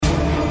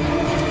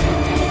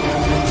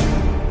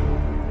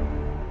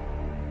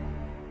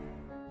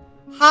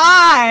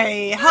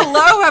Okay,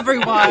 hello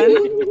everyone.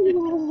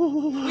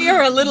 We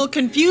are a little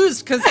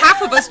confused because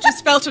half of us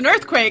just felt an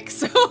earthquake,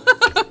 so...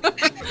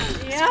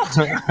 Yeah.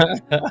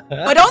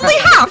 But only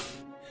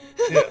half!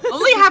 Yeah.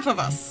 Only half of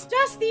us.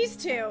 Just these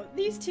two.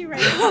 These two right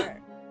here.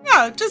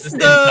 Yeah, just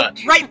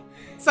the right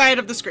side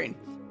of the screen.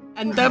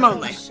 And them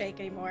only. I don't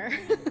shake anymore.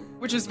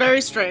 Which is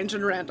very strange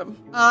and random.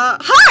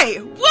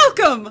 Hi!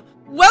 Welcome!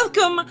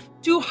 Welcome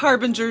to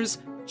Harbingers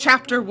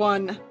Chapter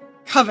 1.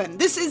 Coven.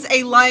 This is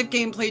a live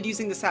game played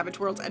using the Savage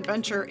Worlds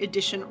Adventure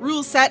Edition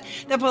rule set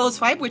that follows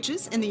 5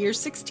 witches in the year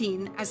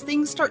 16 as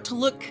things start to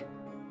look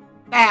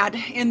bad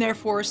in their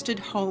forested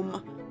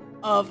home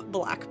of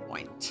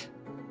Blackpoint.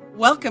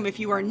 Welcome if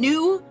you are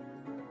new.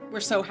 We're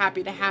so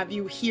happy to have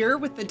you here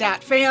with the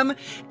DAT fam,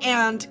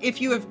 and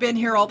if you have been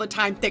here all the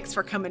time, thanks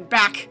for coming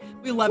back.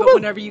 We love it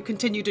whenever you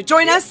continue to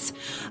join us.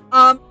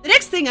 The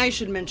next thing I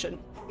should mention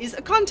is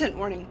a content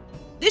warning.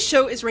 This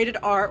show is rated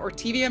R or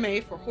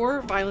TVMA for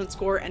horror, violence,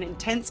 gore, and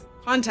intense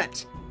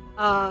content.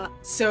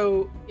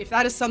 So if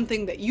that is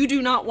something that you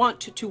do not want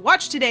to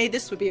watch today,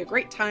 this would be a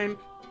great time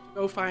to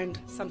go find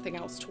something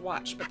else to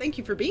watch. But thank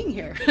you for being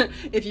here,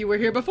 if you were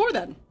here before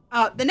then.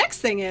 The next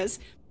thing is,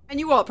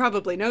 and you all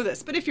probably know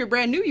this, but if you're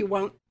brand new, you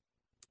won't.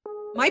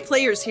 My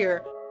players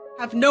here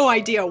have no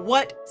idea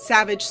what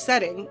savage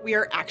setting we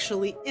are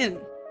actually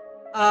in.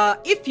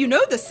 If you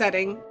know the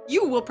setting,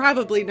 you will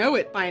probably know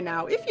it by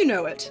now, if you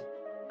know it.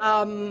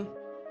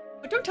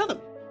 But don't tell them.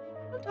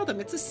 Don't tell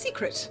them. It's a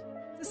secret.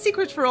 It's a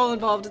secret for all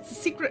involved. It's a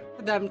secret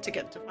for them to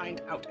get to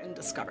find out and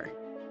discover.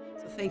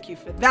 So thank you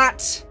for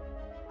that.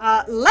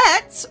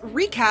 Let's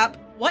recap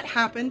what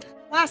happened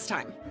last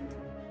time.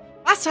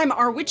 Last time,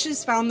 our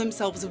witches found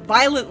themselves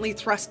violently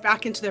thrust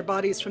back into their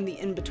bodies from the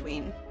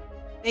in-between.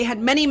 They had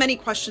many, many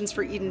questions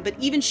for Eden, but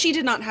even she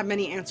did not have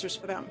many answers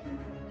for them.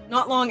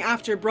 Not long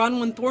after,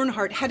 Bronwyn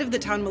Thornheart, head of the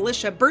town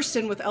militia, burst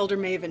in with Elder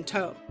Maeve in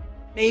tow.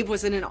 Maeve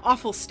was in an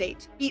awful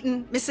state,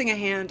 beaten, missing a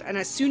hand, and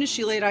as soon as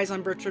she laid eyes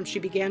on Bertram, she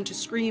began to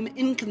scream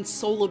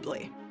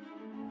inconsolably.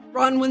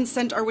 Bronwyn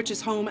sent our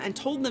witches home and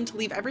told them to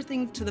leave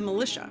everything to the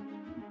militia.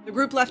 The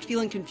group left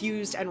feeling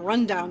confused and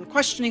run down,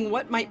 questioning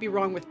what might be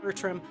wrong with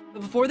Bertram,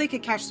 but before they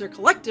could catch their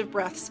collective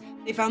breaths,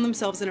 they found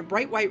themselves in a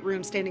bright white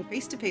room standing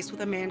face to face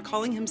with a man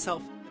calling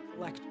himself the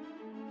Collector.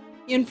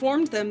 He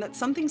informed them that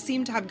something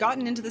seemed to have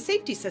gotten into the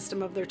safety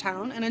system of their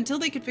town, and until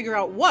they could figure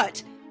out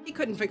what, he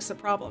couldn't fix the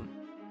problem.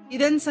 He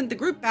then sent the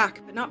group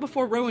back, but not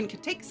before Rowan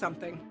could take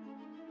something.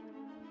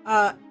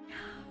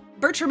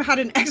 Bertram had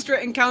an extra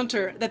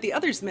encounter that the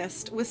others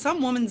missed, with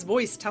some woman's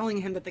voice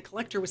telling him that the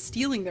Collector was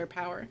stealing their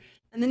power,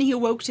 and then he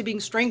awoke to being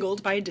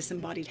strangled by a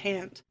disembodied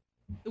hand.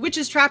 The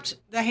witches trapped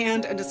the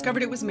hand and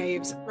discovered it was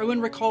Maeve's.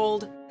 Rowan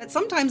recalled that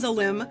sometimes a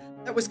limb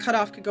that was cut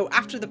off could go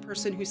after the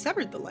person who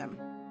severed the limb.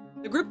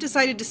 The group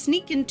decided to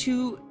sneak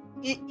into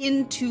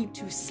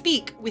to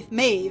speak with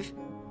Maeve,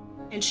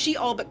 and she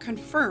all but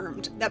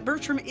confirmed that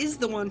Bertram is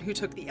the one who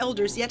took the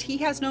elders, yet he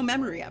has no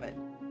memory of it.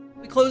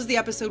 We closed the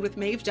episode with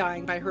Maeve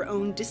dying by her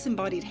own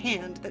disembodied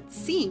hand that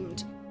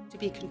seemed to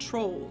be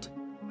controlled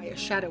by a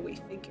shadowy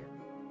figure.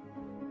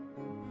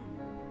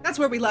 That's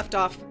where we left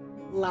off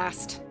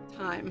last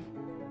time.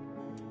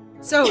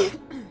 So,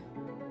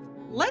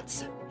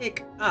 let's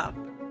pick up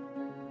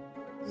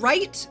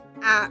right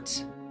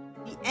at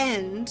the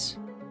end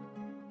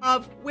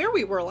of where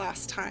we were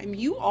last time.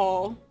 You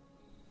all,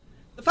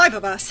 the 5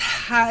 of us,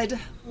 had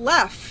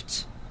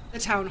left the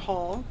town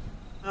hall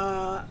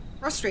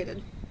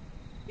frustrated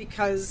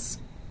because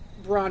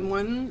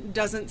Bronwyn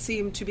doesn't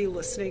seem to be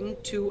listening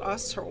to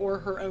us or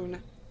her own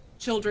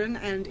children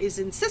and is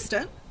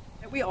insistent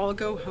that we all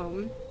go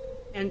home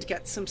and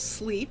get some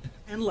sleep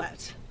and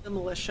let the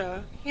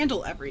militia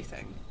handle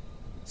everything.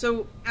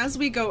 So as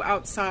we go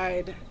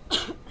outside,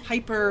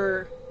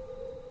 Piper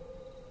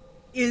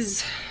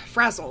is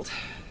frazzled,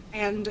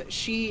 and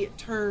she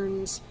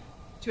turns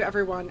to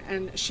everyone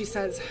and she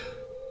says,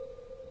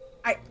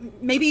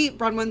 maybe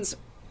Bronwyn's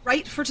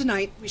right for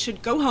tonight. We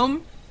should go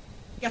home,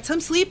 get some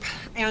sleep,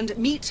 and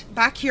meet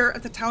back here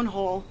at the town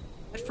hall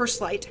at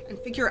first light and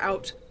figure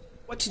out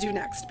what to do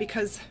next.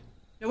 Because,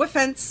 no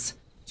offense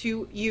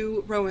to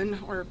you, Rowan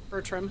or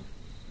Bertram,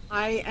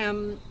 I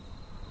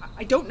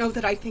don't know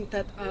that I think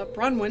that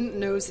Bronwyn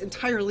knows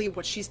entirely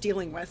what she's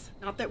dealing with.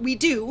 Not that we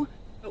do,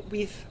 but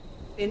we've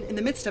been in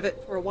the midst of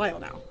it for a while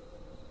now.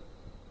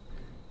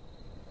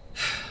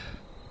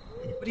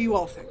 What do you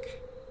all think?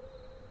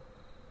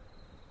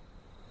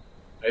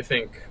 I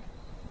think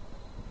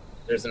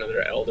there's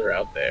another elder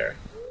out there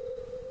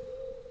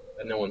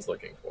that no one's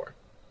looking for.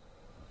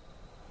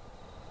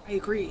 I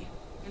agree.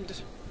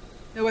 And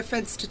no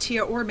offense to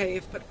Tia or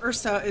Maeve, but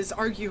Ursa is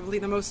arguably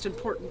the most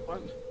important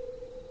one.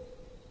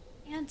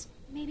 And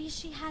maybe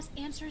she has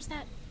answers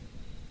that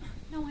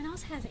no one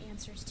else has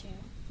answers to.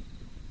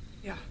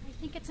 Yeah. I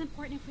think it's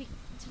important if we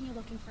continue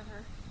looking for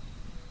her.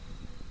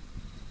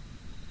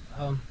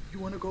 You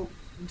want to go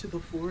into the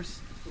forest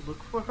to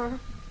look for her?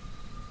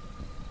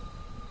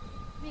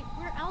 Wait,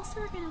 where else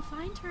are we gonna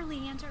find her,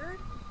 Leander?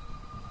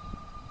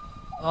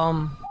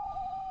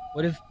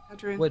 What if...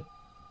 Adrian? What...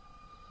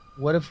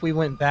 what if we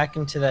went back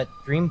into that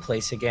dream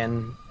place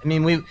again? I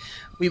mean,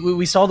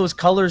 we saw those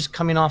colors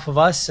coming off of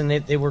us, and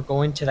they were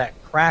going to that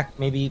crack.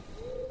 Maybe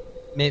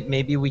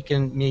we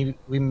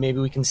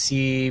can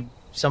see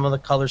some of the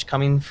colors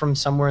coming from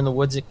somewhere in the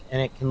woods,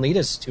 and it can lead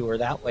us to her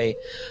that way.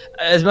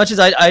 As much as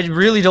I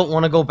really don't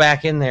want to go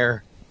back in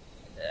there,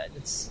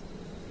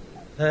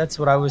 that's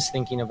what I was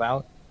thinking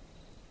about.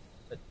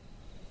 But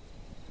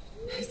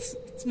It's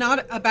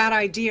not a bad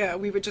idea.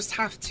 We would just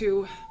have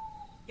to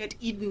get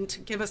Eden to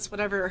give us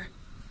whatever.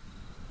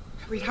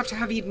 We'd have to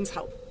have Eden's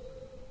help.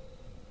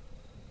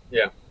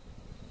 Yeah.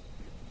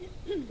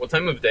 What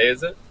time of day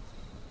is it?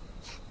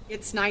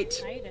 It's night.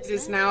 Night, It isn't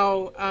is it?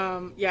 now,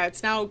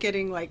 it's now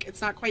getting, like,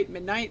 it's not quite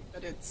midnight,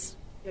 but it's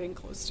getting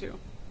close to.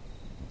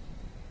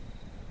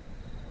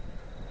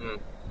 Hmm.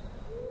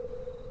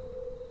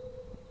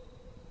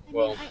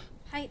 I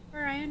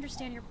Piper, I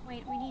understand your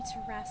point. We need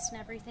to rest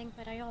and everything,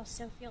 but I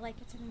also feel like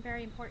it's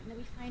very important that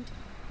we find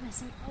a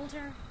missing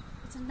elder.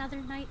 It's another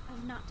night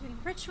of not doing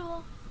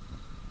ritual,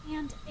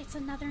 and it's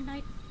another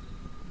night,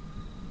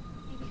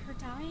 maybe her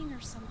dying or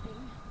something.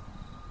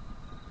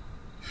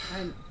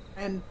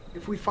 And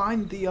if we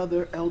find the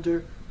other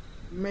elder,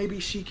 maybe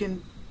she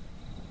can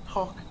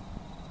talk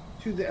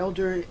to the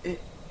elder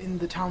in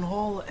the town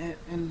hall,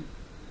 and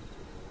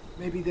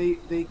maybe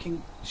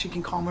she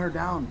can calm her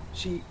down.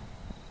 She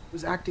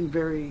was acting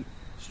very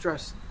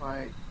stressed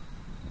by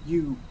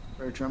you,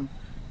 Bertram.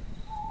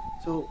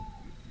 So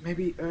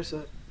maybe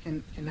Ursa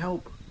can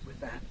help with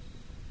that.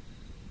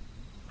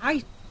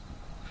 I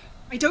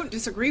don't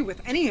disagree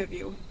with any of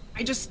you.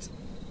 I just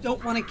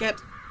don't want to get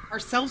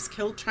ourselves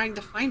killed trying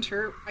to find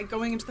her by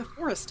going into the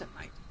forest at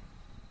night.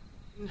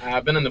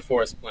 I've been in the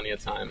forest plenty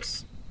of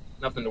times.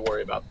 Nothing to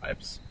worry about,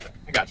 Pipes.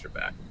 I got your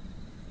back.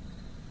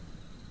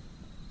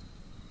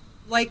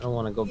 Like, I don't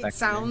wanna go back it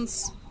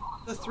sounds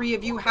the three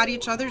of you had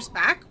each other's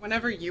back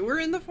whenever you were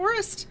in the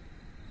forest.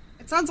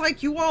 It sounds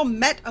like you all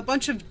met a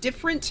bunch of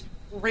different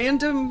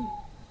random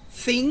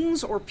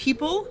things or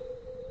people,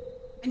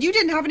 and you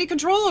didn't have any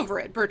control over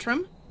it,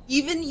 Bertram.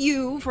 Even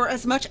you, for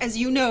as much as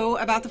you know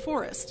about the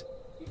forest.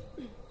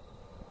 Well,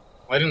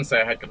 I didn't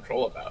say I had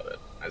control about it.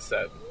 I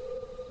said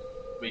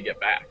we get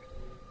back.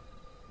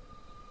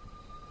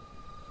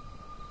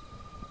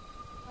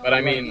 But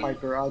I mean,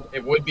 Piper,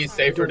 it would be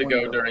safer to don't go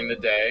wanna go. during the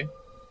day.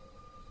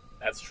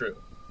 That's true.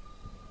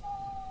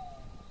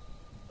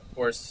 Of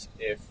course,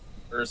 if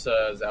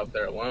Ursa is out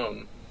there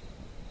alone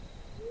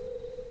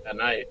at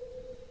night,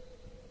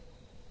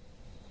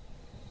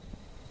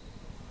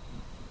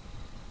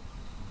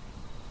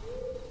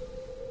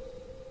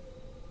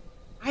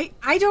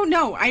 I don't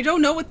know. I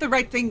don't know what the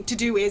right thing to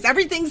do is.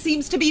 Everything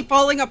seems to be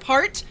falling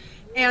apart,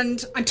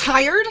 and I'm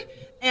tired,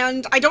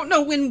 and I don't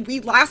know when we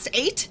last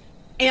ate,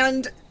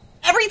 and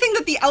everything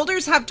that the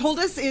elders have told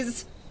us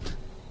is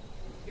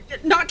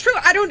not true.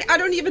 I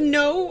don't even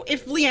know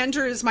if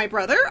Leander is my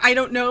brother. I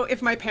don't know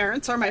if my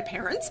parents are my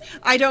parents.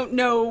 I don't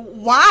know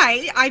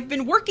why I've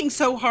been working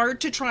so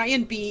hard to try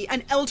and be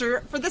an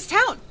elder for this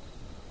town.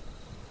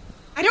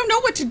 I don't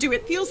know what to do.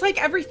 It feels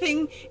like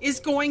everything is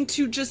going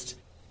to just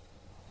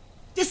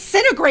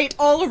disintegrate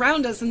all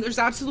around us, and there's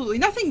absolutely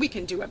nothing we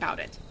can do about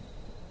it.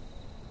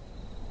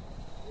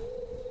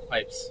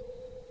 Pipes,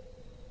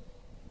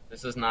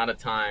 this is not a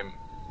time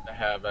to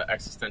have an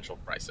existential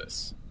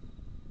crisis.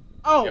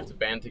 Oh, You have to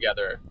band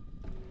together.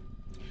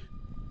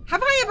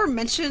 have I ever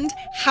mentioned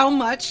how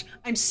much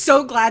I'm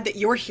so glad that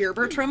you're here,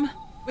 Bertram?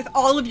 With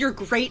all of your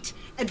great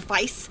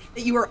advice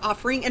that you are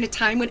offering in a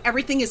time when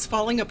everything is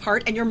falling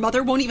apart and your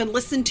mother won't even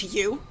listen to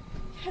you?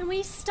 Can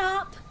we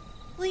stop,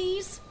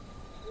 please?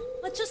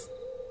 Let's just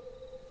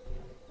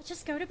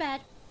go to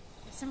bed,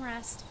 get some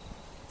rest,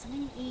 get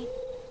something to eat,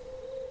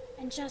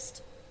 and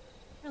just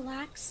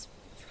relax.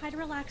 Try to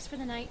relax for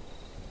the night.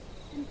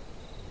 And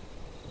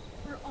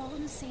we're all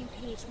on the same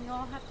page. We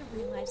all have to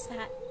realize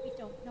that we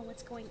don't know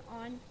what's going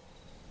on.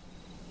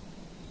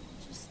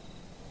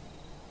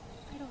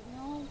 I don't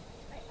know.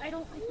 I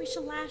don't think we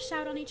should lash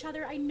out on each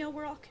other. I know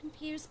we're all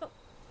confused, but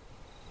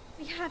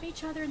we have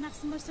each other, and that's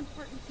the most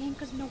important thing,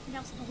 because no one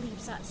else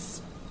believes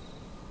us.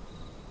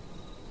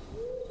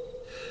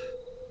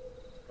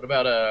 What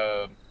about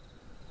a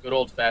good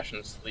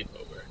old-fashioned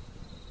sleepover?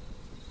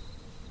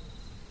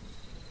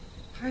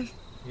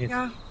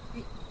 Yeah,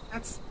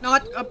 that's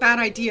not a bad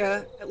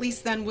idea. At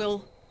least then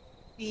we'll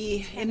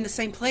be in the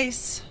same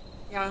place.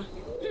 Yeah.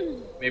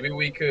 Maybe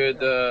we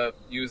could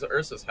use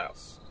Ursa's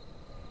house.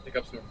 Pick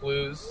up some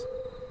clues,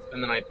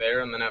 spend the night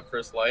there, and then at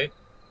first light,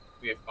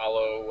 we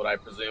follow what I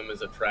presume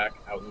is a track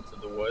out into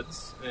the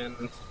woods and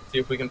see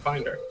if we can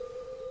find her.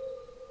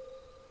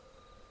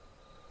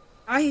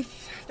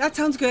 That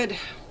sounds good.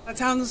 That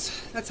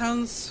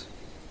sounds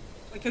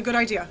like a good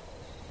idea.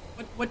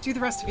 What do the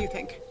rest of you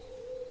think?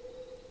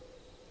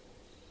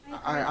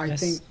 I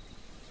Yes.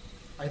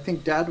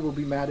 think Dad will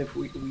be mad if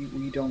we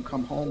don't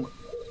come home.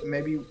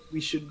 Maybe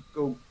we should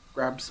go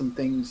grab some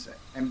things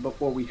and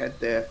before we head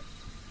there.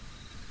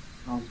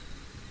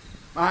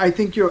 I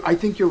think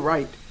you're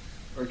right,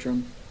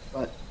 Bertram,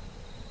 but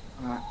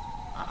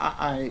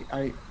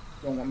I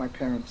don't want my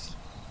parents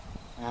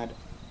add.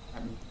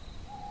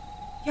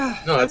 Yeah.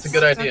 No, that's a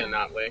good idea,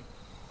 Notley.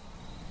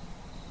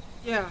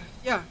 Yeah.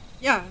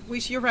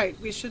 You're right.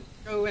 We should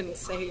go and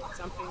say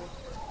something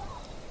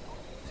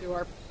to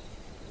our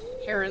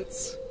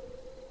parents.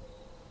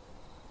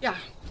 Yeah.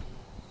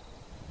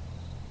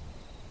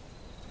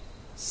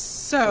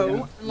 So,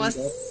 Yeah, unless...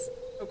 meet up.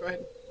 Oh, go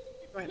ahead.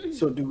 Go ahead.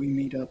 So do we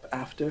meet up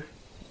after?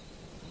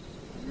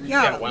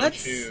 Yeah, why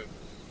let's... don't you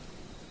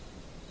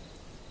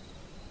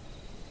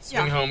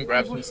swing Yeah. home,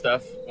 grab some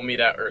stuff. We'll meet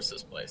at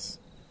Ursa's place.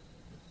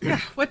 Yeah,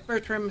 what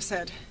Bertram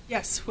said.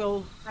 Yes,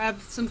 we'll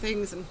grab some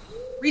things and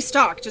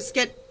restock. Just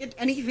get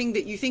anything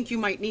that you think you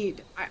might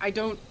need. I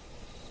don't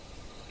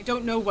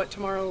know what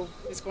tomorrow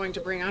is going to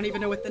bring. I don't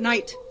even know what the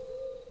night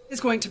is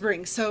going to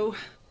bring. So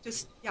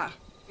just yeah.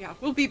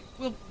 We'll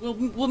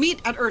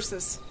meet at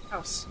Ursa's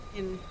house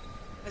in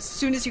as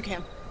soon as you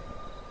can.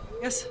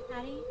 Yes?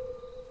 Patty,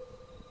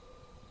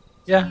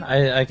 Yeah,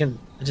 I can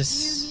do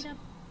just. you need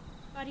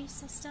a buddy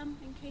system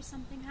in case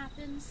something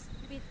happens?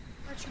 Maybe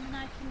Bertram and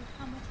I can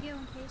come with you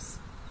in case,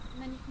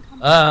 and then you can come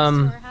with us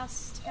to our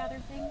house to gather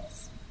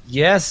things.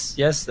 Yes,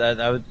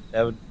 that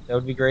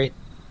would be great.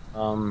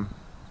 I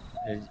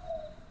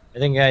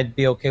think I'd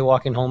be okay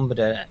walking home, but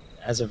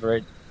as of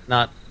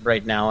not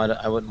right now.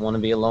 I wouldn't want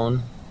to be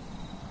alone.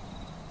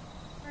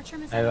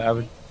 Bertram, is that I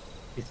would okay?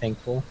 be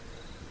thankful.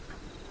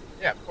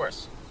 Yeah, of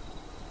course.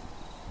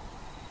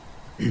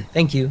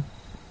 Thank you.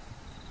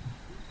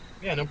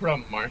 Yeah, no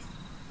problem, Marth.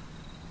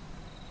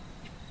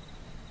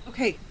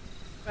 Okay.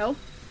 Well,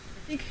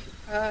 I think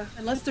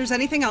unless there's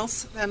anything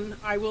else, then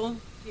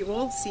we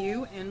will see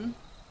you in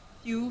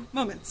a few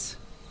moments.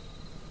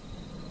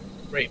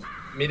 Great.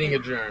 Meeting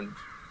adjourned.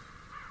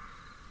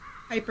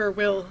 Piper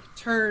will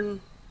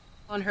turn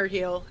on her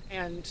heel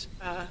and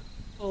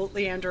pull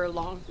Leander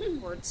along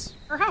towards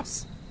her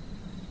house.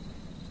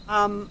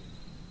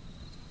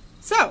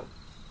 So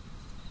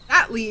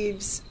that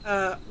leaves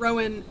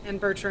Rowan and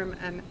Bertram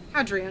and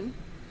Hadrian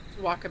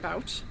to walk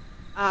about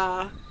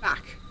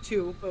back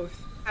to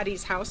both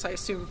Hattie's house, I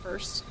assume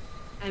first,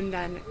 and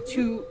then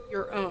to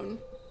your own.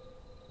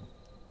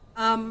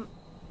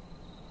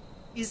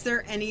 Is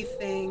there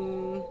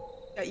anything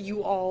that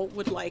you all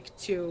would like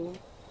to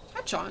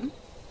touch on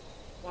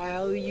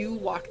while you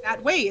walk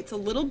that way? It's a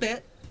little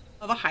bit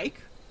of a hike.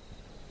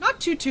 Not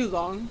too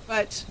long,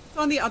 but it's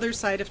on the other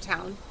side of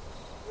town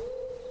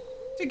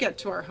to get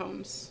to our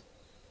homes.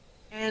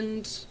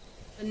 And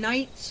the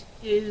night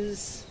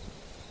is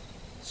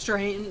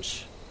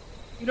strange.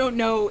 You don't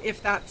know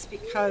if that's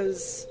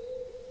because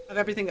of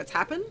everything that's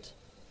happened,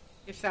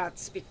 if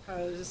that's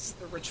because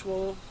the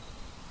ritual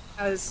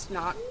has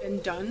not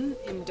been done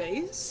in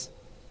days,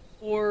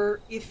 or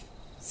if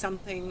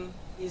something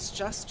is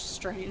just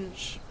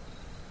strange.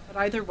 But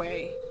either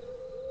way,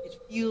 it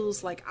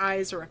feels like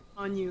eyes are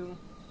upon you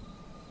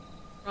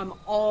from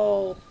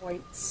all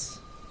points.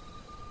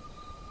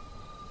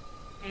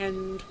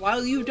 And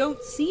while you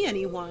don't see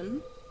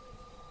anyone,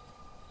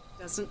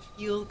 it doesn't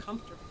feel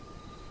comfortable.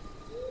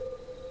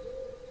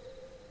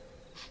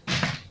 I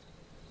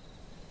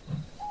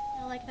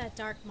feel like that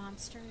dark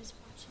monster is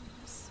watching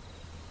us.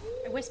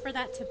 I whisper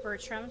that to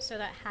Bertram so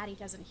that Hattie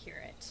doesn't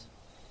hear it.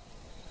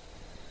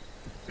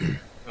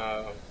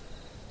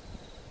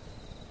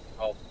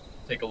 I'll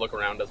take a look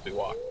around as we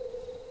walk.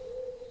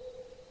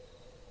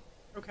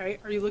 Okay,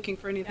 are you looking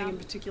for anything Yeah. in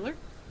particular?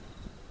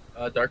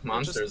 Dark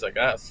monsters, I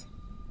guess.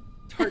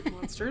 Dark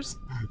monsters.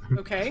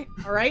 Okay,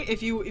 all right.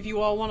 If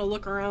you all want to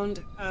look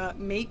around,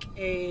 make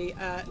a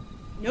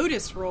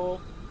notice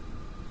roll.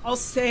 I'll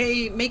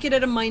say make it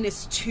at a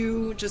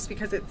 -2, just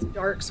because it's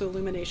dark, so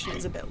illumination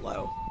is a bit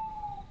low.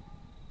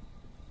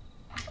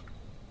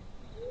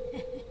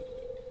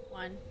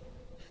 1.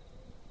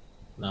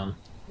 No,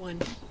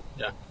 1.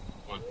 Yeah,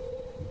 1.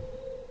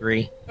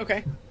 3.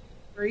 Okay.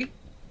 3.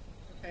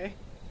 Okay.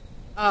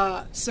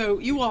 So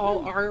you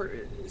all are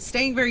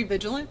staying very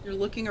vigilant. You're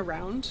looking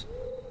around,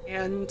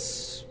 and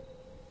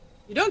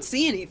you don't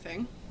see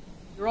anything.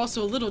 You're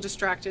also a little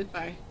distracted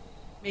by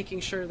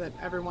making sure that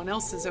everyone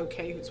else is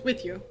okay who's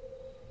with you.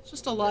 It's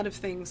just a lot of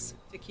things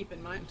to keep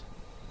in mind.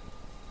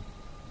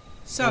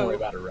 Don't worry So,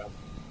 about it, Rob.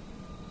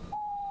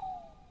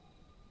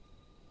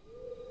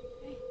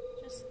 Okay,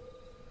 just...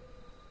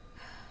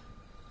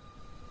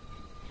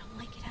 I don't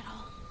like it at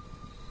all.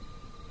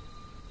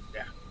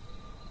 Yeah.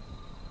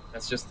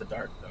 That's just the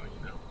dark, though,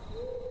 you know.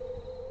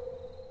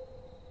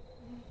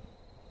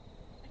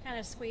 I kind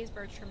of squeeze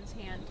Bertram's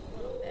hand a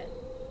little bit.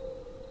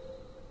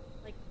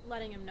 Like,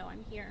 letting him know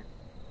I'm here.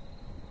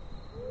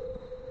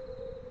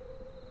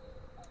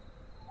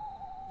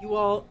 you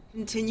all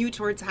continue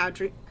towards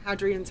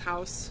Hadrian's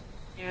house,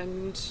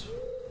 and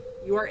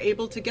you are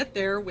able to get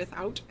there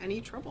without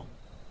any trouble.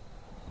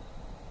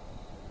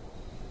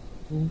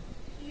 Do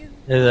you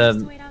Uh, want us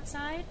to wait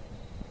outside?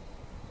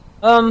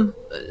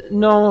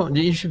 No,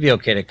 you should be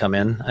okay to come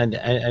in.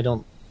 I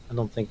don't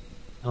think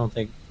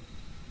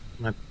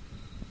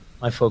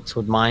my folks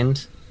would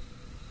mind.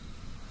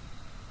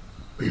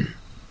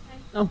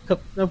 No,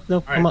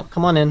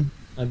 come on in.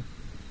 I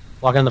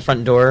walk in the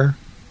front door.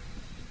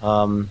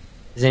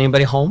 Is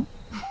anybody home?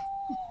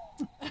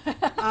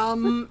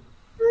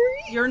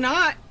 You're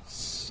not.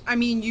 I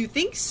mean, you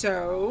think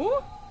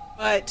so,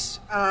 but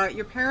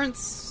your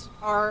parents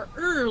are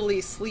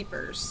early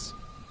sleepers,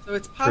 so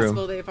it's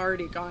possible they've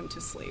already gone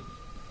to sleep.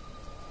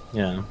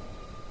 Yeah.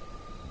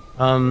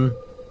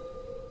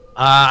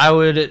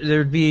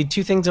 There'd be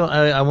two things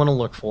I want to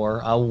look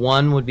for.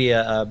 One would be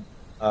a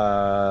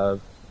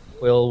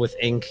quill with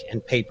ink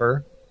and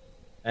paper,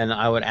 and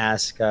I would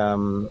ask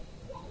Rowan,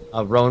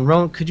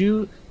 could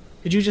you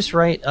just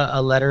write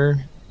a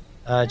letter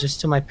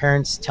just to my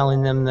parents,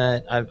 telling them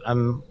that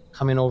I'm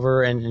coming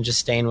over and just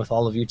staying with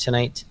all of you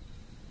tonight.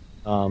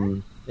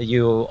 That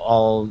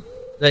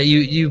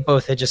you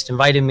both had just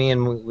invited me,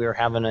 and we were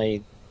having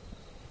a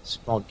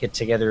small get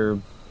together.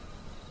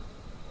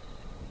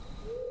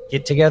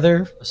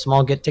 A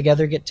small get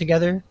together.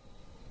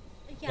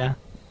 Yeah.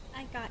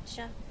 I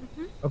gotcha.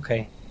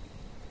 Okay.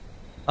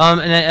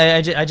 And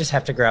I just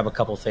have to grab a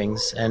couple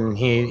things, and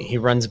he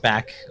runs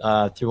back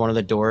through one of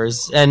the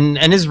doors, and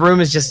his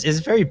room is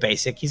very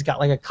basic. He's got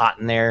like a cot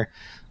in there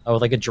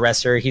with like a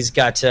dresser. He's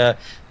got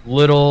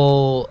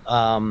little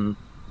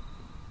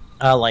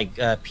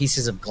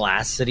pieces of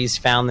glass that he's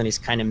found that he's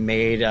kind of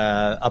made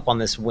up on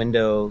this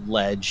window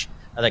ledge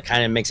that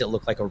kind of makes it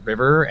look like a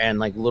river, and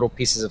like little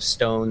pieces of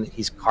stone that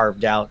he's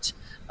carved out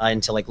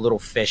into like little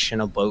fish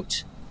in a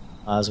boat.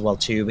 As well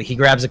too, but he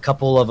grabs a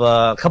couple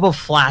of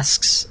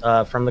flasks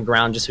from the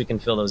ground just so we can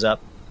fill those up,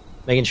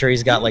 making sure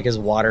he's got like his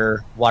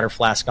water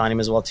flask on him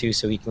as well too,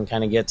 so he can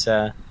kind of get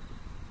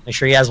make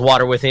sure he has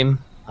water with him.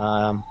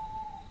 And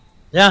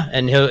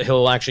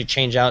he'll actually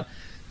change out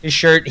his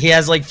shirt. He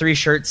has like 3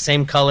 shirts,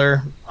 same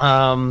color.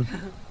 One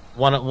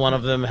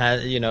of them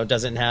has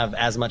doesn't have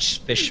as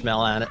much fish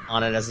smell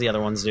on it as the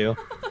other ones do.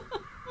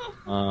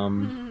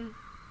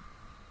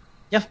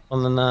 Yeah,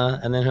 and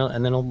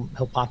then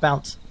he'll pop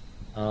out.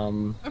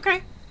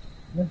 Okay.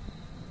 Yeah.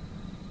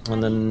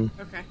 And then.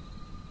 Okay.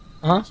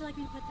 Where would you like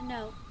me to put the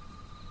note?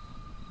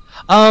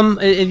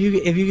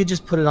 If you could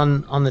just put it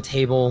on the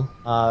table,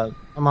 my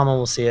mama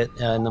will see it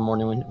in the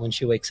morning when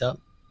she wakes up.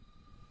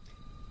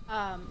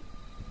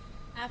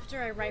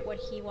 After I write what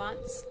he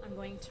wants, I'm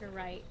going to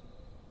write,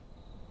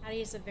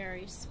 Hattie is a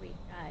very sweet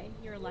guy.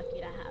 You're lucky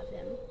to have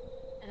him.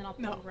 And then I'll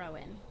put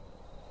Rowan.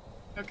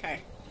 Okay.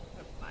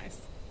 That's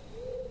nice.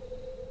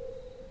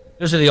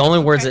 Those are the only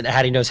words that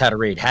Hattie knows how to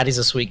read. Hattie's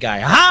a sweet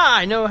guy. Aha!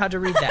 I know how to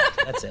read that.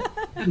 That's it.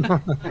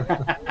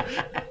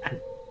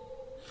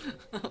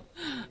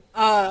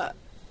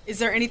 Is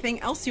there anything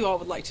else you all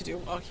would like to do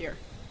while here?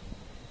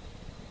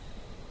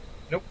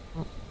 Nope.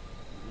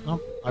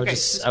 Nope. I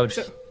would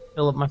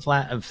fill up my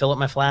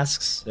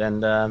flasks,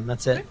 and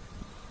that's it.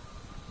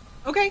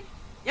 Okay.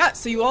 Yeah.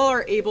 So you all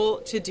are able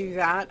to do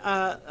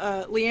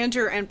that.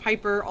 Leander and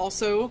Piper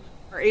also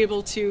are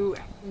able to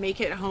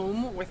make it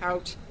home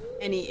without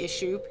any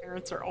issue.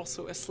 Parents are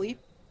also asleep,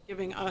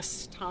 giving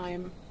us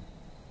time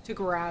to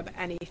grab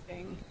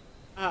anything.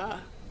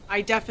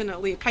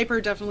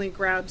 Piper definitely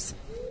grabs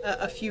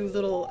a few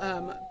little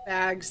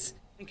bags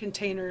and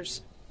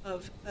containers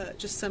of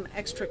just some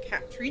extra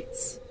cat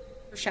treats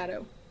for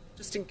Shadow,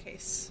 just in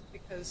case,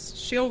 because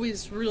she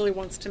always really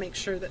wants to make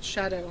sure that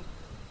Shadow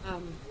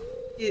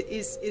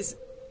is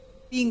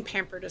being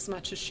pampered as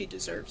much as she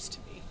deserves to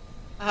be.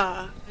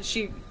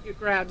 She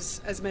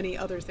grabs as many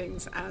other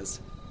things as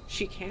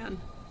she can.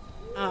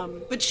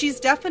 But she's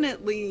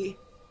definitely...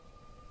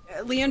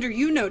 Leander,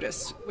 you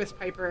notice with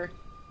Piper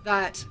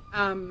that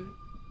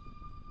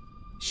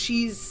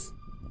she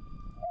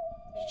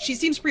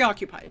seems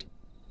preoccupied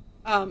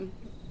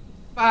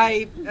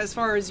by, as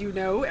far as you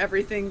know,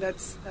 everything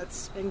that's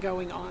been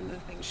going on, the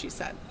things she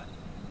said. But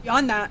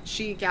beyond that,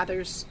 she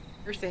gathers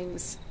her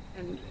things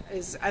and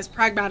is as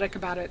pragmatic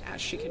about it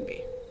as she can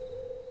be.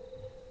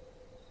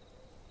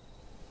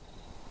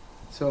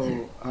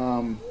 So,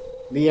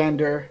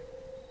 Leander,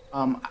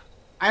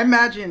 I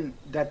imagine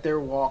that their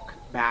walk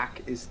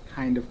back is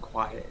kind of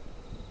quiet.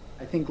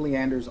 I think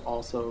Leander's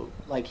also,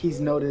 like,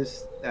 he's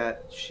noticed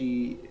that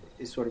she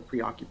is sort of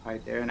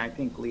preoccupied there, and I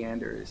think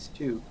Leander is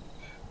too.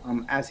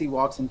 As he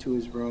walks into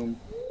his room,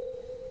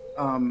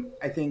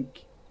 I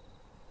think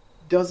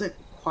doesn't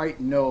quite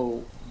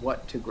know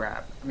what to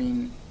grab. I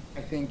mean,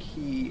 I think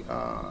he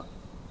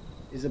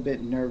is a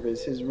bit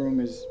nervous. His room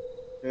is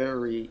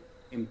very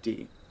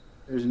empty.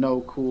 There's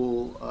no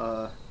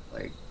cool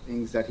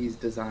things that he's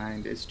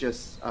designed. It's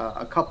just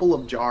a couple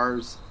of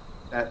jars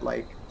that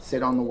like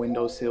sit on the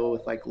windowsill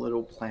with like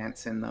little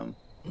plants in them.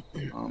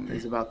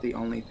 Is about the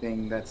only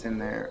thing that's in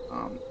there.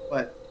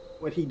 But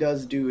what he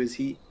does do is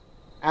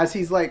as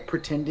he's like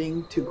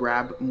pretending to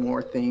grab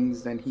more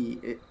things than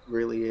it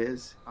really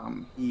is,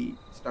 he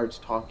starts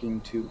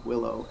talking to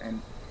Willow,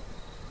 and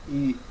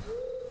he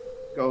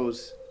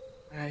goes,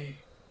 I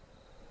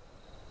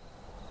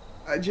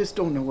just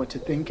don't know what to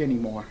think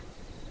anymore.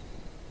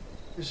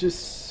 There's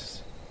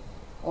just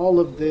all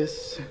of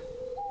this.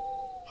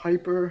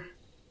 Piper,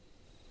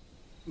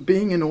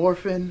 being an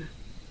orphan,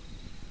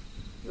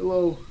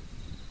 Willow.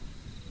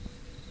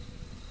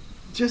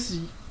 Just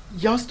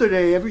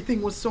yesterday,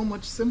 everything was so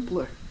much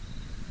simpler.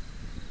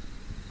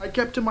 I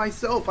kept to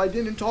myself. I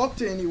didn't talk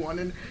to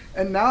anyone,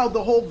 and now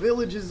the whole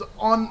village is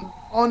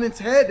on its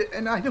head,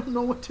 and I don't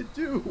know what to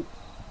do.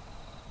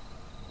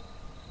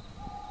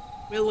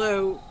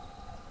 Willow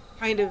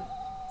kind of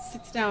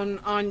sits down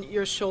on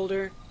your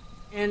shoulder,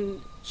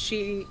 and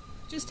she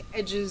just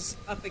edges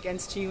up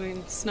against you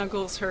and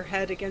snuggles her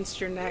head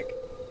against your neck,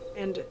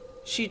 and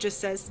she just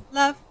says,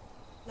 "Love,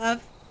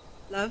 love,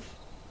 love,"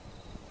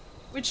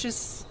 which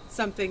is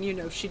something, you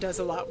know, she does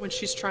a lot when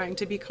she's trying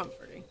to be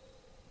comforting.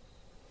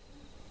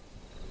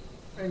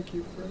 Thank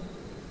you, friend.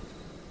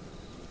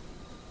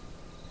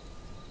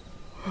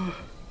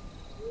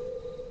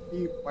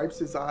 He wipes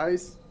his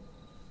eyes,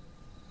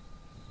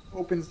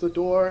 opens the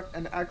door,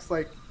 and acts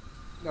like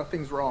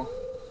nothing's wrong.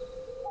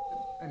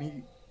 And he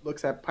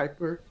looks at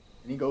Piper,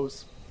 and he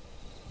goes,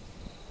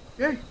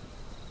 "Okay,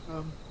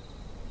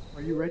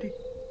 are you ready?"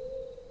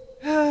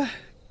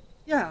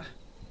 Yeah.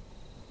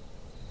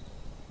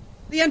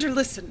 Leander,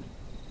 listen.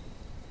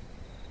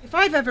 If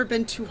I've ever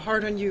been too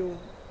hard on you,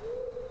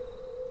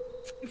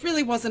 it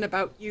really wasn't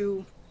about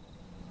you.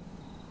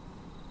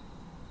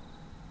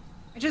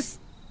 I just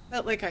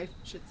felt like I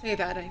should say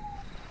that.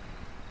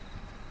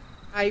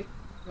 I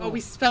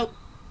always felt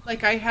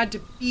like I had to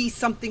be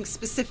something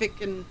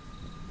specific, and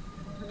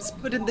I was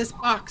put in this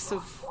box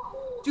of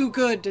do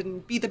good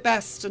and be the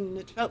best, and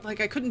it felt like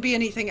I couldn't be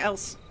anything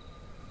else.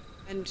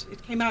 And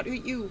it came out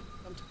at you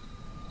sometimes.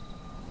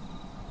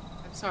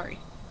 I'm sorry.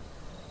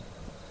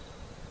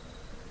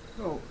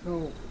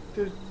 No,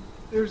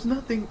 there's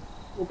nothing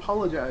to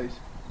apologize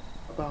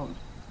about.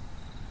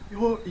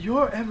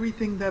 You're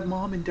everything that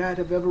Mom and Dad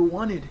have ever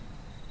wanted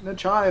in a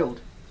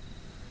child.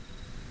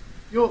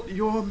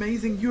 You're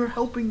amazing. You're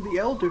helping the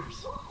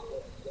elders.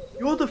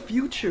 You're the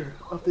future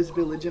of this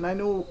village, and I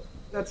know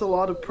that's a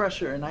lot of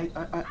pressure, and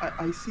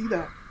I see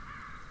that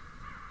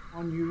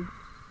on you.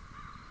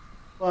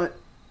 But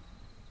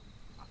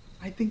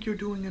I think you're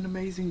doing an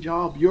amazing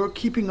job. You're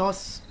keeping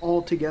us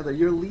all together.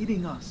 You're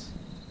leading us.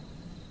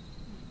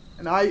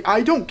 And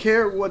I don't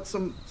care what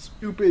some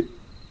stupid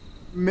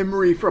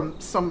memory from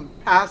some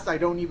past I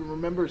don't even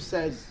remember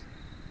says.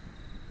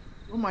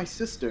 You're my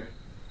sister.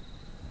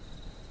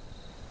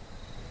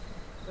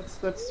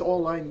 That's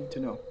all I need to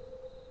know.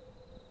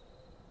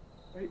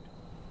 Right?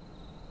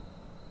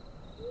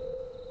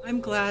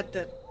 I'm glad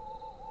that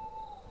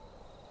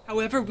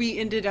however we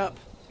ended up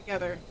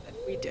together, that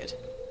we did.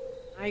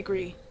 I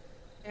agree.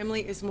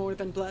 Family is more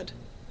than blood.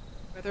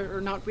 Whether or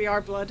not we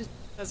are blood, it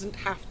doesn't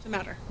have to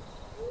matter.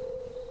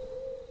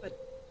 But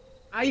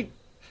I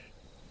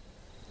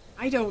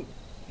don't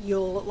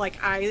feel like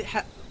I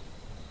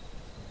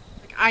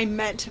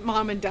met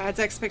Mom and Dad's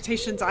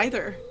expectations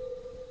either.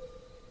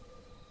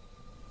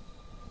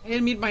 I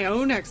didn't meet my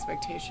own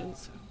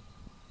expectations.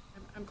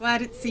 I'm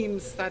glad it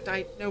seems that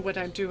I know what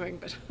I'm doing,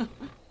 but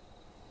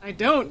I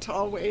don't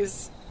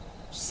always.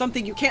 It's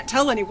something you can't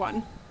tell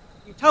anyone.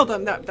 You tell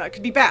them that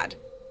could be bad.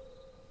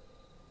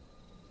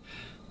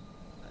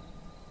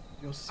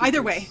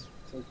 Either way.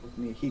 With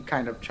me. He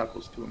kind of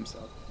chuckles to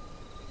himself.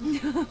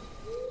 Yeah.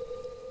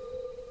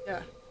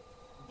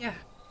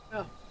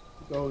 Well.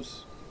 He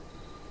goes,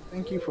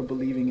 "Thank you for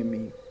believing in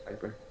me,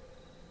 Piper.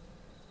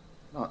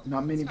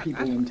 Not many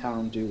people in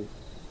town do.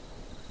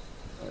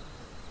 But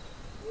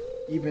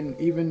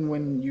even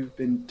when you've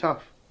been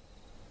tough,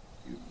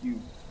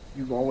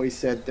 you've always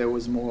said there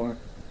was more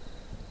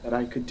that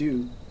I could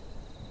do.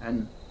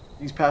 And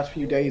these past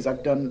few days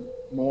I've done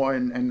more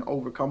and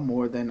overcome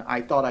more than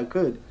I thought I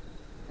could.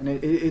 And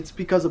it's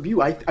because of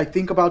you. I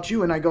think about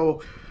you and I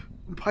go,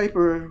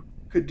 Piper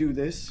could do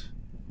this.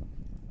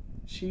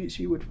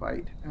 She would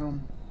fight.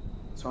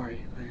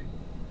 Sorry,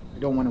 I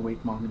don't want to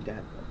wake Mom and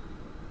Dad, but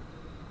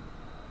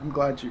I'm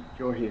glad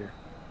you're here,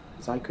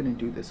 because I couldn't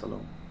do this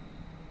alone."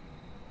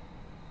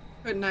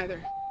 Couldn't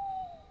either.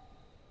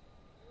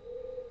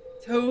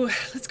 So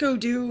let's go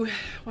do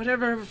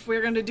whatever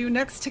we're gonna do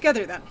next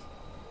together then.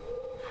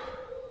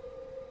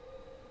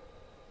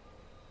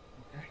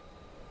 Okay.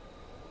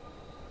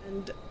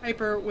 And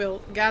Piper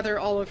will gather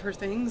all of her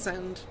things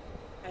and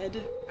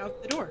head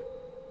out the door.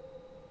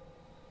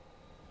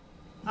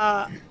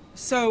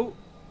 So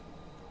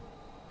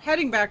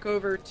heading back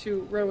over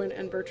to Rowan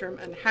and Bertram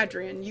and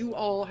Hadrian, you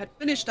all had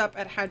finished up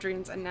at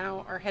Hadrian's and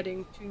now are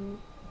heading to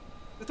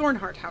the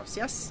Thornheart house,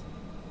 yes?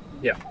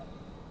 Yeah.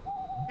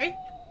 Okay.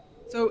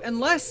 So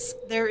unless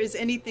there is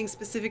anything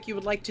specific you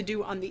would like to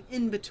do on the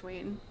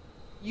in-between,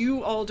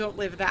 you all don't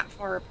live that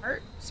far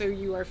apart, so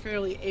you are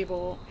fairly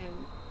able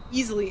and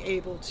easily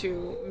able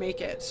to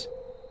make it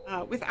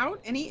without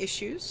any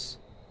issues,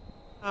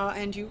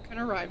 and you can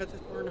arrive at the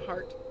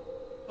Thornheart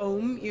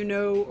home. You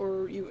know,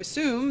 or you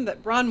assume,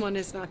 that Bronwyn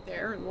is not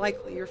there, and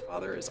likely your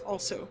father is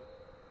also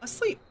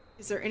asleep.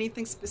 Is there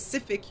anything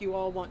specific you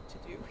all want to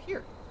do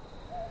here?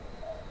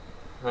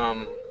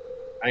 I'm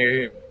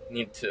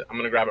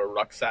gonna grab a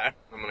rucksack.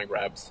 I'm gonna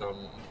grab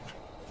some,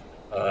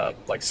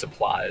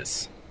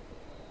 supplies.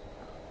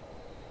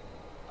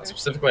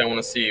 Specifically, I want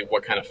to see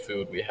what kind of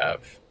food we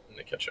have in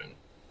the kitchen.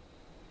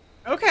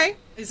 Okay.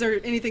 Is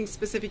there anything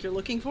specific you're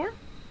looking for?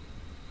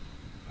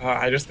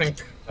 I just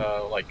think,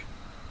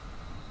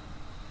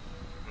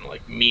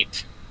 like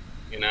meat,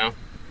 you know?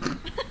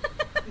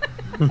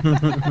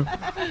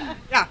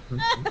 Yeah.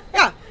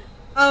 Yeah.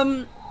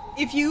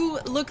 If you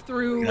look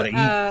through Gotta eat.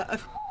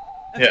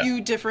 a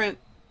few different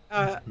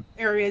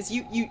areas,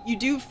 you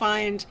do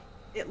find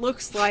it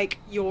looks like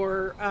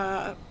your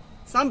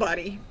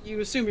somebody,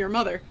 you assume your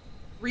mother,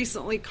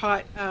 recently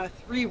caught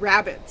 3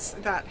 rabbits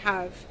that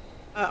have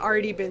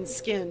already been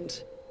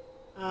skinned,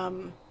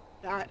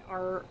 that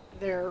are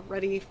there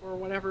ready for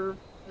whatever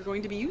they're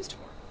going to be used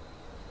for.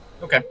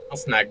 Okay, I'll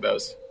snag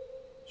those.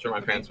 Sure,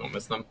 my parents won't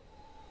miss them.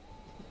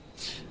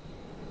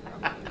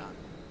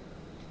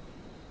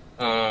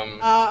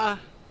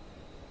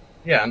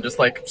 Yeah, and just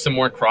like some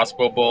more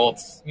crossbow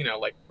bolts, you know,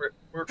 like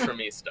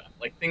Bertram-y stuff,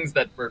 like things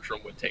that Bertram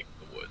would take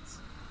to the woods,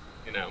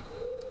 you know.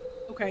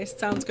 Okay,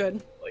 sounds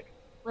good. Like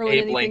Rowan, a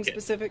anything blanket.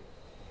 specific?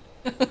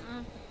 No,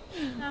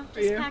 For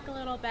just you? pack a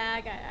little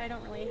bag. I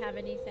don't really have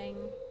anything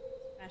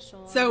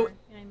special. So- or, you know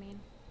what I mean?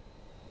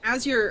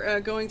 As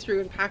you're going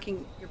through and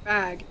packing your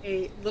bag,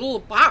 a little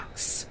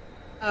box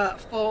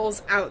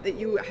falls out that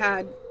you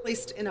had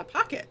placed in a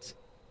pocket.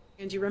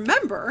 And you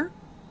remember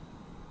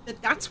that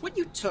that's what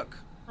you took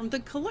from the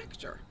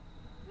collector.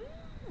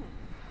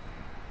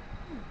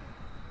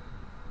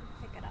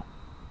 Pick it up.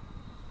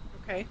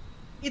 Okay?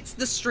 It's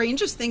the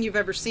strangest thing you've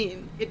ever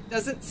seen. It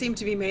doesn't seem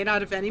to be made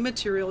out of any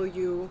material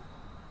you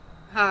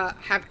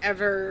have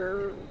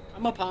ever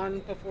come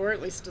upon before,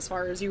 at least as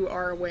far as you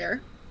are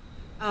aware.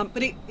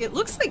 But it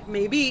looks like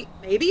maybe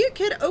it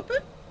could open.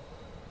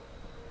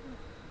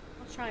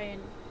 I'll try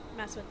and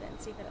mess with it and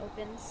see if it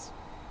opens.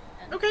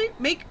 And Okay,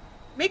 make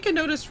a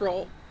notice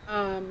roll.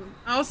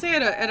 I'll say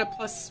at a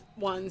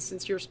 +1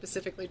 since you're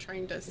specifically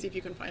trying to see if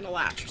you can find a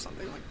latch or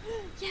something like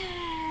that.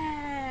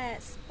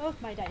 Yes!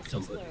 Both my dice Double-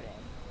 exploded.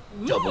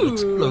 Double Ooh,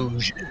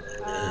 explosion.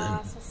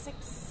 So 6,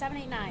 7,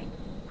 8, 9.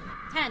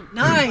 10.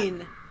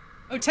 9.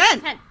 Oh,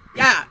 10. 10.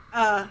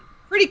 Yeah.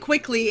 Pretty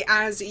quickly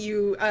as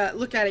you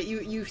look at it,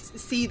 you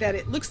see that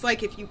it looks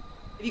like if you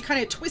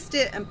kind of twist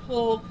it and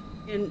pull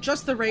in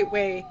just the right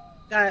way,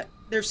 that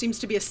there seems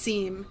to be a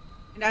seam,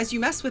 and as you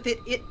mess with it,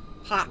 it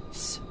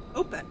pops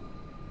open.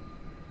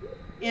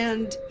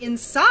 And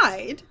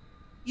inside,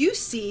 you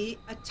see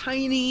a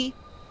tiny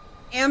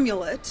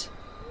amulet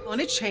on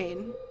a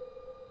chain,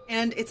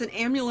 and it's an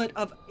amulet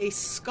of a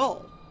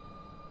skull.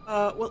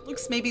 What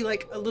looks maybe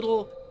like a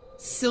little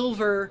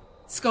silver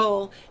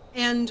skull,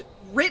 and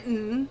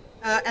written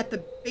at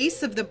the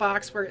base of the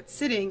box where it's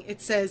sitting,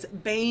 it says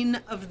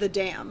Bane of the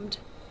Damned.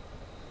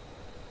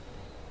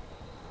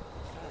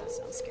 That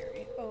sounds scary.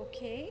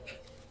 Okay.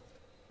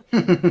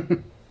 Can't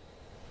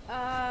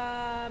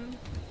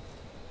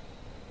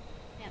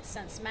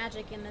sense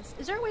magic in this.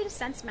 Is there a way to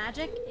sense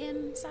magic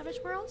in Savage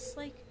Worlds?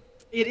 Like,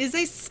 It is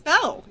a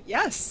spell.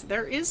 Yes,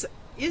 there is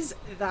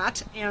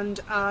that, and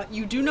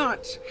you do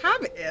not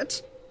have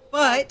it,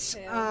 but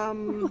Okay.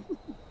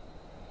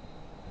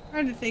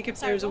 trying to think if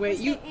sorry, there's a what way.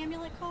 was You the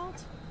amulet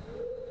called?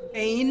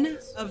 Bane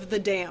of the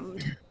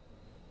Damned. Okay,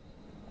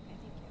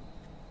 thank you.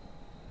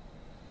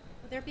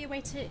 Would there be a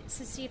way to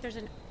see if there's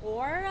an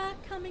aura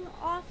coming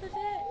off of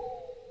it?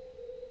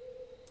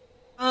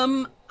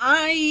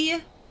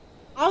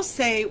 I'll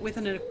say with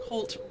an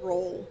occult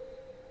roll,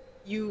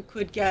 you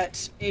could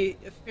get a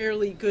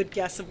fairly good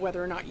guess of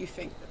whether or not you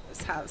think that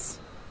this has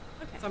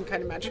Okay. some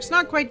kind of magic. It's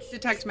not quite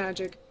detect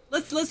magic.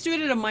 Let's do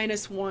it at a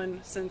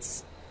 -1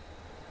 since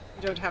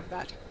you don't have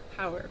that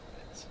power.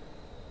 But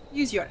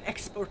use your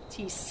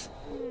expertise.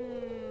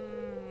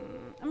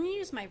 I'm gonna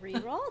use my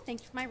reroll.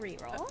 Thank you for my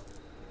reroll.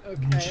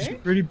 She's Okay.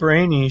 pretty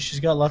brainy. She's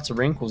got lots of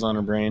wrinkles on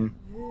her brain.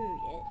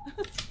 Ooh,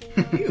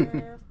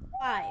 yeah.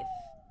 5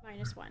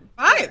 -1.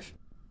 5.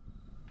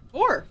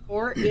 4.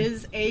 4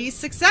 is a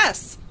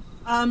success.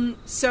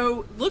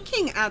 So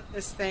looking at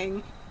this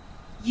thing,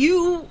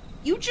 you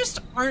just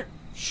aren't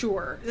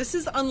sure. This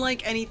is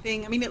unlike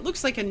anything. I mean, it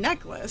looks like a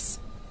necklace,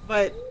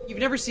 but you've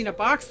never seen a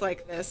box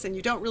like this, and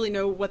you don't really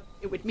know what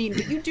it would mean.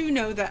 But you do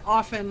know that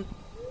often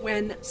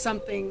when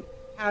something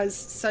has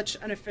such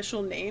an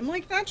official name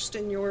like that, just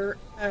in your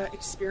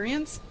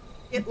experience,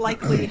 it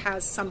likely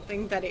has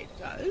something that it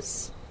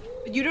does.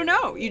 But you don't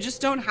know. You just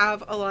don't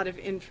have a lot of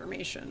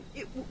information.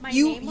 My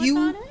name was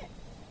on it?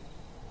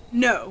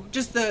 No,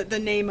 just the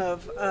name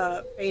of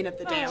Bane of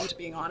the Damned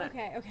being on it.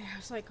 Okay, I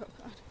was like, oh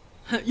god.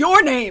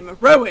 Your name,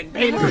 Rowan,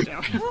 Bane of the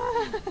Damned.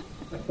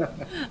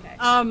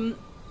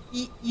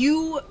 Okay.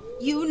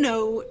 You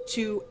know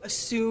to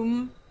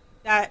assume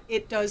that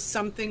it does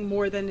something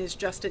more than is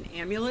just an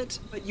amulet,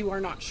 but you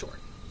are not sure.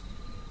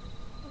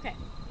 Okay,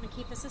 I'm gonna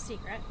keep this a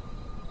secret.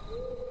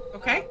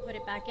 Okay? Put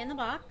it back in the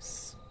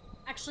box.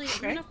 Actually,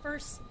 Okay. I'm gonna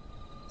first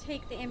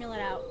take the amulet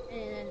out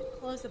and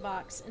close the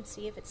box and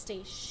see if it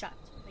stays shut,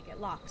 like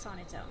it locks on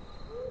its own.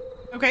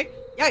 Okay.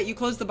 Yeah, you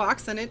close the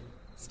box and it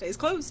stays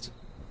closed.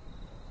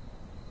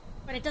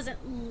 But it doesn't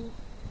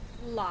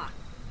lock.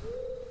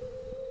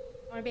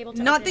 I want to be able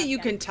to Not open it that up you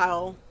again. can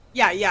tell.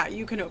 Yeah,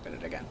 you can open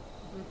it again.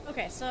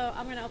 Okay, so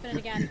I'm gonna open it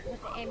again,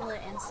 put the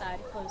amulet inside,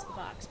 close the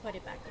box, put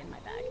it back in my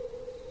bag.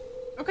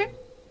 Okay.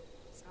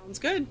 Sounds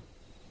good.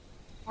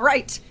 All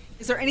right.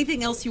 Is there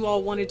anything else you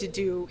all wanted to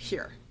do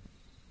here?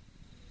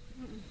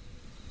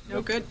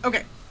 No good?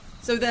 Okay.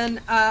 So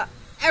then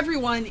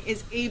everyone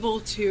is able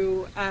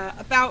to,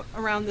 about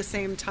around the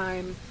same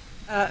time,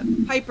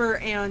 Piper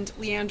and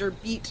Leander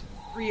beat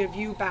 3 of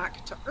you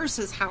back to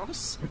Ursa's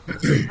house.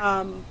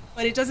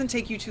 But it doesn't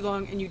take you too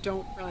long, and you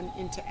don't run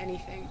into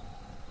anything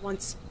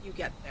once you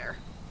get there.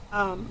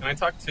 Can I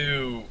talk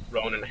to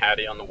Rowan and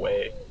Hattie on the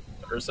way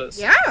to Ursa's?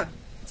 Yeah,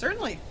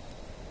 certainly.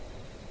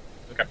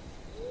 Okay.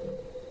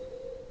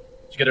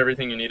 Did you get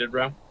everything you needed,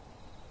 bro?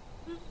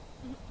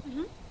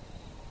 Mm-hmm.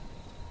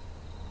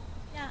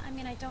 Yeah, I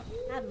mean, I don't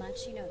have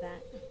much, you know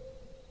that.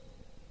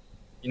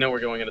 You know we're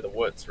going into the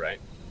woods,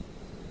 right?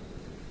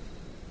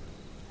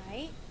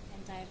 Right?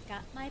 And I've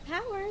got my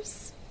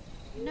powers.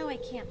 You know I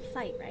can't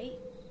fight, right?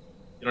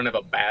 You don't have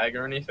a bag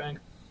or anything?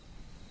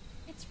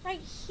 It's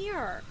right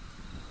here.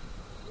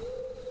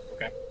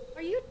 Okay.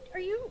 Are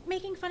you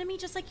making fun of me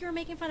just like you were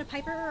making fun of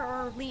Piper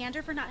or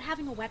Leander for not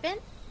having a weapon?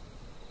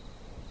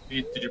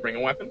 Did you bring a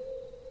weapon?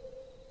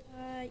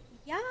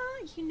 Yeah,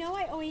 you know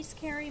I always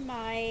carry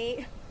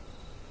my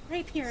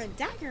rapier and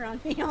dagger on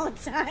me all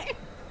the time.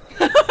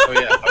 Oh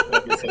yeah, I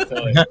love you so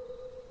silly.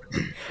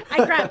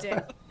 I grabbed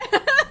it.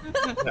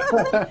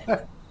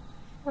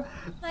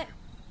 But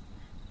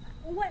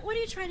what are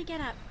you trying to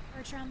get at,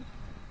 Bertram?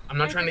 I'm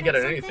not I trying to get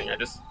at forgot anything.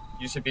 something?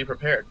 You should be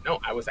prepared. No,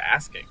 I was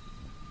asking.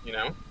 You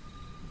know,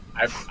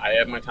 I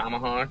have my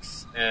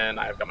tomahawks and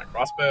I've got my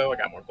crossbow. I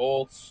got more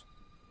bolts.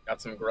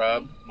 Got some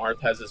grub.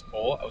 Marth has his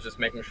pole. I was just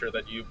making sure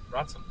that you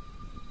brought some.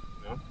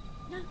 You know?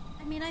 No,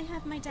 I mean I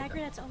have my dagger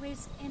that's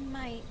always on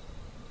my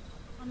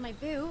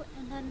boot,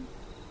 and then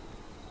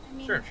I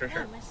mean Sure.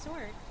 my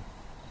sword.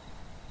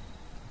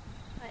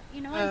 But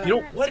you know I'm You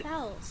know better at what?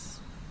 spells.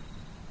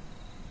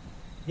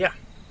 Yeah.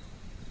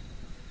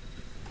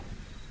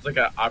 It's like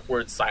an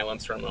awkward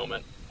silence for a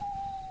moment.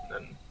 And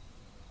then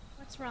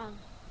What's wrong?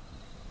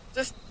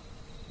 just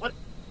what?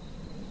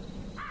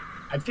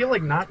 I feel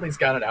like Notley's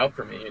got it out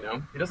for me, you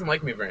know? He doesn't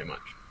like me very much.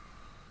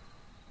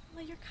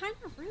 Well, you're kind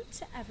of rude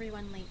to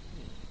everyone lately.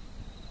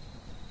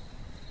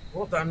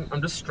 Well,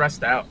 I'm just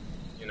stressed out,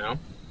 you know?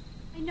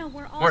 I know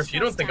we're all. Marth, you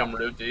don't stressed think out. I'm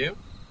rude, do you?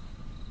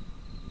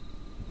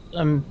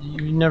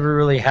 You never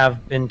really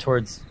have been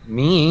towards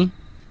me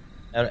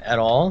at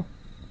all.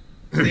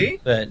 See?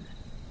 But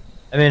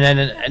I mean,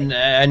 and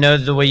I know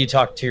the way you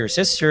talk to your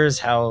sisters,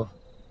 how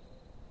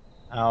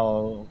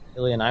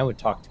Billy and I would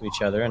talk to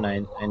each other, and I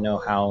know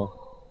how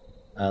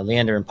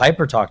Leander and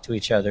Piper talk to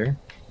each other.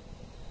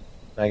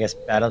 But I guess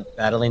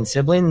battling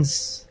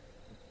siblings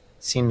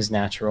seems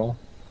natural.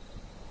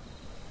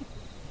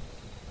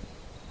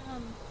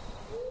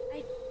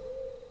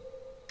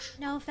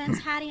 No offense,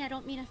 Hattie, I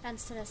don't mean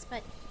offense to this,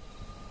 but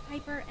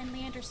Piper and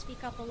Leander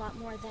speak up a lot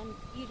more than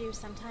you do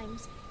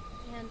sometimes,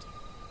 and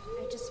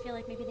I just feel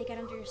like maybe they get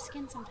under your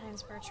skin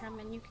sometimes, Bertram,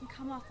 and you can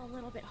come off a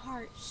little bit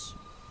harsh.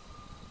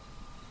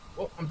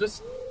 Well,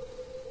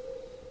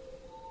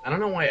 I don't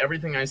know why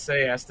everything I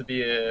say has to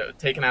be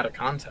taken out of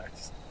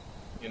context,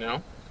 you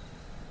know?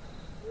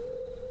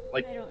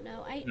 Like, I don't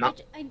know.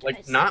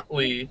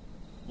 Notley,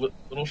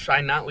 little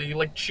shy Notley,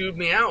 like, chewed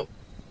me out.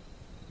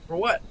 For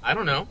what? I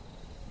don't know.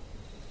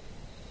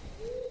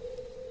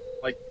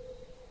 Like,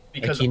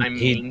 because Like I'm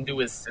mean to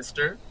his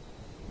sister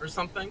or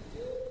something?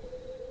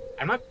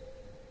 I'm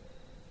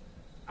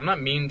not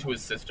mean to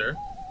his sister.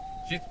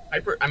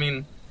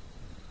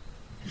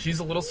 She's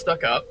a little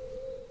stuck up.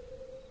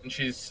 And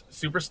she's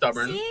super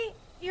stubborn. See?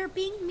 You're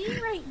being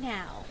mean right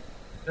now.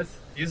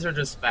 These are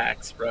just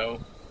facts, bro.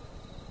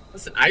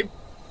 Listen,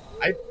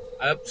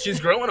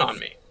 she's growing on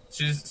me.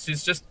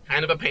 She's just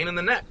kind of a pain in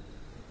the neck.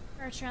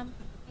 Bertram,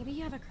 maybe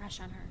you have a crush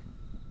on her.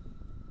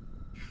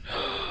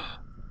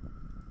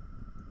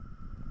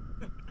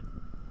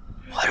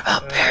 What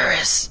about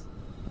Paris?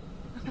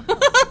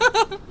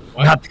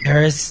 What? Not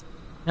Paris.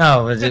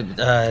 No,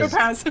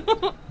 Topaz.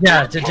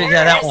 yeah,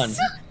 that one.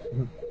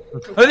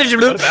 What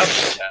about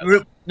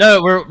that?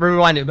 No, we're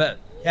rewinding, but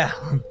yeah.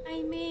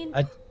 I mean,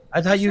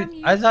 I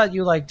thought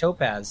you liked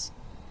Topaz.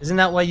 Isn't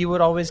that why you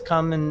would always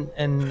come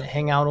and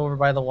hang out over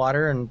by the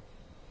water and?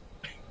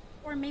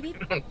 or maybe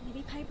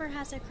Piper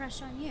has a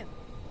crush on you.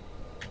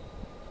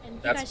 And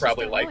you That's guys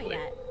probably just don't know likely.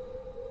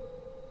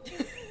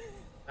 it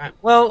yet.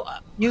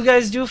 Well, you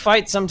guys do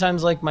fight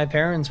sometimes, like my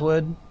parents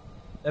would.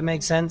 That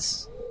makes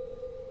sense.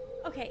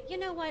 Okay, you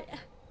know what?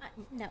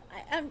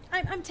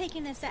 I'm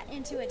taking this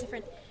into a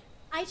different.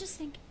 I just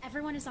think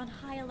everyone is on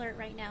high alert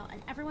right now,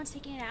 and everyone's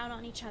taking it out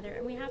on each other.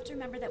 And we have to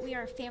remember that we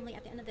are a family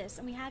at the end of this,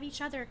 and we have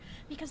each other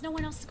because no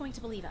one else is going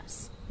to believe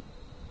us.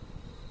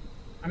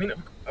 I mean,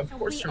 of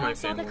course We you're all my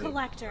saw family. the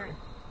collector.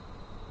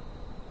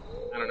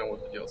 I don't know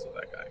what the deal is with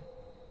that guy.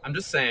 I'm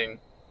just saying,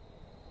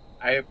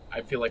 I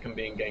feel like I'm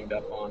being ganged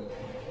up on,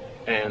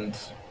 and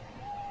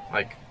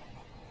like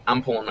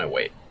I'm pulling my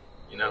weight,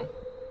 you know.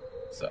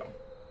 So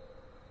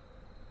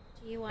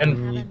Do you want to have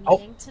a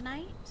meeting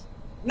tonight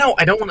no,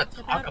 I don't want to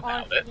talk about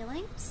about our it.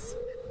 feelings?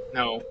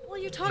 No, Well,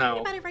 you're talking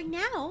No. about it right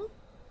now.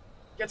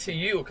 get to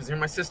you because you're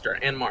my sister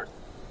and Marth,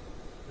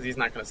 because he's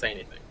not going to say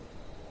anything.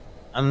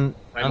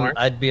 Mark?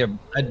 I'd be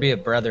a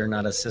brother,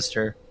 not a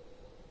sister.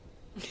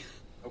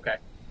 Okay.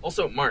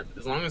 Also, Mark,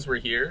 as long as we're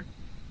here,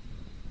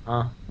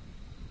 Huh?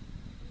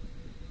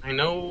 I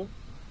know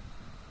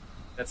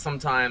that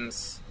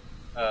sometimes,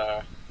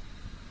 how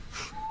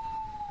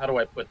do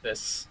I put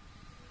this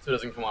so it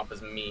doesn't come off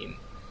as mean?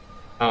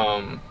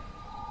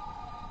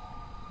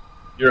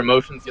 Your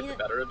emotions get the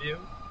better of you,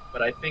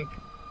 but I think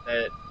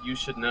that you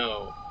should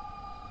know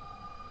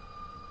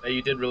that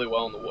you did really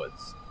well in the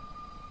woods.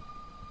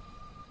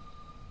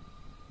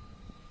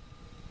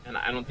 And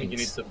I don't think you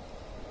need to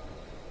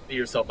beat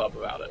yourself up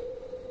about it.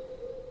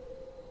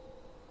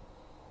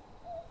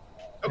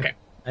 Okay.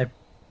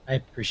 I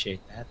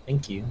appreciate that.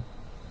 Thank you.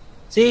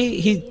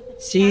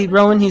 See,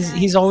 Rowan.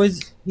 He's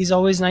always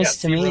nice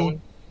to me.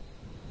 Rowan?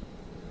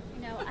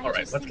 No, I All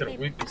right, just let's think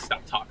we can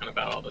stop talking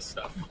about all this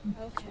stuff. It's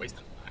Okay. wasting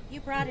time. You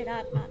brought it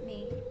up, not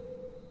me.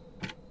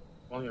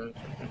 Well,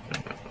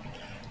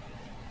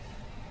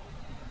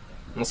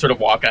 I'll sort of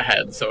walk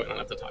ahead so we don't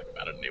have to talk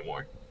about it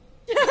anymore.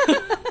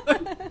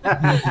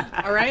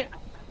 All right.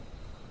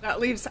 That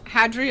leaves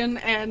Hadrian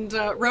and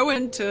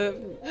Rowan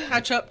to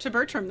catch up to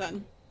Bertram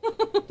then.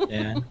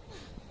 Yeah.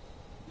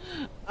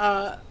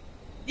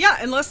 Yeah,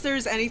 unless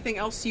there's anything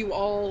else you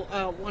all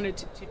wanted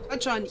to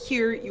touch on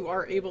here, you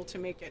are able to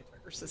make it to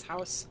Ursa's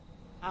house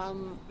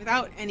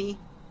without any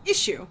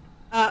issue.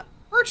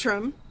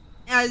 Bertram,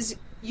 as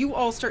you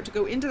all start to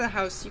go into the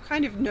house, you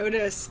kind of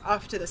notice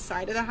off to the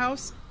side of the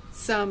house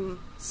some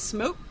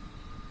smoke.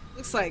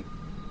 Looks like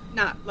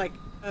not like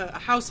a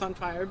house on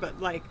fire, but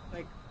like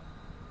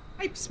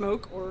pipe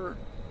smoke, or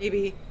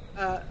maybe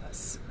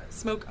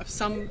smoke of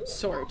some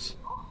sort.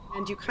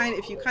 And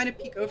if you kind of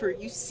peek over,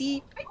 you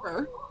see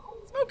Piper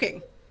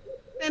smoking,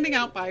 standing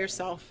out by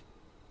herself.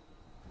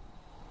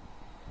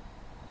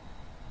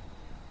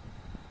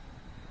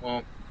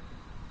 Well,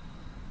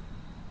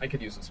 I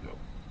could use a smoke.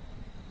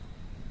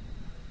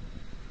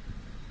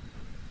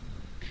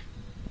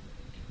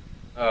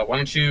 Why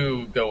don't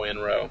you go in,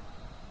 Ro?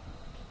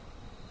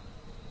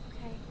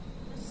 Okay.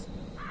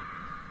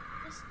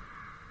 Just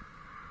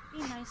be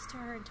nice to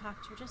her and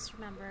talk to her. Just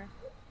remember,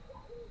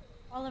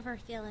 all of her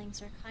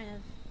feelings are kind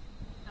of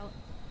out of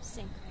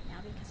sync right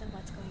now because of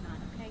what's going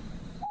on, okay?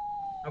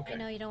 Okay. I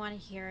know you don't want to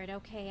hear it.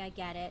 Okay, I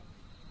get it.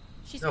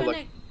 She's No,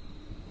 gonna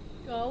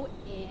go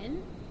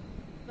in,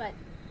 but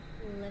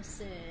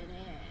listen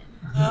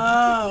in.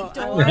 Oh,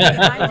 Door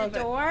behind the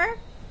door,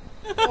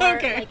 or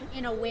Okay. like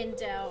in a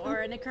window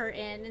or in a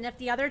curtain. And if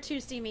the other two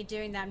see me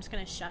doing that, I'm just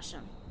gonna shush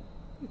them.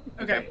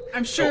 Okay,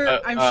 I'm sure.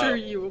 So, I'm sure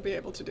you will be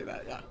able to do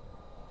that.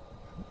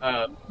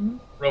 Yeah.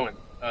 Rowan,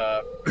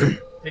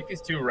 take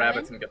these two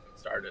rabbits and get them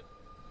started.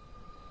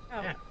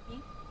 Oh, Yeah.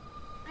 me?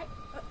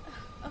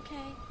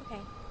 Okay.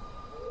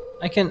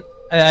 I can.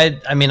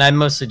 I mean, I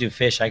mostly do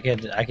fish. I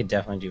could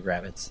definitely do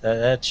rabbits.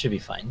 That should be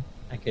fine.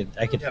 I could.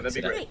 Yeah, fix that'd be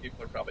it up. great.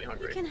 People are probably You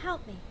hungry. can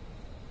help me.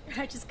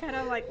 I just kind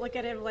of like look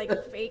at him like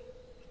fake.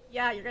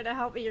 Yeah, you're gonna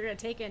help me. You're gonna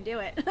take it and do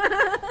it.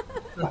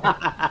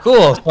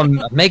 Cool. So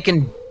I'm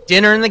making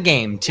dinner in the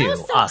game too. No,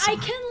 so Awesome. I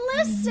can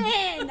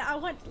listen.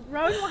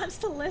 Rowan wants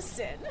to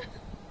listen.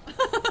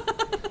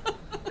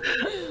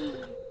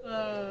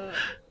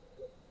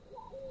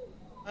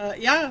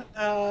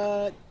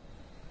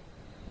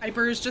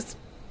 Piper is just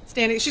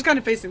standing. She's kind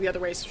of facing the other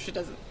way, so she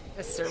doesn't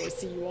necessarily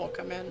see you all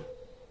come in.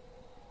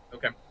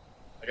 Okay.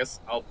 I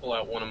guess I'll pull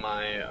out one of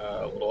my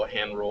little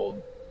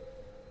hand-rolled,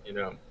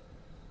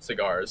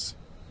 cigars.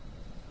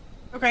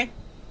 Okay.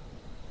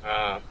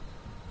 Got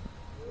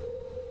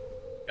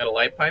a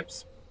light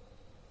pipes?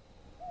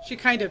 She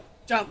kind of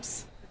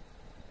jumps.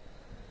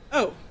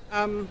 Oh,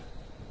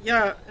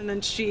 yeah, and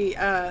then she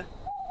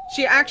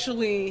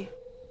actually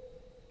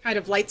kind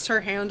of lights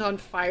her hand on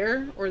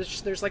fire, or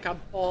there's like a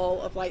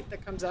ball of light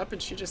that comes up, and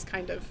she just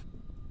kind of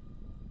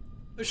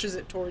pushes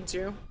it towards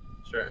you.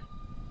 Sure.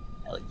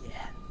 Hell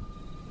yeah.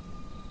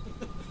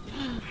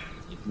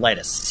 Light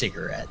a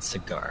cigar.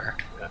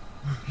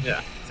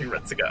 Yeah.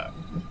 Cigar.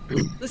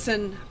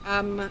 Listen,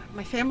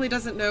 my family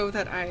doesn't know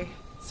that I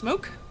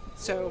smoke,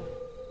 so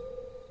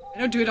I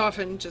don't do it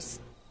often,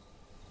 just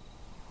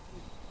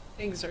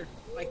things are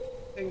like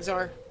things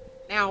are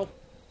now.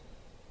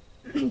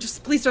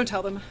 Just please don't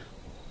tell them.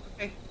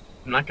 Okay?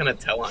 I'm not gonna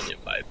tell on you,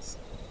 Pipes.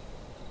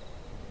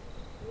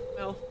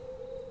 Well,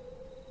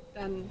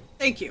 then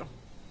thank you,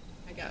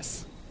 I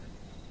guess.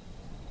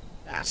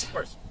 That. Of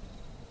course.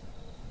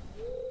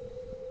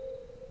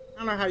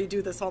 I don't know how you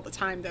do this all the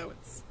time, though.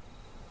 It's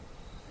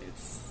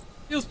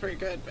feels pretty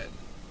good, but you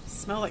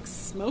smell like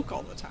smoke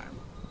all the time.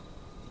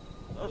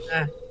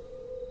 Ugh.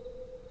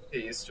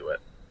 Get used to it.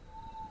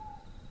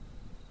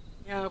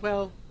 Yeah,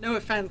 well, no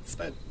offense,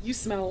 but you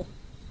smell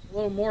a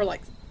little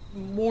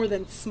more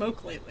than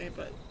smoke lately,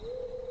 but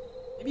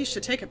maybe you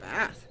should take a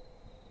bath.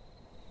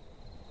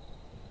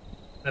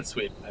 That's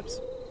sweet, Pipes.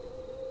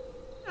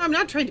 I'm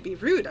not trying to be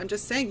rude, I'm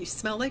just saying you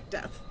smell like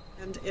death,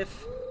 and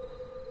if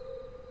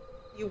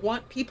you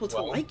want people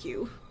to like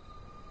you...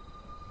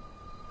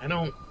 I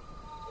don't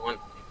want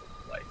people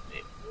to like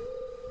me.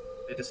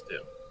 They just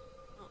do.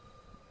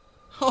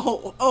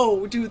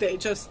 Oh, do they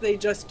just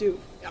do?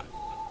 Yeah.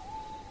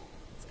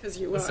 It's because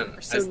you Listen,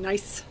 are so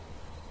nice.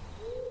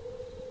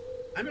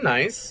 I'm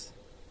nice.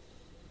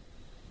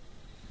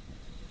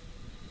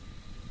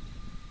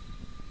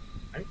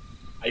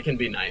 I can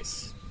be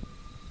nice.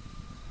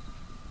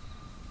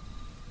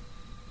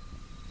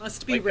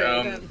 Must be Like,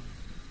 Ray then.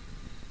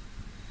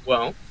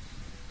 Well,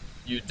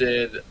 you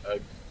did a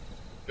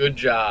good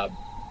job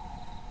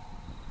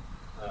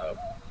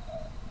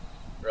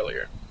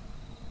earlier.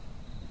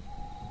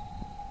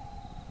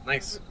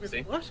 Nice. With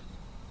See? what?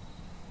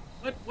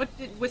 With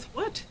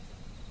what?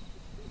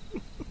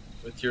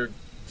 With your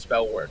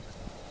spell work.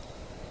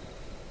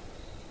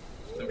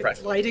 With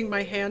Impressive. lighting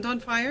my hand on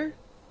fire?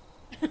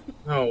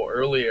 No,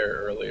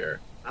 earlier.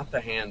 Not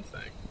the hand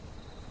thing.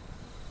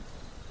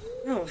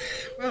 Oh,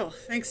 well,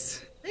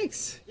 thanks.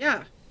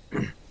 Yeah.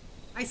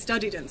 I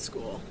studied in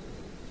school,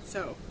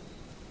 so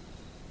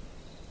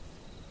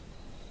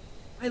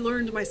I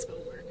learned my spell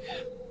work.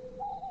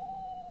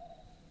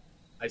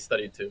 I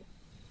studied too.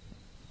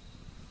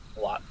 A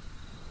lot.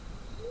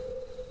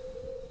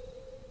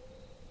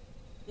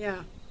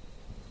 Yeah.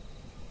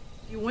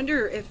 You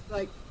wonder if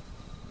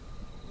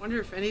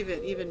any of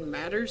it even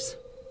matters?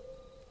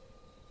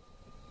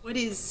 What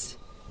is...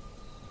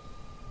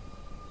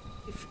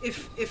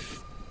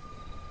 If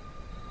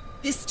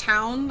this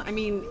town, I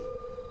mean,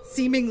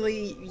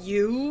 seemingly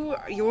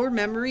your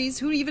memories,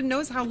 who even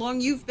knows how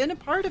long you've been a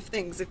part of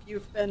things, if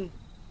you've been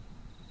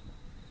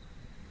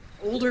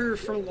older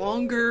for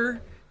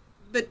longer,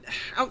 but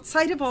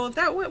outside of all of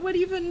that, what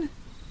even,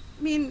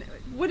 I mean,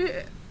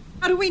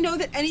 how do we know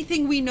that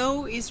anything we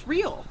know is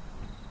real?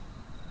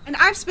 And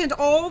I've spent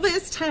all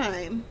this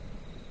time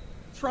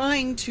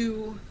trying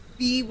to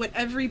be what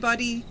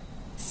everybody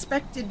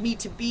expected me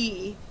to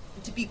be,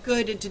 and to be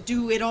good and to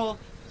do it all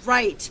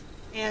right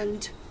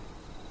and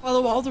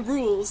follow all the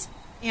rules,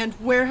 and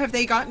where have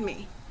they gotten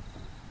me?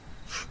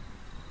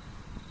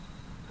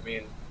 I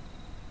mean,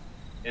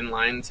 in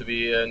line to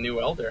be a new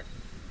elder.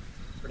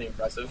 Pretty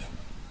impressive.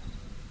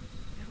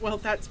 Well,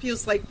 that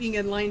feels like being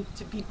in line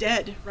to be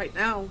dead right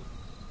now.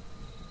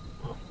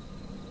 Well,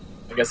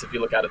 I guess if you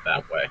look at it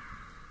that way.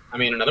 I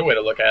mean, another way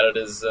to look at it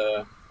is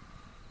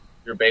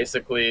you're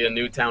basically a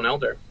new town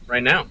elder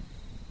right now.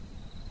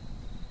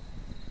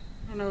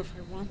 I don't know if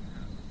I want that.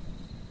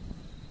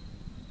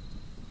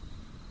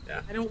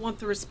 Yeah. I don't want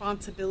the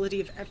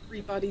responsibility of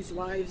everybody's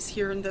lives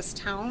here in this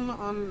town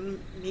on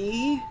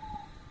me.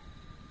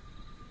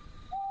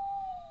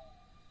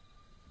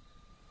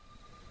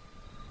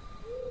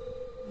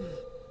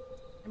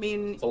 I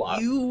mean, It's a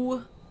lot.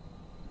 you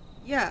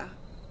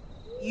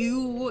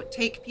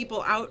take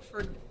people out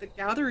for the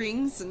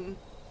gatherings, and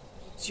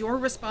it's your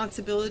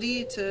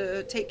responsibility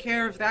to take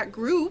care of that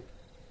group.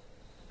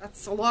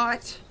 That's a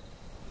lot,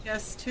 I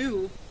guess,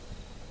 too.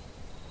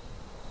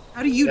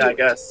 How do you do I it?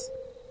 guess.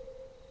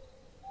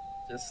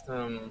 Just,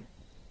 I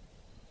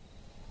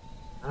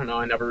don't know,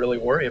 I never really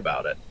worry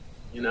about it,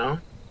 you know?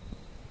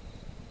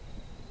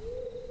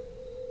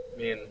 I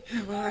mean,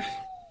 Well,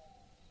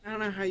 I don't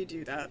know how you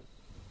do that.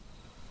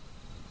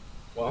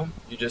 well,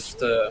 you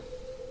just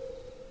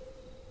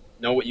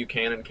know what you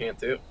can and can't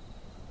do,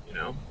 you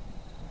know?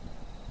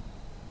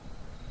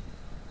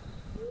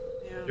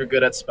 Yeah. You're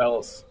good at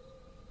spells,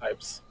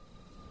 pipes.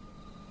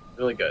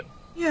 Really good.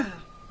 Yeah.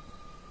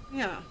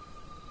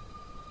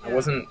 I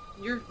wasn't...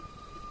 You're...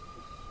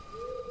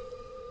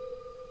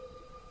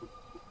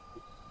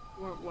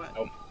 Or what?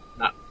 Oh,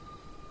 not...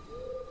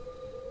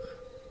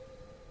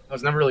 I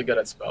was never really good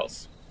at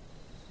spells,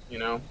 you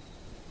know?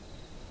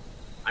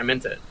 I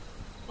meant it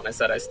when I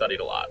said I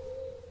studied a lot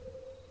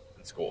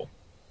in school.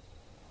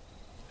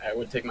 I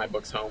would take my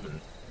books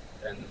home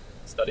and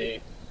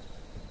study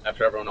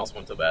after everyone else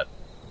went to bed.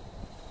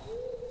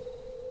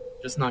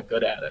 Just not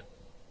good at it.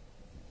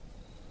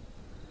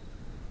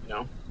 You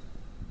know?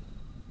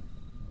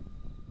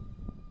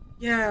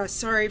 Yeah,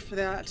 sorry for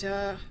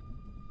that,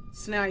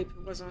 snipe.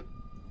 It wasn't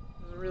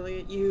really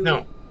at you.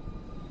 No.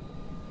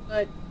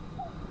 But,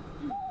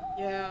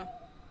 yeah.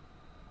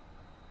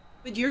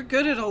 But you're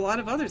good at a lot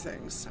of other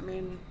things. I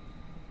mean,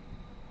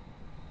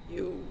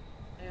 you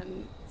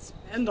can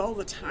spend all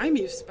the time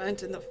you've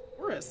spent in the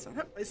forest.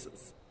 That place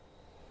is...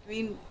 I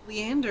mean,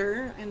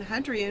 Leander and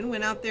Hadrian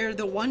went out there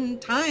the one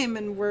time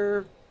and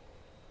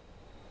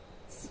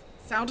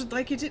sounded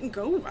like it didn't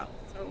go well.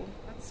 So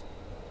that's...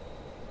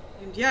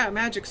 And yeah,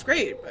 magic's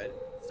great, but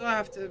still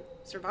have to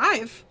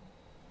survive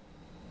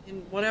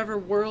in whatever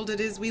world it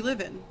is we live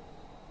in.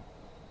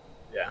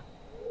 Yeah.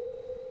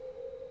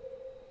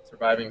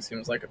 Surviving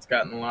seems like it's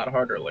gotten a lot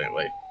harder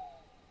lately.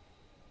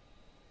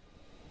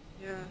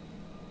 Yeah,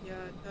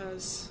 it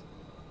does.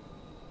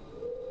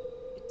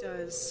 It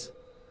does.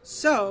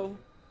 So,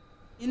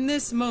 in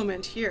this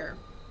moment here,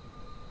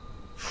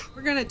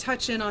 we're going to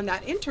touch in on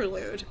that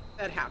interlude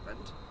that happened.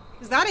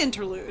 Because that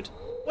interlude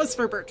was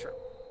for Bertram.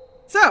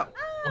 So,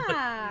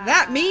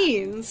 that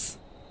means,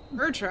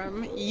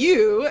 Bertram,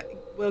 you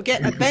will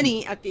get a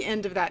Benny at the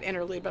end of that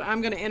interlude, but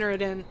I'm going to enter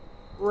it in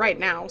right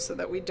now so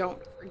that we don't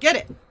forget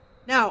it.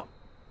 Now,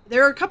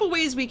 There are a couple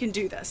ways we can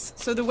do this.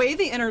 So the way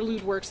the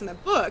interlude works in the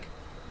book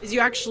is you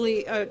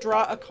actually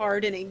draw a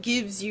card and it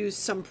gives you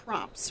some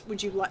prompts.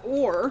 Would you like,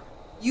 or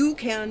you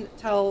can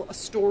tell a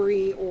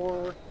story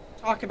or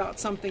talk about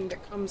something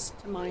that comes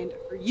to mind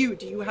for you.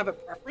 Do you have a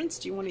preference?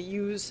 Do you want to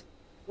use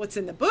what's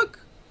in the book,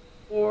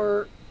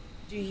 or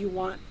do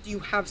you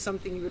have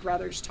something you would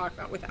rather just talk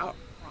about without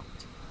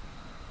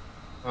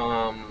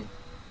prompt?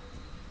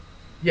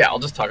 Yeah, I'll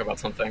just talk about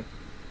something.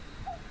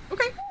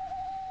 Okay.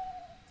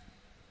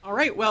 All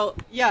right. Well,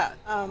 yeah.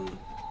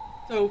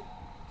 So you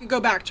can go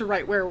back to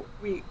right where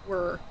we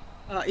were,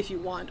 if you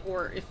want,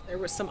 or if there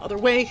was some other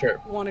way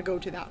Sure. you want to go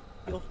to that.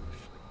 Feel free.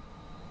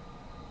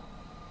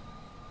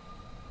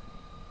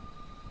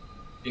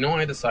 You know when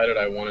I decided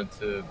I wanted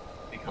to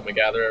become a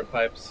gatherer of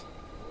pipes?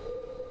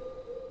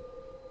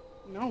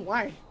 No,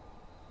 why?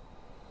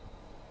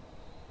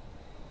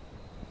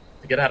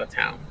 To get out of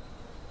town.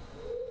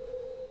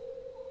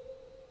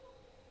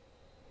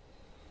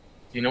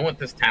 Do you know what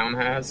this town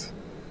has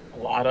a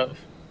lot of?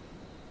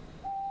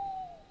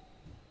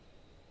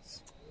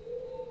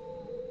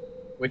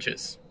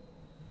 Witches.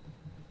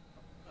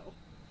 Oh.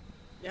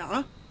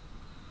 Yeah.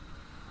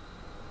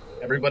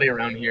 Everybody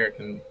around here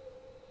can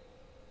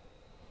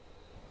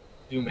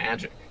do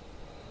magic,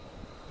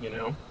 you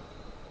know,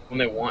 when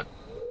they want.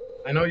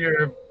 I know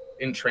you're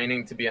in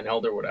training to be an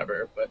elder or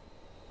whatever, but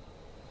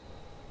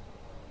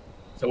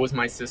so was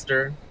my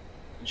sister,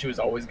 and she was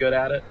always good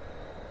at it.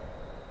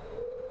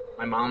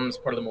 My mom's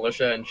part of the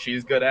militia, and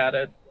she's good at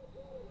it.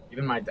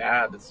 Even my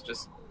dad is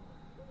just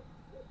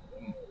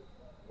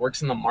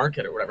works in the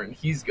market or whatever, and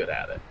he's good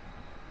at it.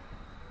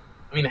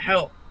 I mean,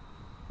 hell,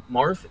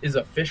 Marth is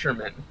a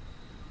fisherman,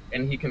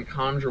 and he can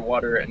conjure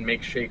water and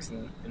make shakes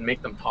and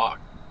make them talk.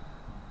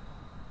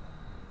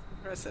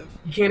 Impressive.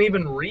 He can't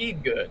even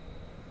read good.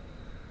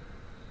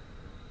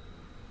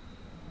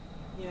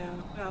 Yeah.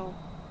 Well,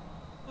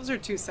 those are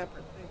two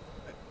separate things.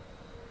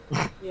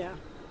 But yeah.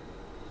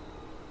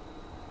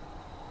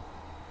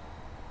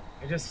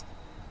 I just,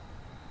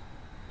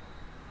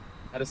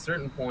 at a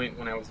certain point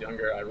when I was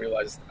younger, I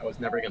realized I was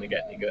never going to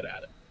get any good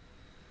at it,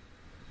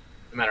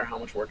 no matter how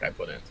much work I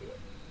put into it.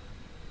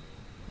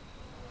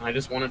 And I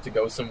just wanted to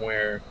go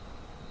somewhere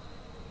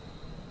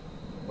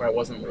where I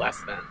wasn't less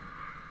than,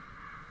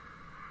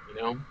 you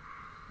know?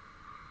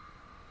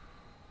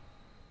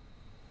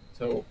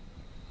 So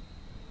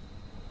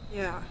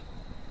Yeah.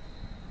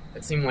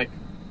 it seemed like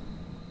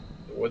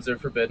the woods are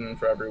forbidden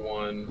for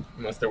everyone,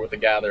 unless they're with a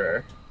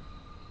gatherer.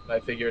 But I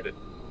figured if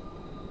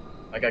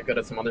I got good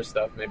at some other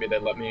stuff, maybe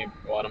they'd let me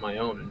go out on my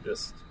own and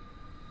just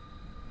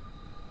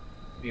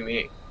be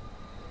me,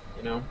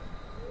 you know?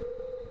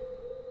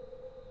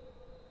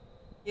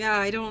 Yeah,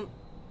 I don't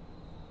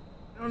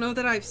know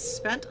that I've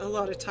spent a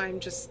lot of time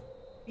just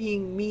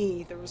being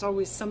me. There was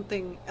always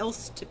something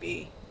else to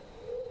be.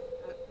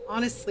 That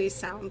honestly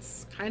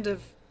sounds kind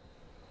of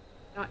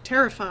not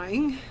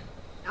terrifying.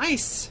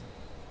 Nice.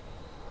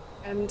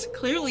 And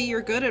clearly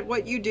you're good at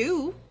what you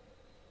do.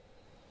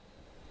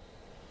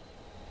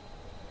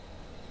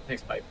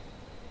 Thanks, Pipe.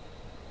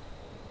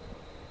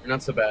 You're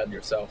not so bad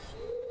yourself.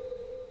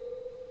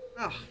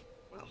 Oh,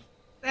 well,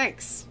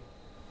 thanks.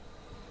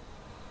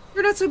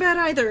 You're not so bad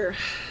either.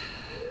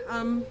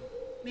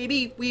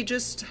 Maybe we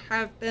just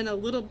have been a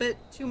little bit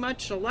too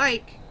much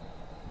alike.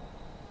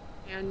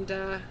 And,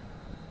 I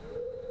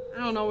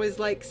don't always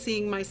like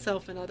seeing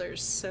myself in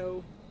others,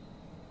 so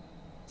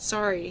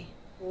sorry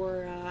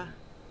for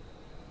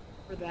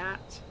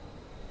that.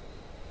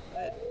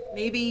 But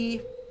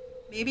maybe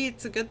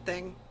it's a good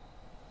thing.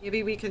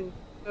 Maybe we can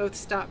both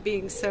stop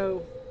being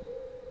so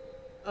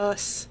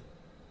us,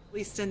 at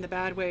least in the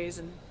bad ways,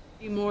 and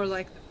be more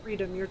like the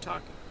freedom you're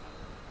talking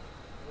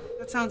about.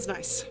 That sounds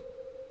nice.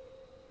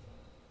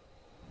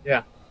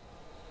 Yeah.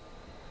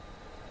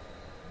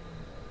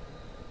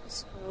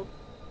 Well,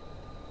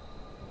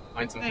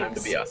 Find some time to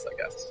Thanks. be us, I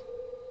guess.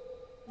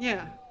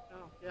 yeah.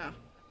 Oh, yeah.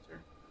 After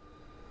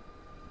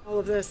all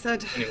of this,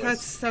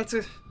 Anyways. that's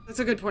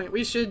a good point.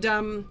 We should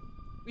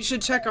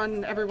check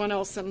on everyone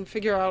else and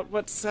figure out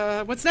what's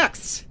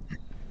next.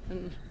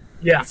 And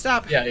Yeah.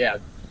 stop. Yeah.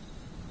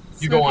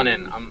 You go on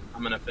in. smoking.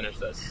 I'm gonna finish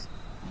this.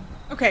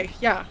 Okay,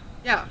 yeah.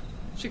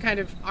 She kind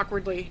of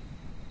awkwardly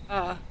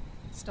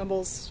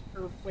stumbles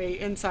her way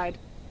inside.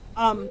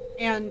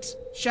 And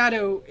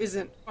Shadow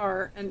isn't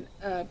far and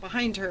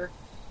behind her,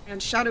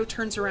 and Shadow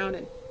turns around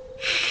and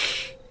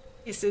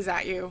hisses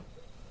at you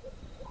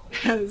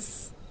and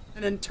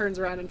then turns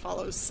around and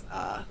follows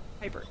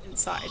Piper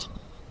inside.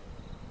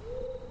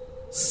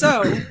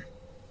 So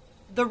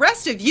the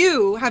rest of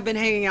you have been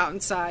hanging out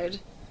inside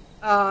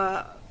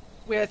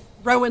with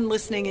Rowan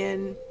listening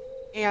in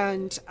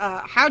and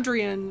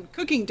Hadrian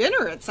cooking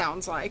dinner, it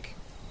sounds like.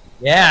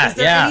 Yeah, Is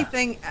there yeah.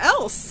 anything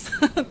else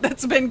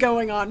that's been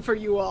going on for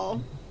you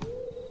all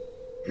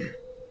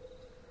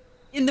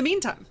in the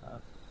meantime?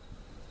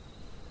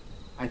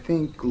 I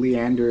think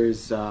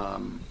Leander's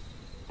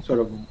sort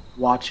of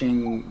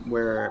watching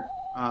where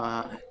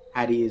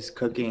Hattie is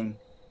cooking,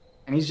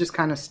 and he's just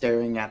kind of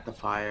staring at the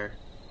fire.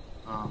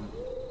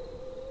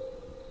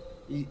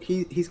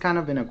 He's kind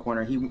of in a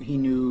corner. He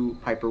knew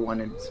Piper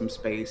wanted some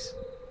space.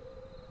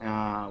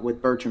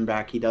 With Bertram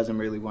back, he doesn't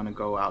really want to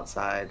go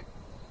outside.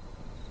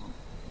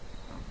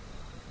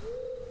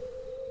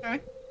 Okay.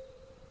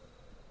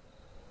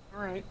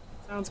 All right.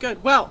 Sounds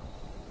good. Well,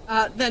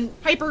 then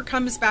Piper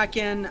comes back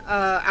in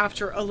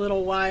after a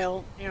little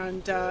while,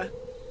 and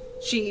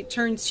she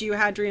turns to you,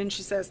 Hadrian.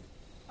 She says,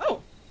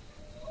 "Oh,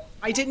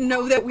 I didn't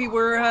know that we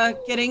were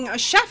getting a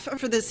chef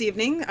for this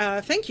evening.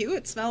 Thank you.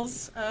 It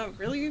smells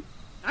really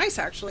nice,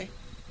 actually."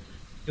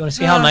 You want to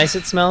see how nice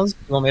it smells?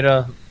 You want me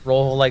to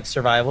roll like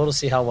survival to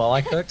see how well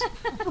I cooked?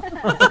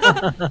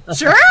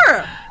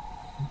 Sure.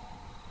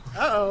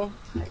 Uh-oh.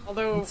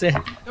 Although, Let's see,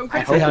 don't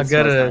I quit hope how it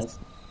good smells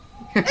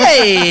it is.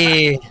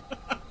 Hey,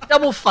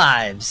 double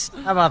fives.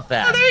 How about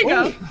that? Oh, there you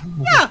go.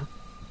 Yeah.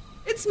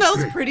 It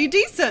smells pretty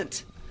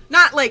decent.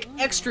 Not like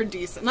extra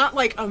decent, not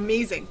like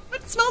amazing, but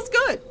it smells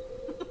good.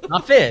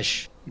 Not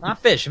fish. Not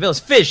fish. If it was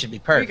fish, it'd be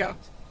There you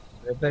perfect.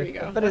 go. There you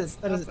go. But it's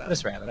That's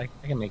this rabbit.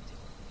 I can make two.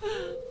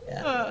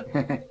 Yeah.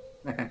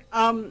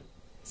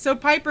 So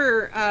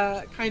Piper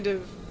kind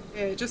of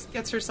just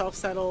gets herself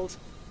settled,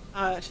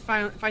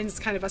 finds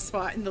kind of a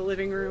spot in the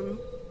living room,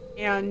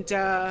 and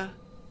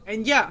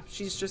yeah,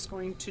 she's just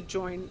going to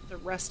join the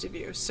rest of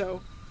you.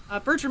 So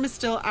Bertram is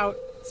still out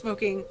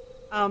smoking.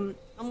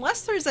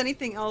 Unless there's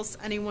anything else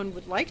anyone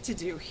would like to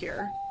do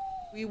here,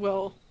 we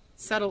will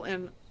settle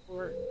in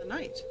for the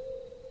night.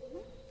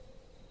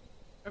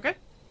 Okay?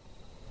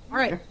 All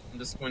right. I'm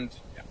just going to.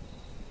 Yeah.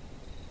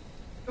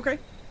 Okay.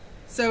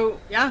 So,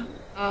 yeah,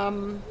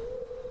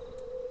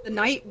 the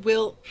night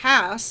will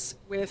pass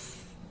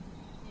with,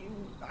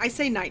 I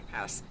say night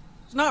pass.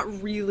 There's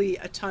not really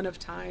a ton of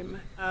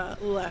time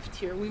left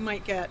here. We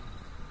might get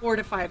 4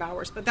 to 5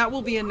 hours, but that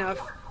will be enough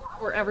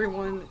for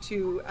everyone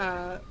to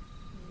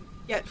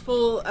get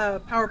full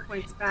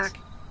PowerPoints back,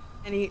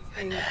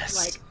 anything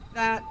like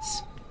that.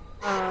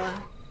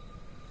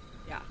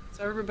 Yeah,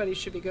 so everybody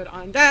should be good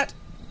on that.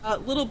 A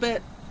little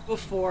bit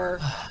before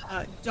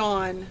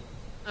dawn,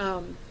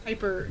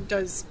 Piper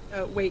does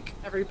wake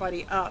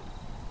everybody up,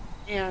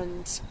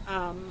 and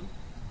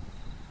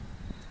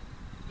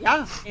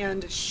yeah,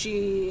 and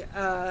she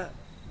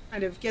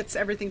kind of gets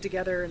everything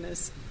together and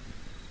is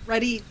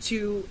ready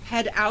to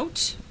head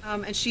out.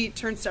 And she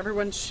turns to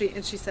everyone and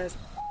she says,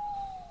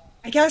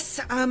 "I guess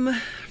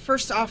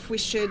first off we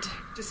should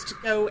just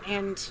go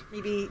and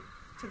maybe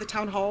to the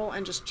town hall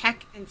and just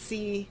check and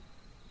see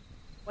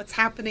what's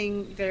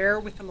happening there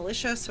with the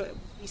militia, so at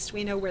least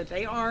we know where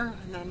they are,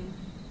 and then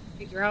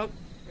figure out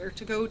where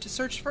to go to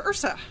search for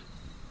Ursa."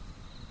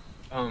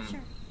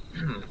 Sure.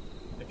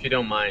 If you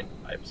don't mind,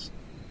 I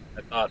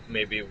thought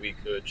maybe we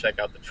could check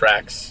out the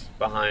tracks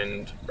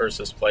behind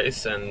Ursa's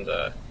place, and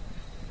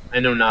I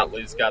know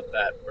Notley's got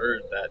that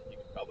bird that you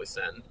could probably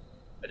send.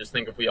 I just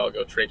think if we all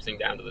go traipsing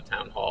down to the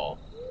town hall,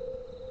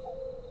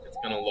 it's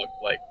gonna look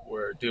like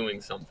we're doing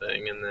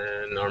something, and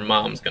then our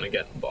mom's gonna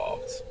get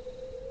involved.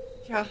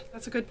 Yeah,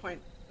 that's a good point.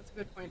 That's a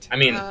good point. I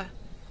mean,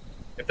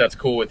 if that's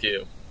cool with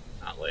you,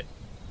 Notley.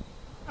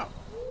 Oh,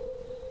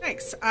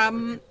 thanks.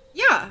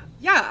 Yeah.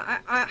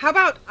 How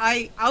about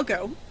I'll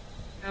go,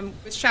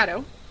 with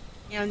Shadow,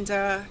 and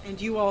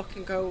you all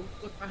can go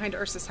look behind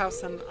Ursa's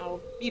house, and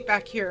I'll meet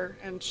back here,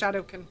 and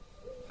Shadow can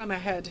come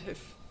ahead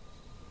if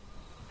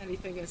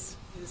anything is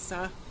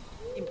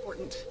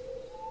important.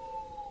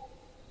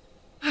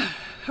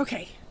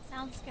 Okay.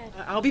 Sounds good.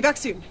 I'll be back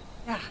soon.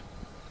 Yeah.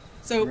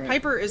 So Right.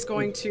 Piper is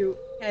going to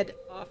head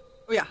off.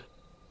 Oh yeah.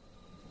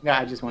 Yeah,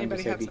 I just wanted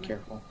Anybody to say have be something?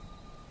 careful.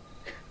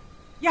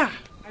 Yeah,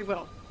 I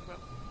will.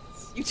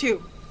 You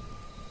too.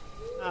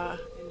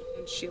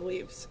 And she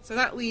leaves. So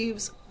that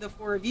leaves the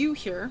 4 of you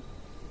here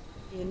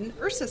in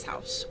Ursa's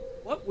house.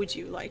 What would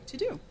you like to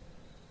do?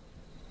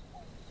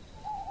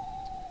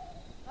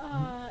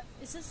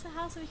 Is this the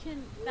house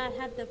that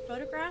had the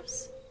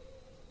photographs?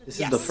 This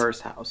Yes. is the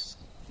first house.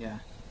 Yeah.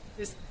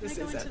 This Can I is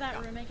go into it.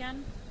 that room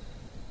again?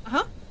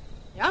 Uh-huh.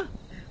 Yeah.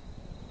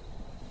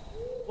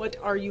 What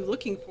are you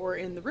looking for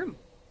in the room?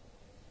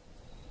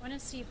 I want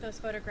to see if those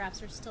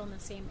photographs are still in the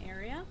same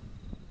area.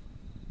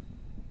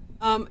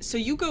 So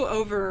you go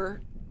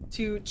over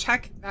to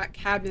check that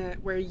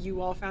cabinet where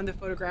you all found the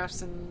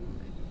photographs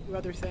and a few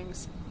other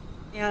things.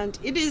 And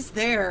it is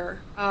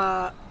there.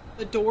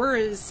 The door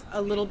is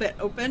a little bit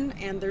open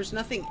and there's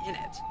nothing in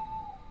it.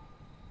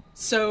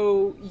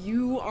 So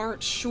you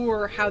aren't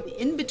sure how the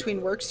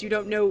in-between works. You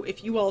don't know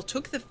if you all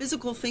took the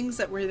physical things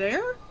that were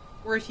there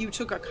or if you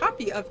took a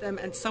copy of them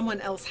and someone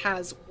else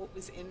has what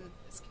was in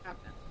this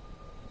cabinet.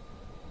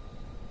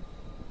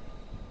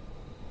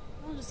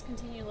 I'll just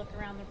continue to look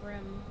around the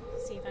room,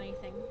 see if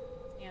anything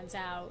stands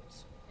out.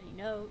 Any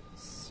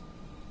notes?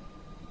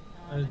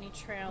 Any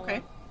trail?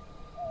 Okay.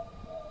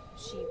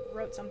 She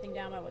wrote something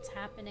down about what's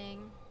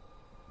happening.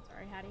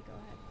 Sorry, Hattie, go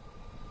ahead.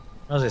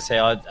 I was gonna say,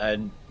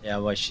 yeah,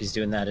 while she's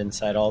doing that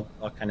inside, I'll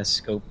kind of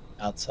scope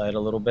outside a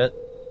little bit.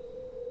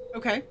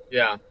 Okay.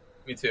 Yeah,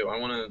 me too. I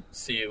want to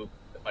see if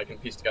I can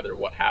piece together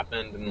what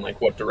happened and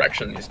like what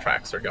direction these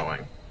tracks are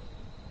going.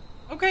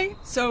 Okay,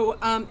 so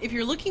if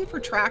you're looking for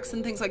tracks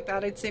and things like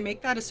that, I'd say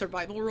make that a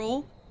survival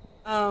roll.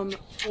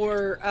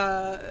 For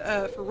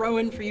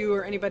Rowan, for you,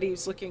 or anybody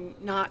who's looking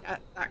not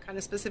at that kind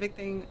of specific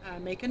thing,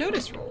 make a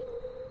notice roll.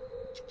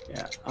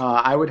 Yeah,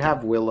 I would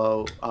have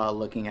Willow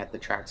looking at the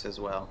tracks as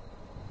well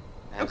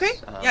as Okay,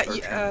 yeah,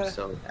 Bertram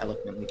so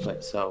eloquently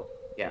put. So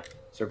yeah,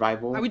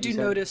 survival. I would you do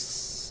said?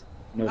 notice.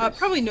 Notice.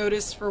 Probably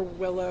notice for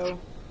Willow.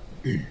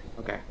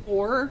 Okay.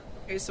 4.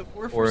 Okay, so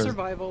 4 for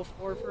survival.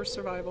 4 for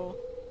survival.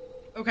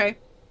 Okay.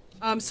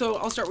 So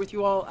I'll start with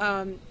you all.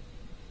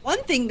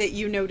 One thing that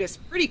you notice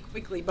pretty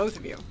quickly, both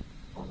of you,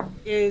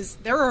 is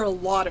there are a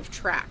lot of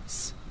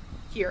tracks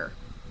here.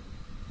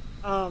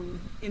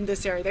 In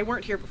this area, they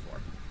weren't here before.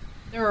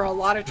 There are a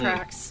lot of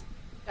tracks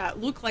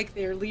that look like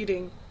they're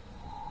leading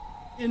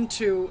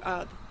into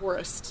the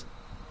forest.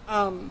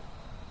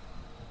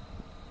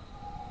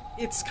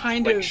 It's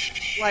kind of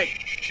like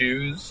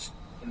shoes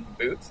and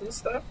boots and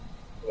stuff.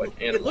 Like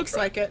it looks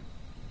like it.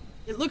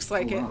 It looks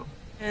like it.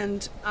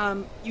 And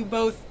you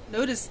both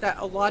notice that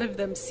a lot of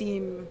them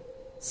seem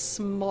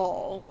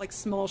small, like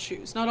small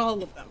shoes. Not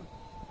all of them,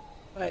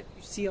 but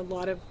you see a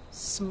lot of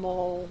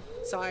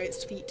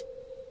small-sized feet.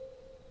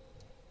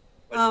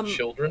 Like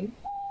children?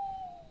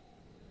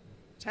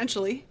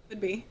 Potentially,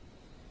 could be.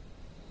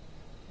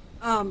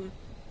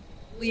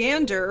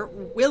 Leander,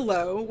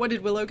 Willow, what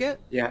did Willow get?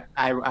 Yeah,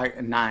 I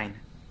 9.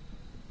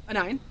 A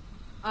 9.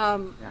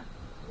 Yeah.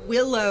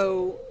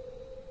 Willow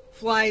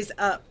flies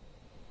up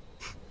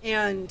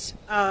and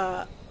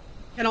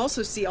can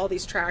also see all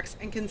these tracks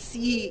and can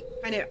see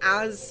kind of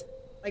as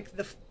like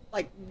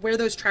where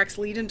those tracks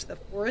lead into the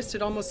forest.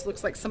 It almost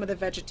looks like some of the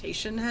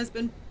vegetation has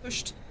been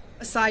pushed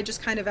aside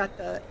just kind of at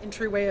the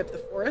entryway of the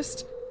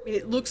forest. I mean,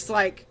 it looks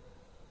like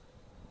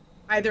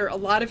either a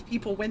lot of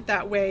people went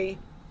that way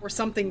or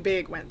something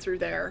big went through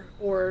there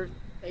or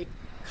they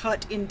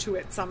cut into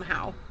it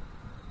somehow.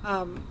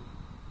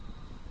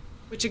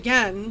 Which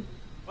again,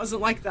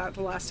 wasn't like that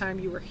the last time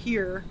you were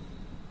here.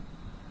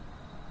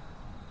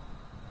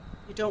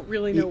 You don't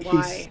really know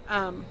why.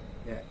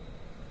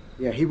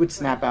 Yeah, he would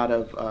snap out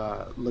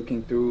of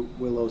looking through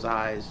Willow's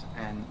eyes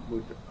and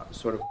would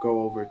sort of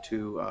go over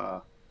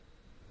to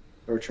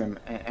Bertram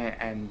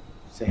and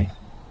say,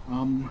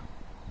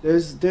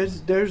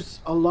 there's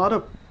a lot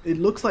of, it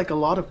looks like a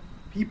lot of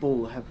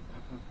people have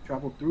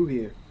traveled through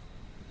here.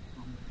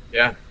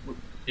 Yeah,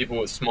 people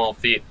with small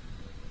feet.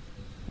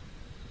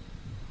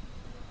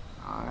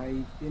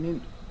 I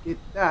didn't get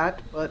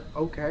that, but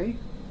okay.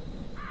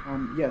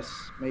 Yes,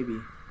 maybe.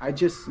 I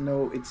just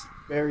know it's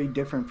very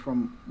different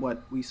from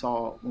what we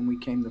saw when we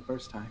came the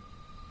first time.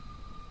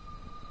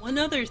 One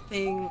other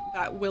thing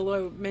that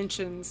Willow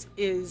mentions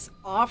is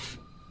off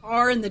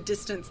far in the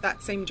distance,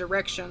 that same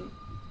direction.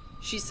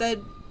 She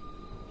said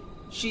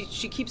she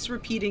keeps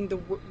repeating the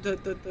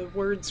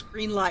words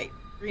green light,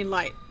 green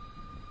light.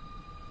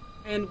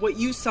 And what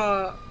you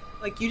saw,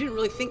 like, you didn't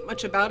really think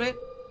much about it,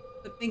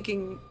 but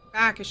thinking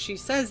back as she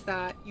says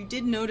that, you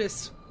did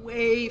notice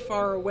way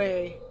far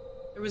away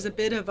there was a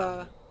bit of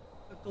a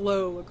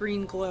glow, a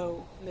green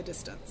glow in the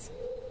distance.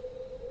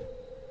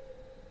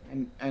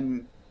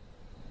 And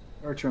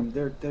Bertram,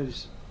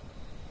 there's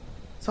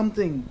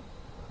something.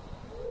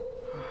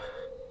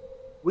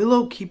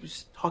 Willow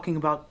keeps talking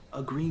about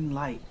a green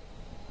light.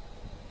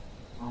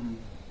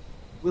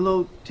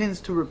 Willow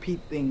tends to repeat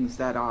things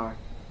that are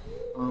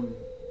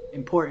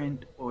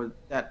important or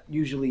that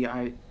usually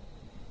I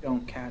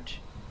don't catch.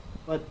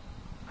 But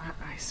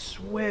I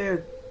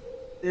swear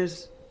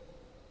there's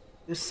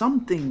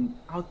something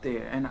out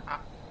there, and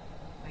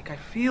I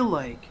feel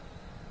like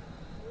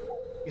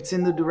it's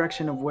in the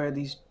direction of where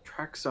these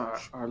tracks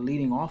are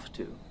leading off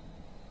to.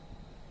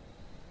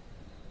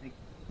 Like,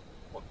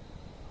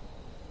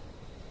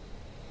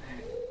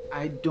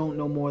 I don't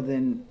know more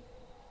than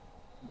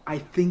I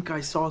think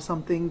I saw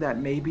something that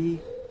maybe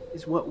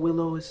is what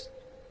Willow is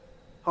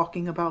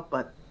talking about,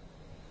 but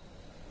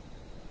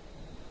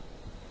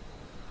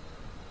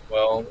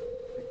well,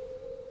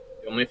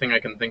 the only thing I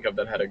can think of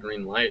that had a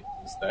green light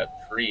is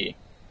that tree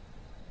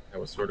that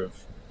was sort of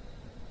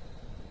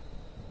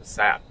the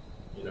sap,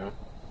 you know?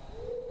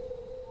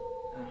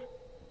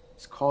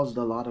 It's caused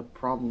a lot of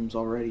problems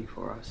already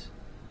for us.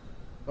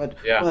 But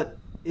yeah. But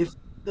if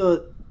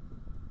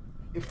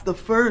the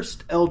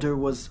first elder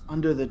was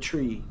under the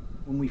tree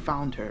when we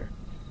found her,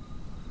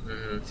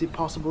 is it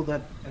possible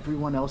that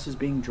everyone else is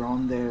being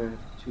drawn there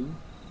too?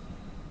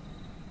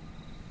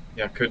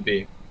 Yeah, could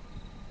be.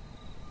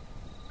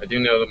 I do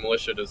know the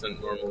militia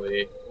doesn't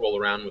normally roll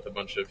around with a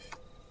bunch of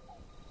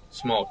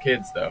small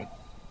kids, though.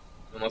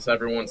 Unless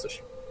everyone's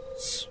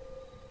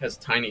has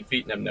tiny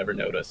feet and I've never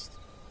noticed.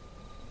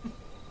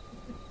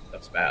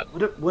 That's bad.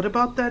 What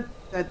about that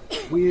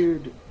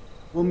weird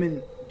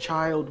woman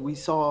child we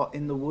saw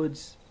in the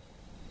woods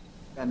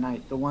that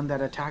night? The one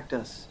that attacked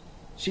us.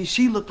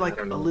 She looked like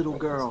a little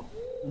girl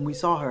when we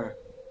saw her,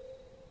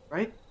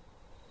 right?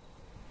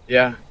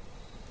 Yeah.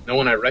 No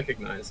one I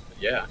recognized,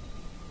 but yeah.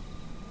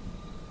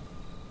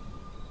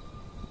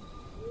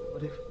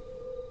 What if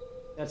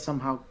that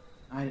somehow...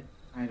 I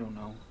don't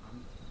know.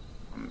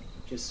 I'm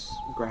just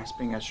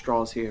grasping at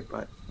straws here,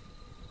 but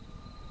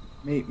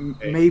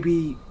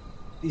maybe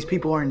these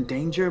people are in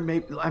danger.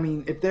 Maybe, I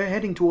mean, if they're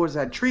heading towards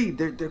that tree,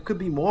 there could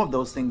be more of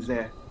those things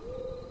there.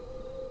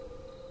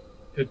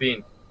 Could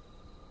be.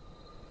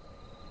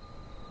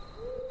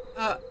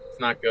 It's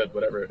not good,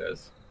 whatever it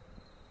is.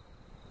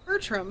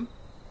 Bertram,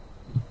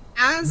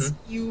 as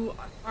you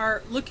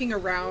are looking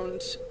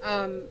around,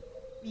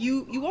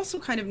 you also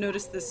kind of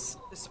noticed this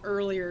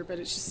earlier, but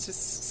it's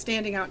just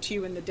standing out to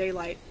you in the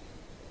daylight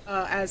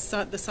as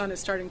the sun is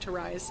starting to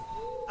rise.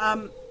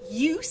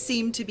 You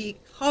seem to be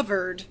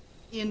covered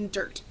in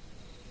dirt.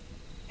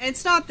 And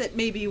it's not that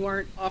maybe you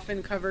aren't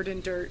often covered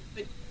in dirt,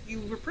 but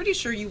you were pretty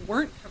sure you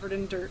weren't covered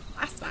in dirt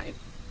last night.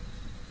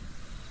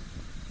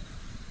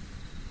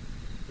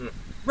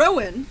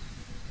 Rowan,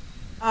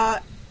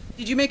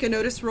 did you make a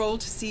notice roll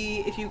to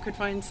see if you could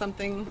find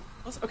something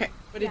else? Okay,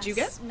 what did you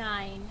get?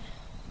 9.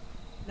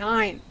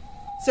 9.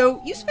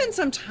 So you spend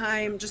some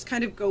time just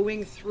kind of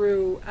going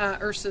through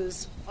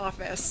Ursa's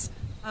office,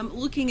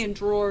 looking in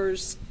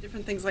drawers,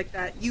 different things like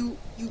that. You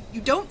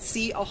don't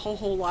see a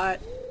whole lot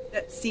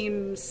that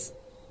seems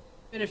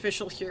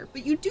beneficial here,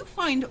 but you do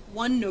find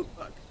one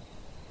notebook.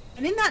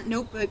 And in that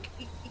notebook,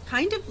 it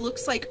kind of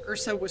looks like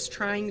Ursa was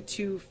trying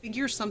to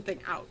figure something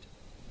out.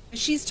 And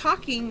she's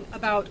talking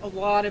about a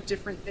lot of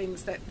different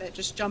things that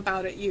just jump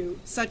out at you,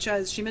 such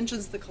as she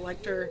mentions the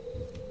collector,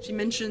 she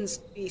mentions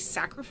the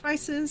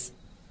sacrifices,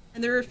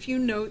 and there are a few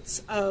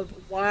notes of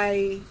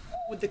why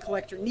would the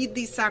collector need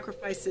these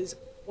sacrifices,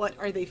 what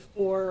are they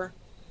for,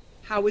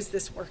 how is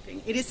this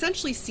working. It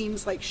essentially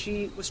seems like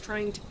she was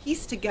trying to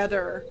piece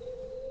together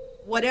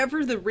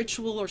whatever the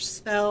ritual or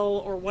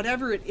spell or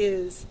whatever it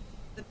is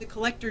that the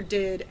collector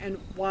did and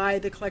why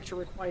the collector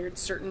required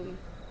certain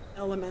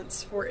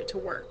elements for it to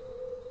work.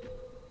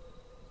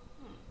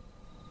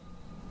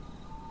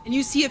 And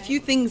you see a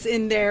few things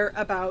in there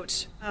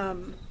about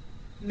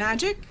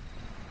magic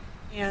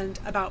and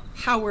about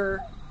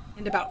power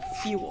and about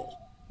fuel.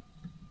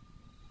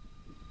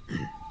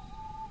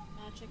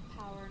 Magic,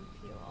 power, and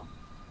fuel.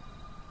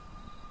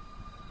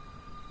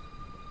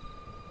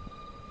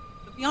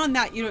 But beyond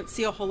that, you don't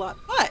see a whole lot.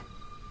 But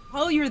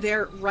while you're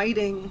there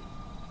writing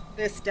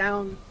this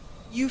down,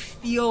 you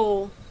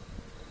feel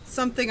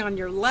something on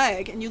your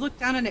leg, and you look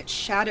down and it's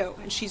Shadow,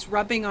 and she's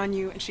rubbing on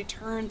you, and she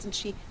turns and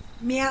she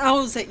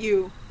meows at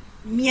you.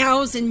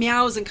 Meows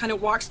and kind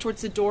of walks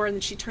towards the door, and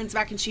then she turns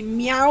back and she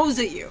meows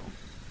at you.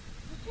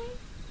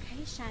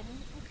 Okay, Shadow.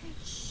 Okay,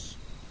 shh.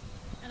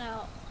 And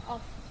I'll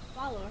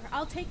follow her.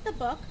 I'll take the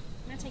book.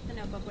 I'm gonna take the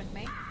notebook with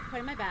me. Put it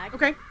in my bag.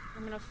 Okay.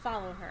 I'm gonna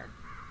follow her.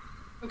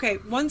 Okay,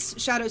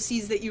 once Shadow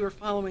sees that you are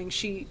following,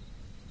 she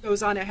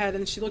goes on ahead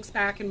and she looks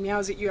back and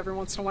meows at you every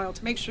once in a while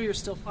to make sure you're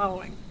still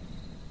following.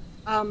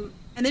 And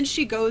then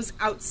she goes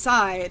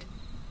outside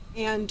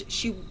and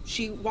she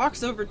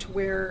walks over to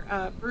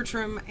where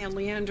Bertram and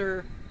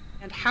Leander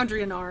and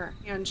Hadrian are,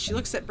 and she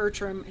looks at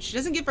Bertram, and she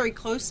doesn't get very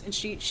close, and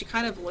she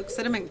kind of looks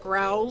at him and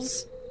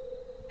growls,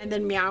 and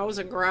then meows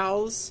and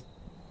growls,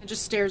 and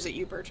just stares at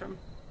you, Bertram.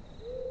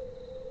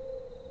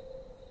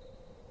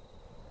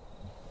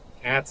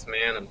 Cats,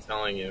 man, I'm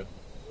telling you.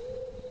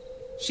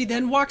 She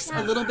then walks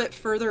a little bit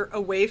further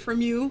away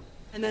from you,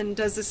 and then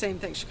does the same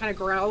thing. She kind of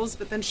growls,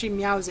 but then she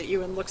meows at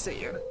you and looks at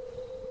you.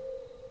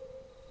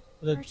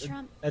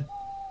 Bertram.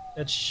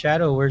 That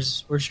Shadow,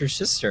 where's your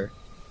sister?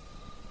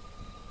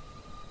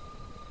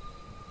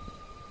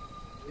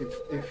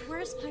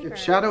 Where's Piper? If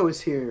Shadow is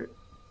here,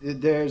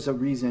 there's a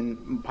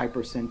reason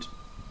Piper sent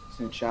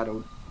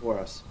Shadow for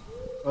us.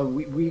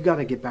 We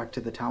gotta get back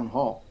to the town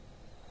hall.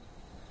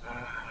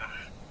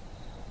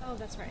 Oh,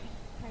 that's right.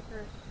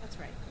 Piper, that's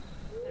right.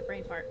 That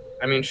brain fart.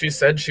 I mean, she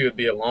said she would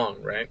be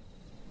along, right?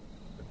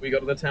 If we go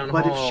to the town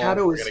But hall, if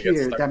Shadow we're is gonna get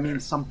here, stuck that there.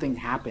 means something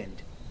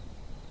happened.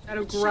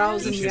 Shadow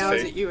growls and Did she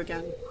meows say- at you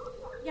again.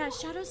 Yeah,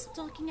 Shadow's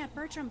looking at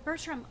Bertram.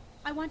 Bertram,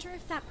 I wonder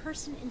if that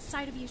person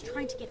inside of you is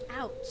trying to get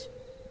out.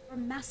 Or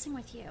messing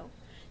with you.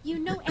 You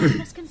know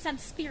animals can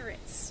sense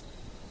spirits.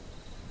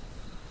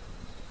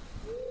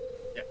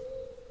 Yeah.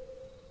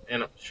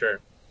 And sure.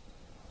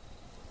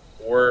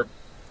 Or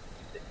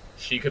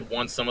she could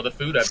want some of the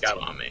food I've got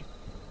on me.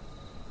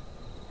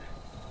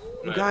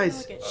 You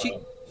guys,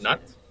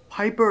 Nuts?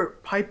 Piper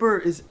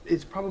is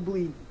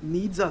probably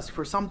needs us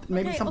for something.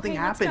 Maybe something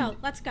happened.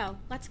 Let's go.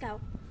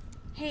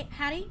 Hey,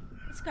 Hattie,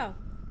 let's go.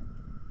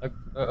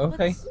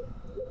 Okay. Let's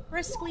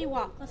briskly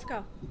walk. Let's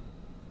go.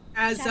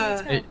 As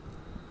Shadow, let's go.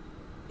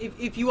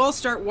 if you all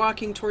start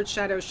walking towards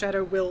Shadow,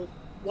 Shadow will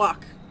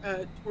walk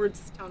towards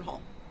the town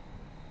hall.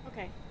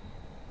 Okay.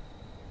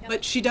 Yep.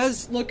 But she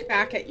does look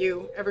back at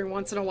you every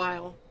once in a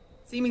while,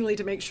 seemingly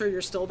to make sure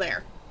you're still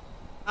there.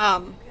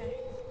 Okay.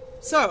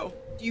 So,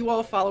 do you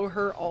all follow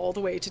her all the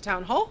way to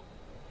town hall?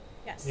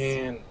 Yes.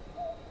 And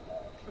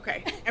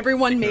Okay.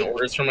 Everyone make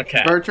orders from a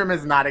cat. Bertram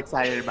is not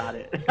excited about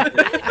it.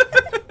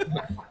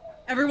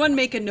 everyone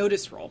make a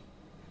notice roll.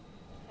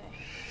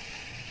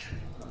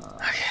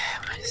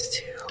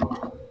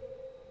 -2.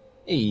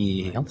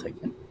 Hey, I'll take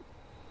it.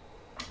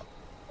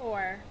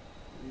 4.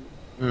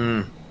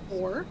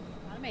 4,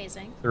 Not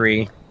amazing.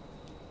 3.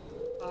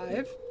 5,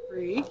 5,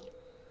 3.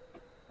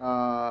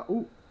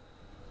 Ooh.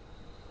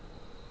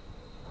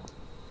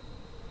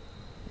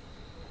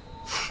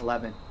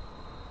 11.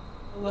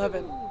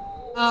 11.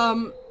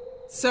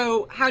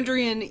 So,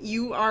 Hadrian,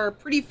 you are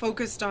pretty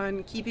focused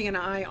on keeping an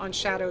eye on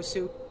Shadow,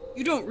 so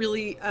you don't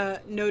really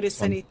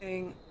notice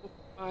anything.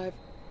 5.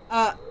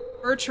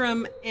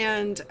 Bertram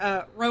and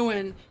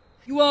Rowan,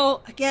 you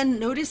all, again,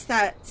 notice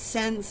that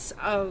sense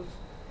of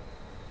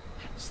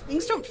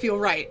things don't feel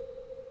right.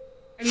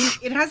 I mean,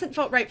 it hasn't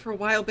felt right for a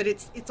while, but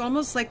it's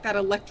almost like that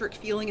electric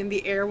feeling in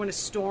the air when a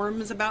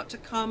storm is about to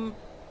come.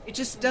 It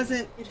just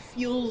doesn't, it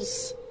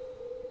feels,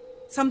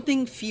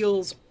 something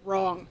feels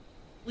wrong.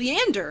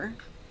 Leander,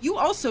 you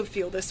also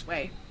feel this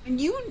way, and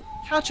you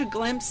catch a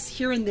glimpse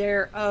here and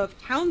there of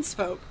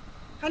townsfolk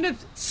kind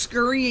of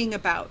scurrying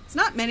about. It's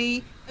not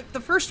many. The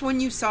first one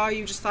you saw,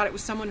 you just thought it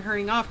was someone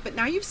hurrying off, but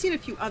now you've seen a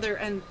few others,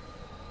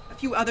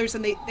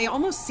 and they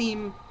almost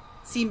seem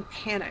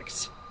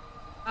panicked.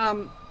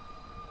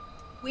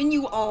 When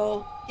you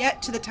all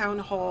get to the town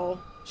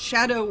hall,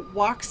 Shadow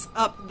walks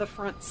up the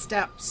front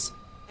steps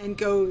and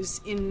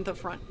goes in the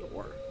front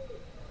door.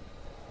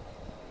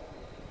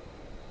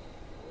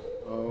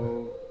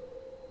 Oh.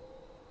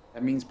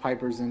 That means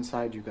Piper's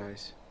inside, you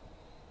guys.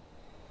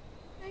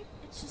 Okay,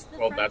 it's just the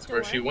Well, front that's door.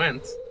 where she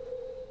went. It's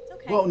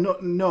okay. Well,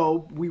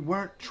 no, we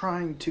weren't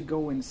trying to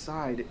go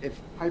inside. If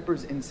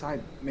Piper's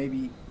inside,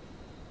 maybe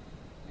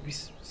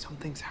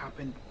something's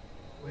happened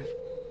with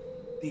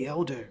the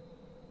Elder.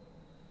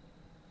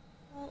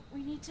 Well,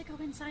 we need to go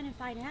inside and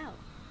find out.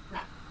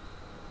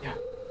 Yeah.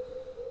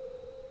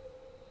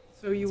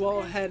 So you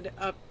all head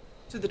up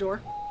to the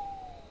door?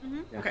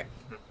 Mm-hmm. Yeah. Okay.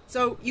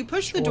 So you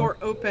push the door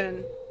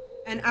open,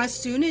 and as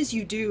soon as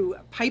you do,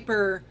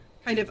 Piper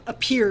kind of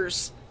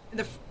appears,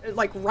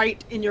 like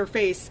right in your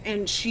face,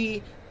 and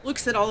she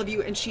looks at all of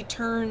you, and she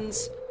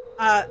turns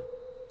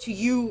to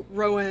you,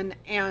 Rowan,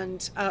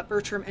 and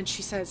Bertram, and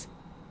she says,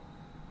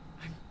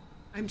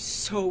 I'm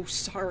so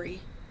sorry.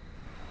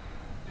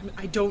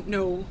 I don't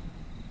know.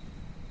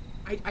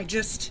 I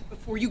just,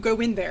 before you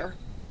go in there,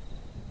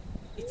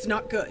 it's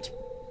not good.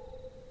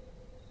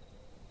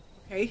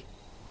 Okay?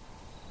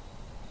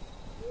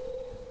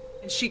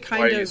 And she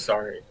kind Why of... are you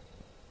sorry?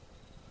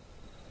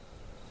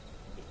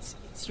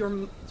 It's your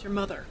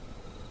mother.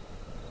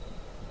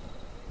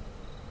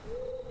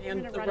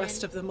 And gonna the run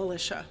rest in. of the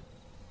militia.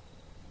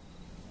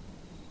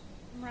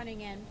 I'm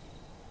running in.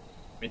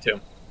 Me too.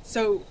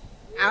 So,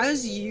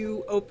 as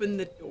you open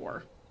the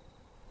door,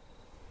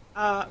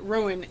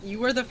 Rowan,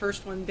 you are the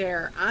first one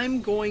there.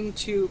 I'm going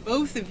to,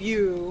 both of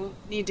you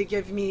need to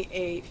give me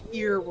a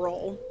fear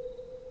roll,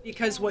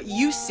 because what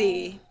you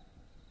see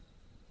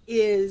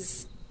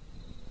is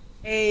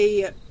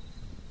a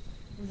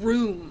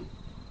room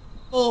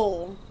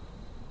full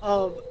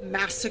of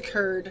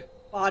massacred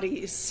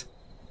bodies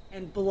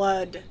and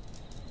blood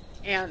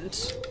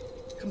and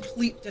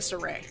complete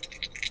disarray.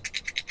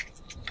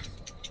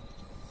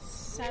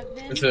 7.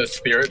 Is it a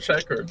spirit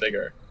check or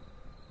bigger?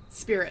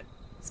 Spirit.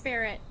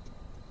 Spirit.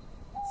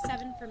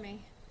 7 for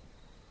me.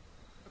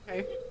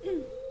 Okay.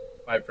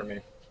 5 for me.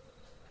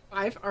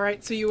 5. All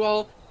right. So you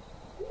all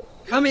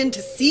come in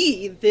to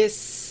see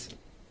this,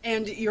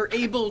 and you're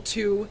able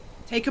to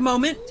take a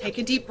moment, take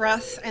a deep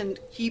breath, and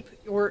keep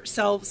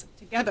yourselves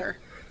together.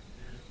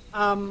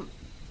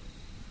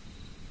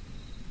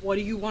 What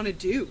do you want to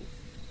do?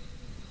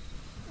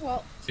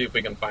 Well, See if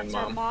we can find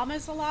our Mom. mom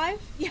is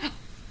alive? Yeah.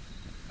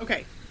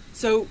 Okay.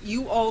 So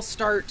you all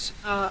start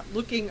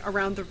looking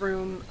around the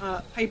room.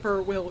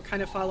 Piper will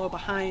kind of follow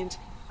behind.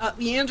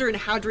 Leander and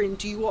Hadrian,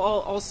 do you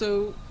all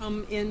also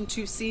come in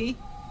to see?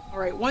 All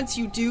right. Once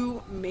you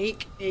do,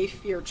 make a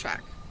fear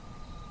check.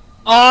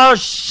 Oh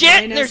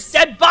shit! Minus- There's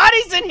dead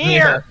bodies in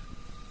here.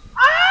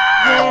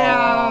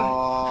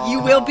 Yeah.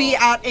 You will be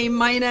at a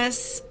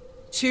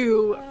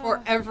 -2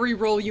 for every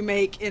roll you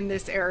make in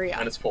this area.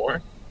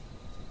 -4?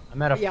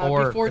 I'm at a Yeah,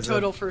 4. before 'cause of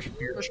total for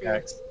fear fear.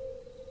 checks.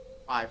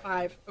 5.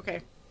 5.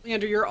 Okay.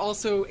 Leander, you're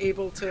also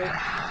able to...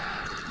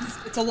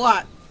 It's a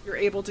lot. You're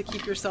able to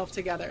keep yourself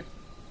together.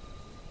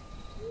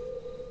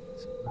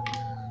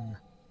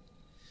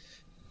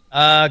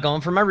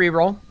 Going for my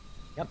reroll.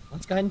 Yep,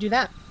 let's go ahead and do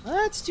that.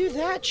 Let's do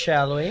that,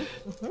 shall we?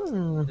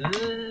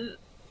 Mhm.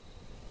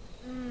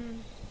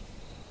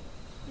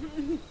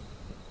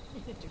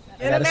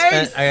 Get an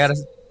ace!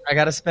 I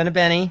gotta spend a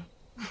Benny.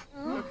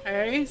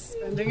 Okay,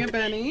 spending a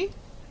Benny.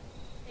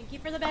 Thank you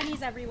for the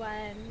bennies,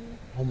 everyone.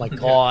 Oh my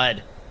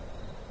god.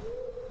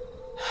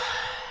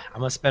 I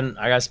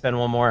gotta spend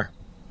one more.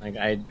 Like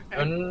Okay.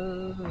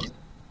 Oh,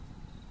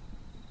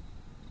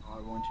 I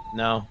want you.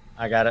 no,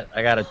 I got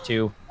a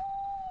 2.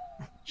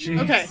 Jeez.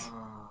 Okay.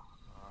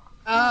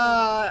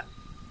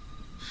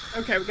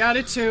 Okay, we got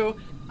it too.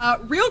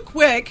 Real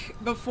quick,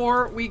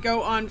 before we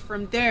go on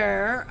from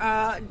there,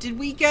 did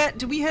we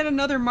hit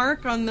another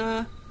mark on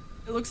the...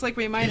 It looks like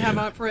we might have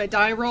up for a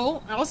die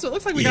roll. Also, it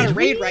looks like we got a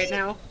raid right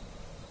now.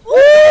 Woo!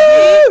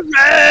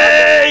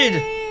 Raid!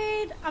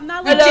 Raid! I'm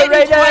not We letting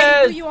didn't you know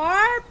quite- who you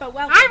are, but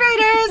welcome.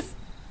 Hi, Raiders!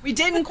 We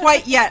didn't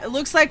quite yet. It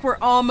looks like we're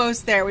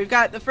almost there. We've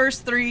got the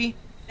first 3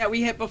 that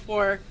we hit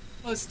before.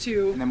 close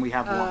to. And then we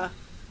have one.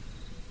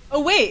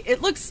 Oh wait,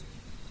 it looks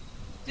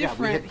Yeah, we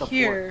different hit the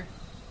here.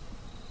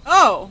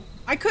 Oh,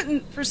 I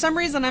couldn't. For some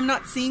reason, I'm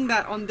not seeing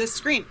that on this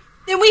screen.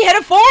 Then we hit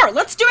a 4.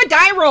 Let's do a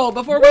die roll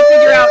before we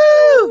figure out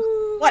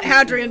what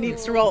Hadrian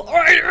needs to roll. All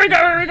right, here we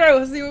go.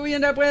 Let's see what we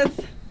end up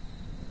with.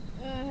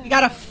 We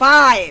got a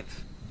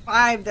 5.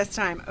 5 this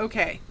time.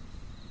 Okay.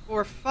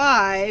 For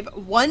 5,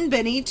 1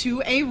 Benny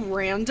to a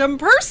random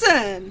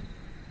person.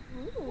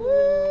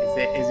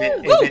 Is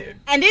it? Ooh,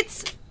 and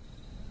it's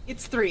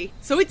 3.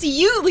 So it's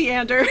you,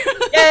 Leander.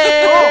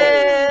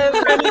 Yay!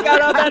 Benny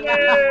got on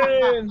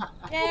that.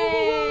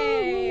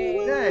 Yay!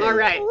 Yay. All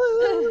right.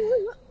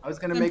 I was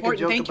gonna make a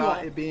joke Thank you about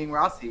all. it being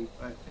Rossi,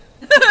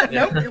 but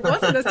Nope, it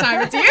wasn't this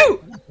time. It's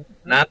you.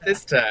 Not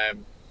this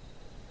time.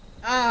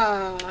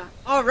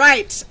 All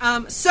right.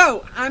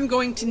 So I'm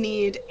going to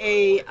need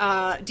a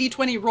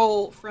D20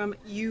 roll from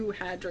you,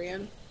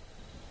 Hadrian.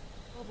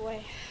 Oh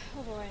boy.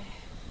 Oh boy.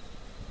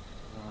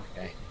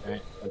 Okay, all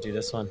right, I'll do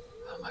this one.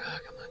 Oh my god,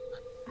 come on.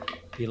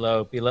 Be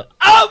low, be low.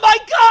 Oh my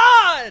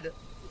god!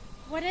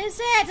 What is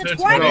it? It's A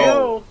 20!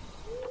 roll.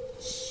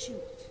 Shoot.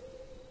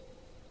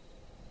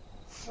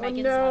 Oh,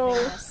 Megan's no.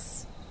 loving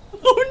this.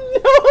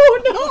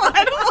 Oh no!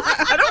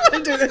 I don't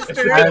want to do this to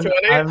her.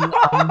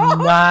 I'm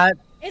not.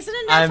 Is it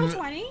a natural I'm-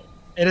 20?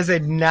 It is a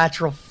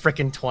natural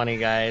freaking 20,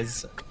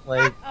 guys.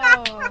 Like,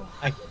 Oh.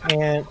 I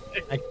can't.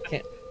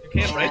 You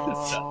can't write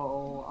this stuff.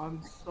 oh,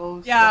 I'm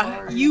so Yeah,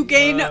 sorry. you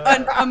gain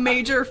a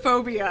major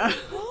phobia.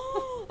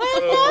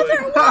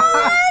 Another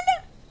one!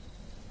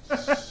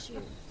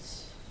 Shoot.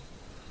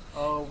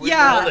 Oh, we're Yeah,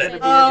 not gonna be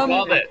called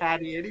able to it.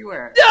 Patty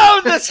anywhere.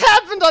 No, this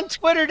happened on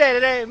Twitter Day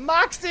today.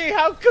 Moxie,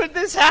 how could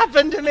this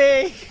happen to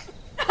me?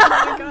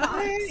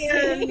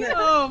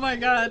 Oh my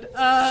god.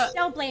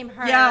 Don't blame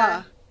her.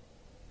 Yeah.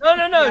 No.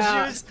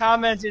 Yeah. She was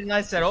commenting, and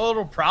I said, "Oh,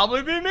 it'll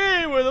probably be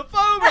me with a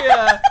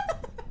phobia."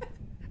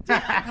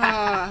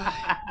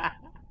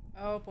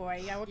 Oh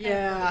boy. Yeah, what kind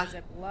Yeah. of phobia is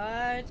it?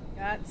 Blood,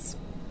 guts,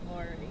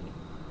 glory.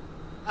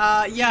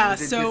 Yeah.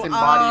 Is it So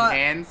disembodied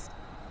hands?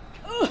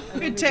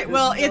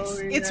 well,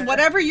 it's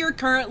whatever you're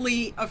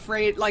currently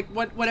afraid, like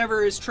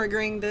whatever is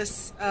triggering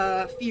this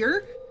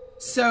fear.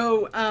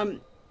 So,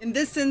 in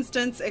this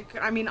instance,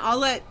 I'll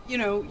let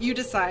you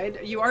decide.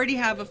 You already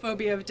have a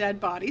phobia of dead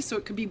bodies, so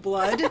it could be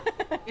blood.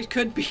 It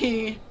could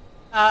be.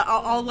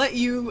 I'll let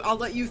you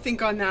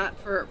think on that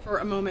for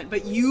a moment.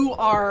 But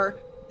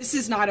this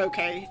is not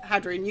okay,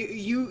 Hadrian.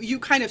 You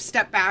kind of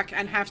step back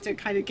and have to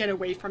kind of get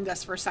away from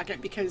this for a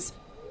second because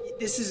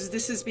this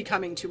is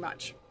becoming too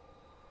much.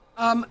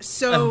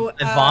 So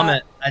I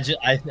vomit.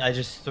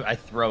 I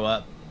throw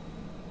up.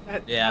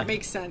 That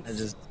makes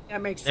sense.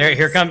 That makes sense.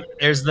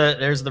 There's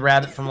the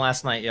rabbit from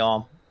last night,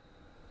 y'all.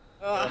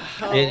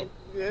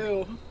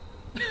 Ew.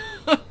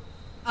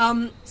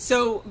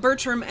 So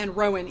Bertram and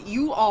Rowan,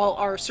 you all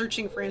are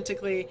searching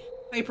frantically.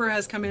 Piper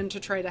has come in to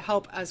try to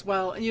help as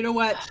well. And you know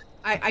what?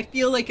 I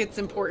feel like it's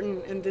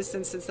important in this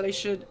instance that I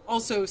should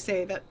also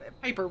say that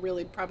Piper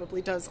really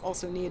probably does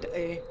also need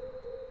a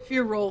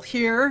fear roll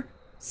here.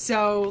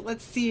 So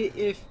let's see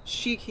if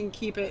she can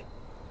keep it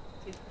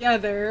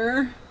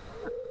together.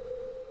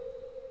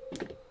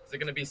 Is it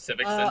going to be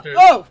Civic Center?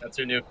 oh! That's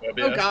your new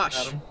phobia. Oh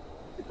gosh.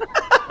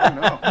 Adam?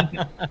 Oh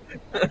no.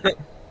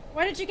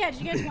 What did you get?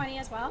 Did you get 20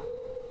 as well?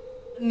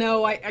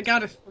 No, I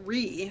got a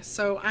 3,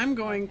 so I'm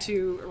going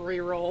to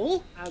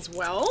re-roll as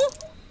well,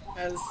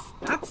 because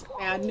that's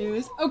bad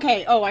news.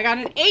 Okay, I got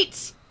an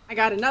 8. I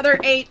got another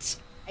 8.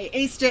 I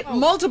aced it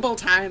multiple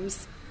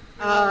times.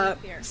 Fear,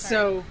 sorry.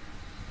 So,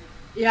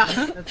 yeah.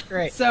 That's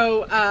great.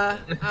 So,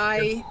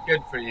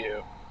 Good for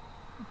you.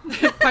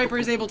 Piper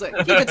is able to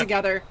keep it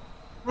together.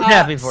 We're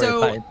happy for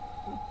so- you,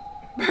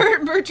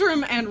 Pipe.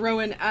 Bertram and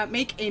Rowan,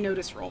 make a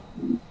notice roll.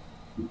 No.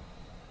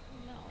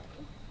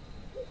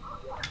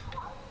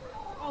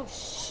 Oh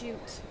shoot.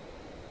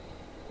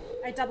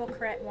 I double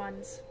crit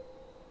ones.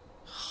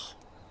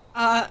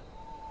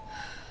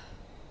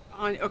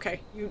 Okay,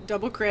 you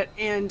double crit,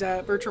 and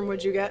Bertram,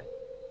 what'd you get?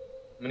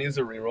 I'm going to use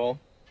a reroll.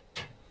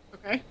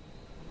 Okay.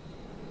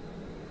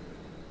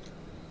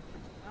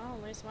 Oh,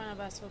 at least one of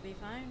us will be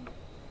fine.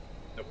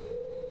 Nope.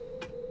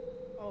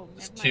 Oh,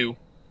 Just never mind.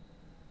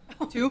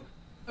 2. 2?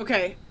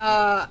 Okay,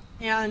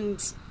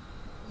 and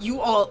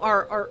you all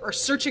are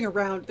searching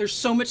around. There's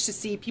so much to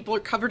see. People are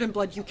covered in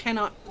blood. You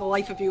cannot, for the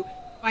life of you,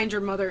 find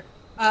your mother.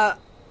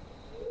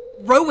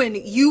 Rowan,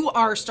 you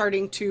are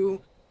starting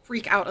to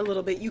freak out a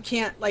little bit. You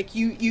can't,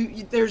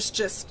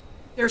 there's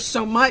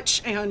so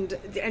much,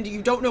 and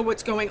you don't know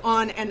what's going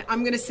on, and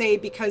I'm gonna say,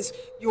 because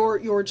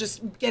you're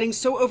just getting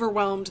so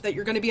overwhelmed, that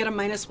you're gonna be at a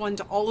 -1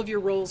 to all of your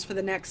rolls for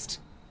the next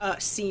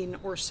scene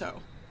or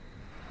so.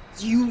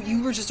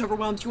 You were just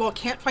overwhelmed. You all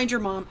can't find your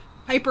mom.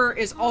 Piper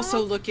is also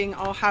looking.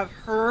 I'll have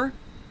her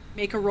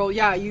make a roll.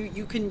 Yeah,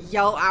 you can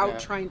yell out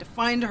trying to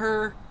find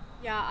her.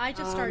 Yeah, I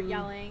just start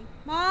yelling.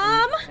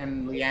 Mom!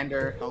 And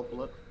Leander, help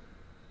look.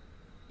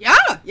 Yeah.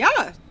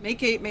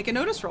 Make a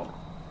notice roll.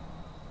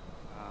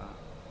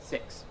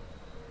 6.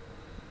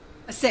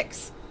 A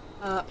 6.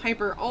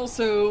 Piper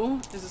also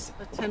is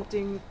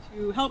attempting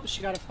to help.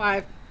 She got a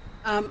 5.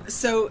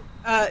 So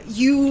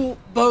you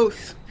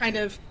both kind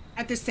of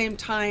at the same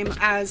time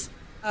as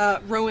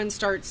Rowan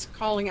starts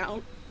calling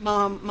out,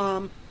 "Mom,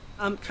 Mom,"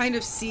 kind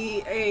of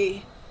see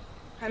a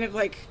kind of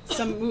like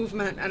some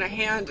movement and a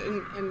hand,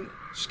 and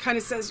she kind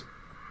of says,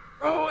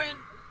 "Rowan."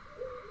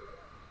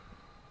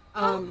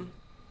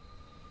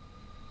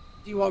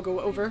 Do you all go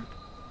over?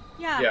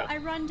 Yeah, I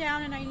run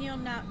down and I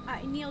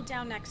kneel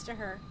down next to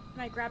her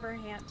and I grab her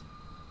hand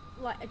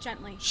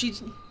gently. She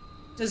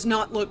does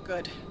not look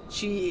good.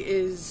 She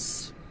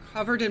is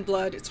covered in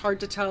blood. It's hard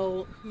to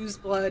tell whose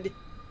blood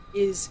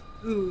is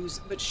whose,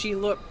 but she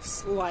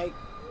looks like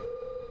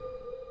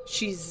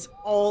she's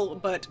all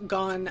but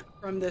gone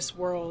from this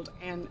world.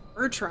 And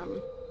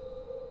Bertram,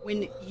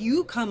 when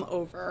you come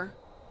over,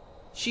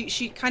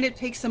 she kind of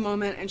takes a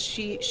moment and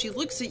she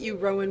looks at you,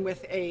 Rowan,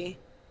 with a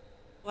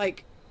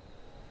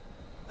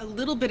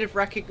little bit of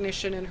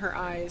recognition in her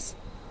eyes.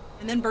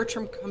 And then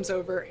Bertram comes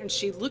over and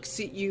she looks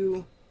at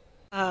you,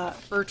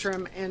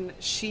 Bertram, and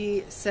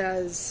she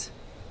says,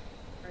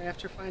 I have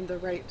to find the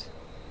right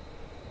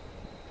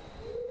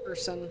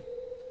person.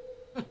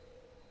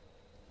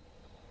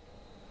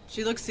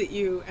 She looks at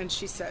you and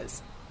she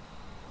says,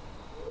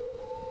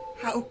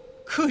 "How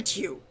could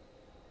you?"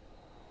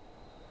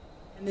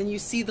 And then you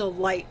see the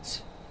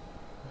light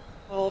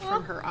fall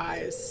from her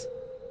eyes,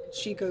 and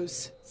she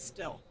goes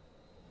still.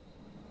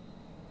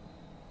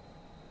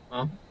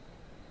 Mom?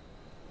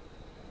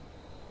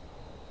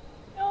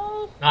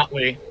 No.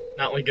 Notley,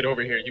 get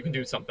over here. You can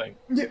do something.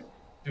 Yeah.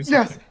 Do something.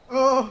 Yes.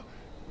 Oh.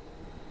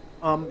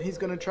 He's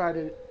gonna try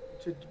to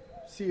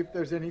see if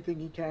there's anything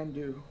he can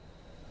do.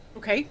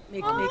 Okay,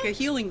 make a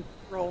healing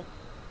roll.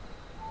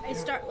 I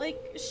start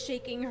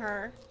shaking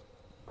her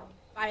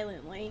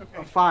violently.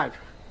 Okay. 5.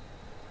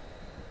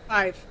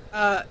 5.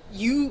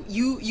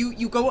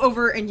 You go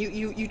over and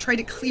you try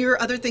to clear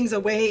other things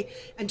away,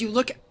 and you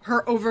look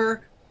her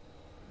over,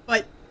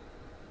 but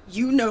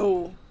you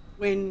know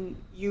when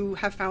you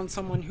have found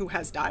someone who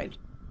has died,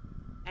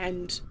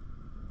 and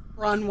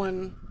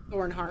Bronwyn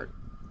Thornheart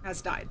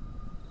has died.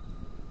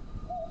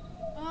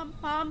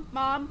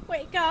 Mom,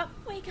 wake up.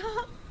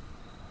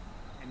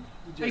 And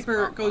he just,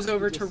 Piper goes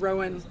over to just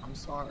Rowan. says, I'm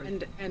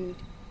sorry. And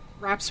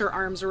wraps her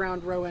arms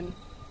around Rowan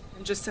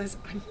and just says,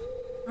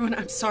 Rowan,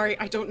 I'm sorry.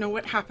 I don't know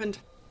what happened.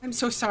 I'm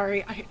so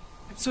sorry. I'm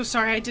so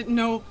sorry. I didn't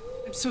know.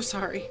 I'm so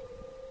sorry.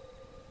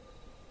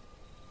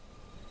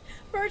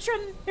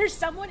 Bertram, there's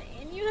someone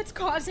in you that's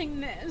causing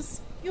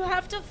this. You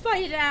have to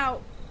fight it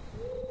out.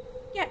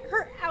 Get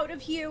her out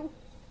of you.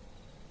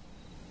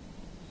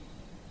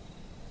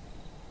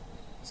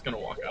 Just gonna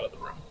walk out of the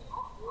room.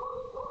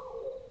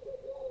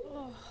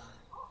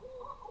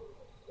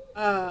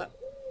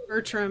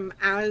 Bertram,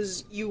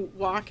 as you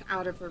walk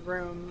out of the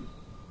room,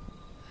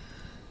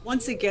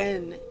 once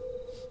again,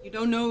 you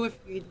don't know if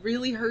you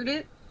really heard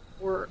it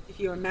or if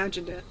you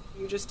imagined it.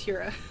 You just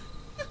hear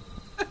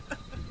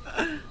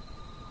a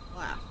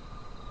laugh.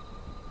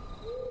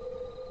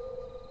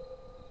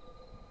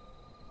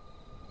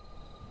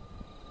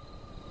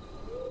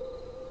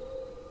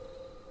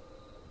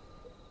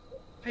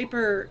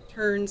 Piper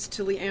turns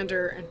to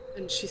Leander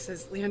and she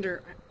says,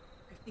 Leander, I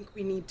think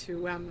we need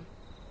to,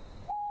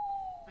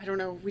 I don't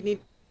know, we need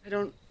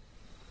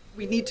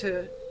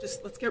to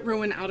just, let's get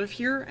Rowan out of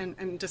here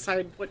and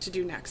decide what to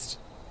do next.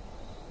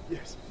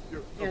 Yes,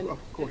 And- of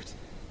course.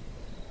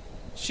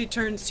 She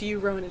turns to you,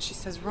 Rowan, and she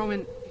says,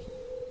 Rowan,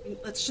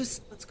 let's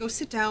go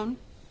sit down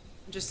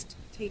and just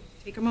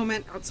take a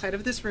moment outside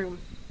of this room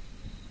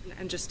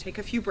and just take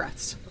a few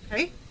breaths,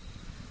 okay?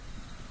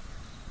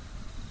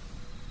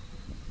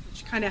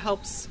 She kind of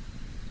helps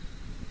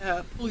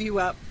pull you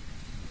up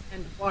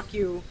and walk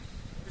you.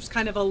 There's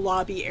kind of a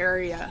lobby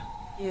area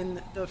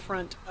in the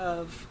front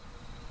of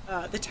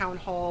the town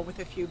hall with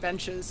a few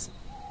benches.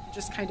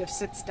 Just kind of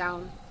sits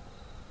down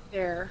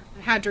there.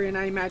 And Hadrian,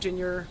 I imagine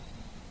you're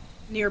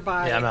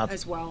nearby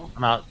as well.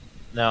 I'm out.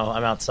 No,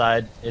 I'm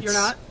outside. You're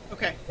not?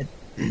 Okay.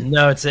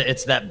 No,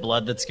 it's that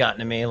blood that's gotten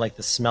to me, like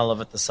the smell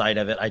of it, the sight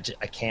of it. I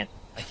can't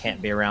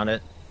be around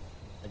it.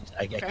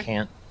 I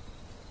can't.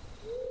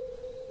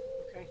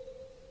 Okay.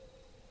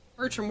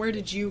 Bertram, where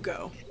did you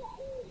go?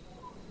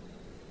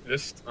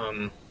 Just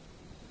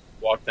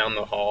walked down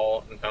the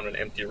hall and found an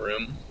empty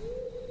room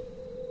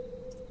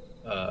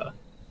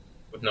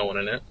with no one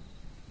in it.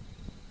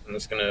 I'm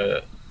just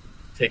gonna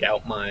take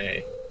out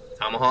my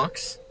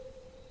tomahawks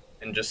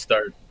and just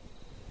start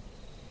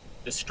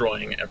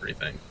destroying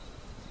everything.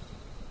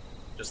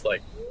 Just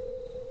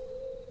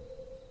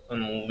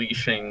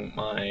unleashing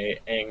my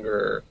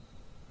anger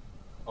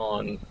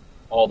on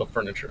all the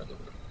furniture in the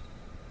room.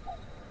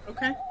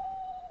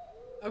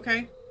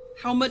 Okay.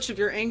 How much of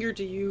your anger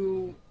do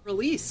you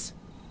release?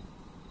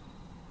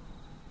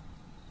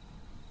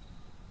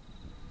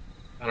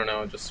 I don't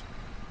know, just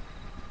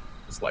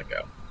let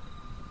go.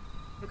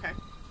 Okay.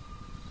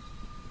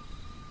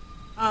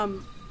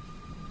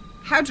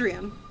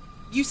 Hadrian,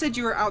 you said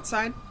you were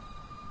outside?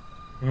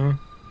 Hmm?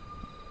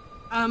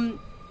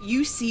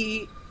 You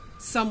see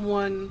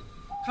someone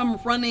come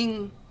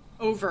running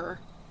over.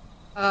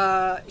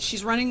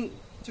 She's running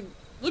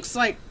looks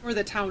like for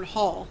the town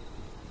hall.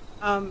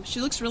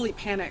 She looks really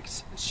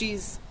panicked.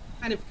 She's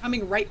kind of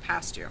coming right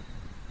past you.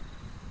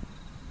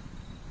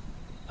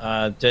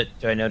 Do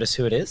I notice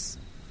who it is?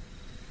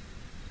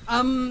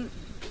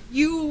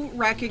 You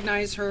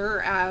recognize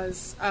her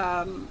as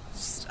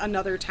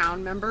another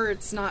town member.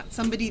 It's not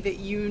somebody that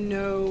you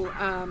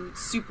know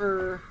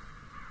super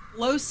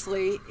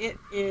closely. It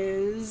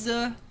is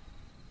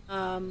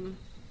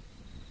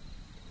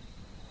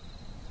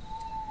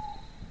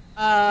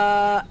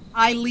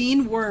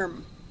Eileen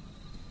Worm.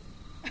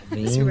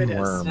 That's who it is.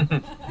 Worm.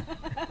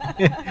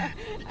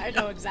 I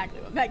know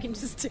exactly what Megan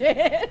just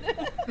did.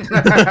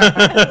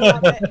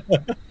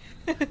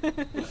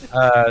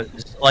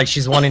 Like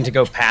she's wanting to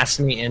go past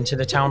me into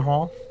the town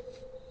hall.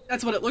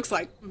 That's what it looks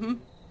like. Mm-hmm.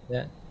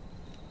 Yeah.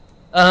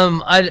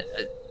 I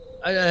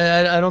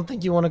don't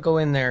think you want to go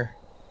in there.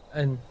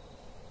 And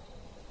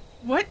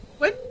What?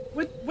 Why?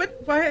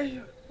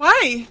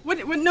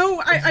 What?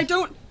 No, I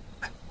don't.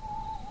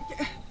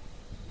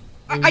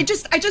 I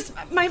just,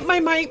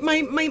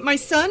 my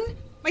son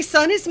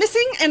is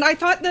missing, and I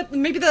thought that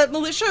maybe the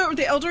militia or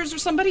the elders or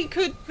somebody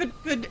could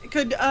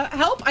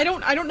help. I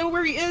don't know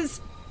where he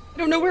is. I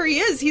don't know where he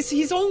is.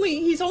 He's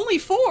only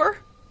 4,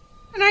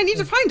 and I need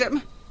to find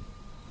him.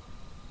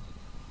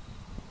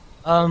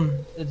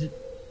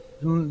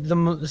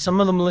 Some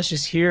of the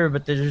militia's here,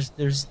 but there's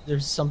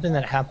something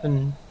that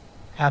happened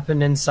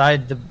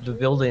inside the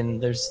building.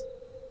 There's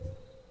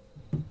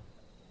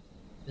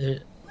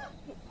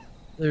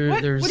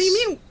What? There's What do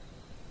you mean?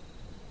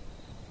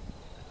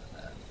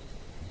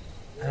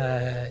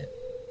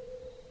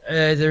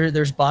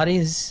 There's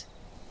bodies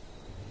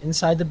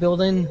inside the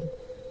building.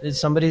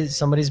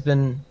 Somebody's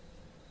been,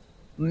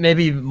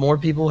 maybe more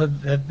people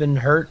have been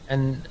hurt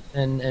and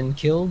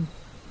killed.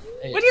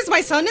 What, is my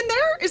son in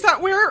there? Is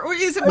that where? Or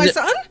is it my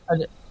son?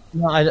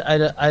 No,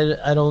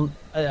 I don't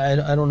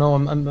know.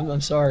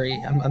 I'm sorry.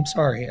 I'm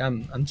sorry.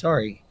 I'm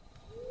sorry.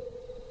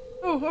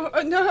 Oh,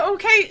 no,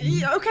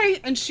 okay.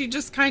 And she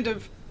just kind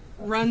of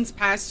runs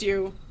past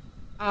you.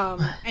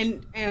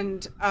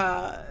 And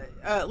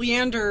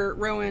Leander,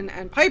 Rowan,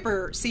 and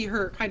Piper see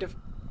her kind of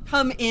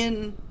come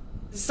in.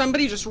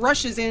 Somebody just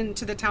rushes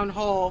into the town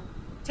hall,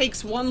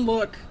 takes one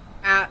look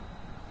at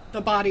the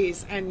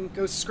bodies, and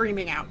goes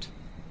screaming out.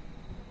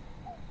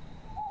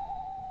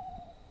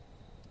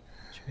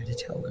 Try to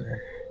tell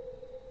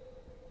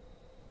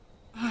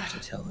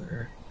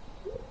her.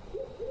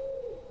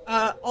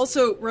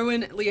 Also,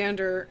 Rowan,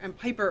 Leander, and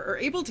Piper are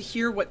able to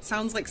hear what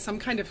sounds like some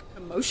kind of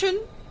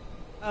commotion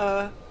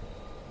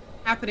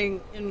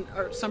happening in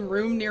some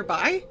room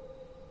nearby.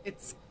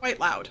 It's quite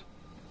loud.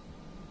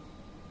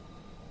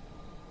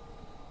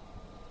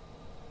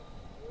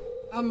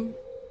 Do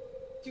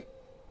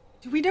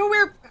we know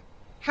where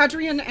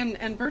Hadrian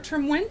and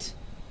Bertram went?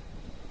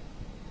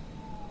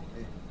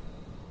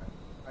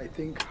 I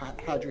think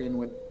Hadrian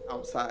went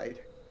outside,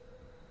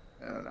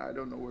 and I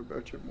don't know where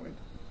Bertram went.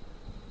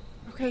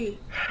 Okay,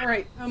 all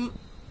right.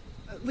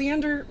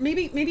 Leander,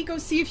 maybe go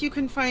see if you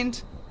can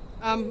find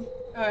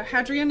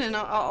Hadrian, and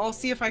I'll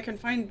see if I can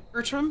find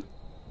Bertram.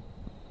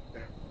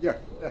 Yeah.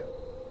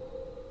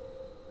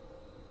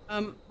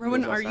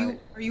 Rowan, are you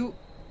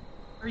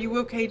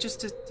okay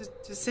just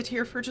to sit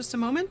here for just a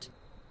moment?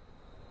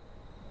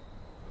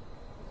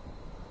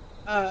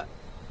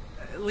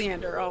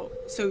 Leander,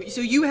 so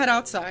you head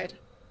outside,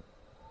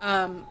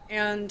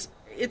 and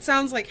it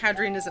sounds like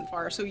Hadrian isn't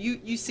far. So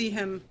you see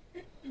him,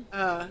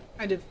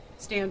 kind of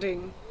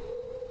standing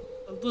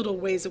a little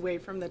ways away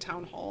from the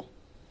town hall.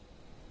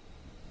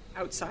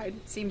 Outside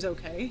seems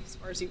okay as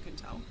far as you can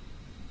tell.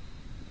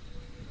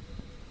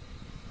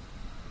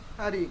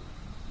 Hattie.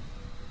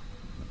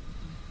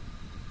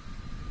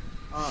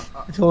 I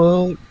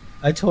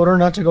told her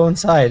not to go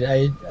inside.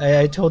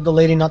 I told the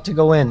lady not to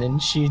go in,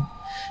 and she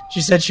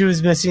said she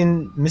was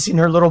missing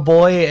her little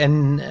boy,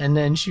 and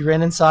then she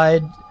ran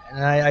inside,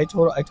 and I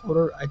told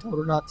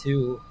her not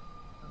to.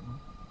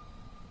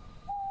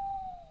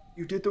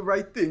 You did the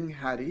right thing,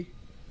 Hattie.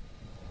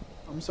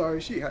 I'm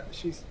sorry she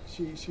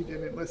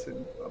didn't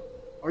listen.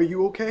 Are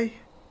you okay,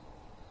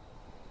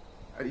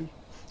 Hattie?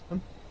 I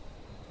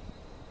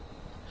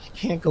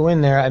can't go in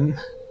there.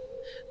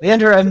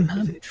 Leander.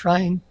 I'm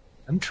trying.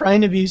 I'm trying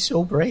to be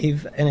so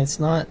brave, and it's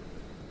not.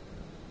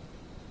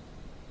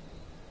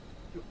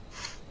 I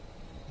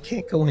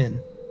can't go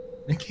in.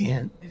 I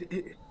can't.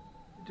 You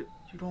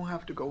don't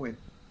have to go in.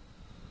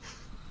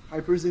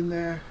 Piper's in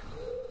there.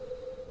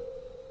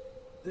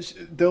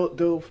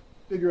 They'll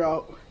figure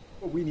out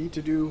what we need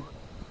to do,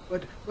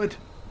 but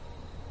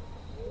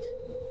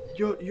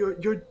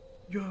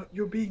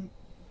you're being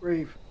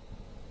brave,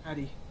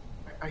 Hattie.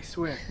 I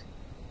swear.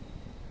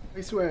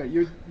 I swear,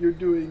 you're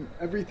doing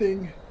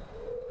everything.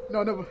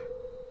 None of.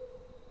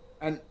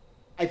 And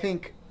I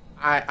think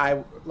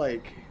I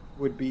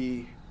would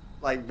be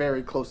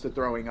very close to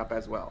throwing up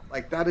as well.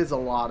 That is a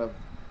lot of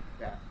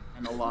that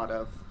and a lot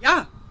of.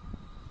 Yeah,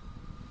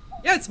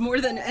 it's more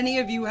than any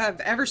of you have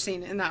ever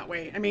seen in that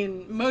way. I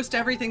mean, most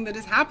everything that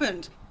has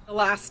happened the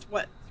last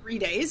 3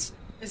 days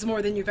is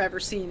more than you've ever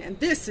seen, and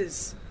this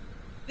is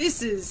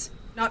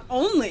not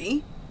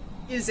only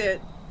is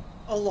it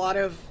a lot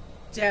of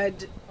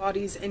dead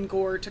bodies and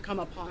gore to come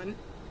upon,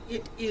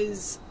 it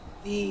is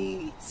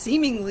the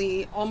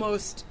seemingly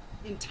almost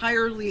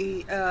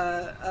entirely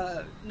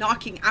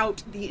knocking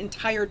out the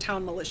entire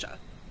town militia.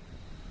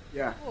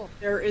 Yeah.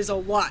 There is a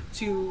lot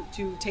to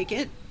take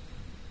in.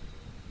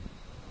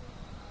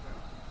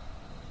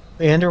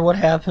 Leander, what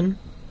happened?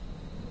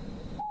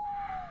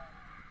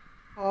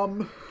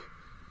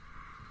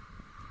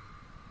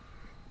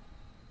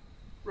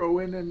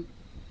 Rowan and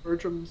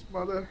Bertram's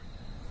mother.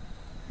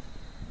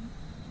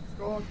 She's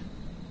gone.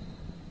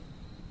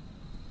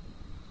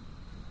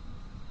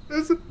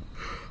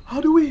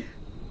 How do we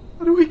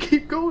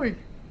keep going?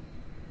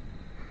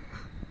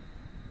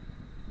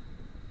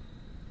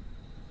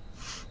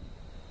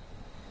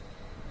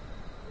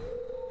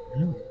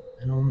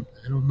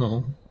 I don't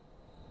know.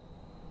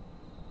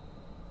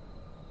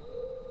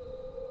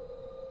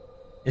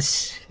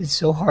 It's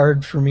so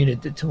hard for me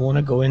to want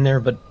to go in there,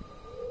 but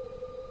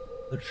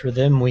for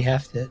them we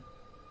have to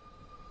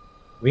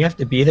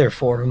be there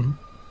for them.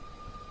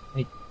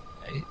 Right.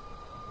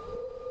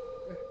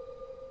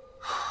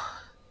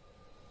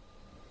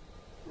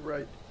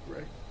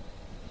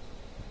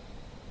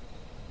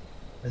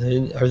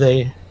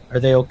 Are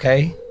they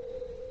okay?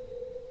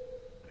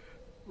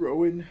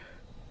 Rowan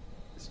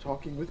is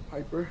talking with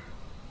Piper,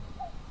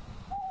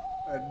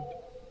 and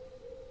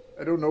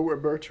I don't know where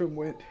Bertram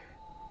went,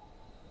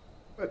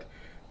 but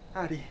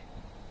Addie,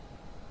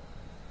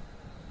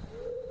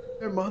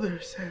 their mother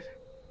said,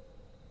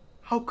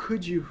 "How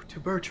could you to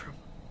Bertram?"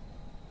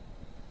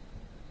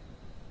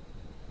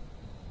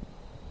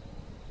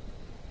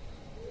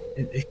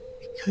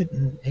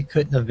 It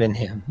couldn't have been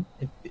him.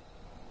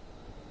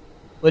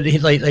 But he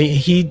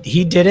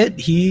did it.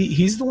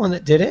 He's the one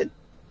that did it.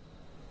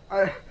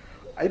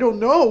 I don't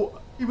know.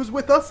 He was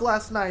with us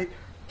last night.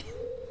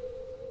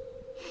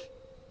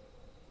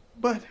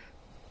 But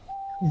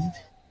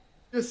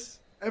just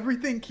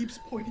everything keeps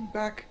pointing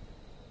back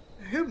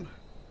to him.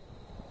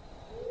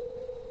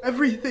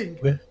 Everything.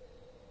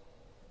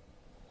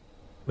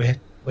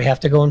 We have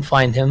to go and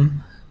find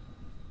him.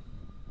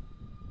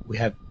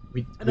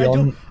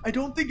 I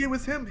don't think it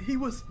was him. He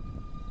was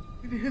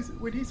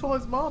when he saw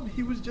his mom,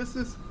 he was just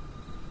as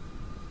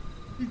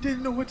he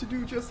didn't know what to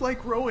do, just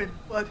like Rowan,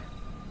 but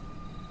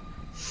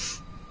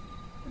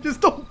I just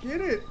don't get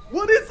it.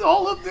 What is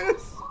all of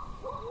this?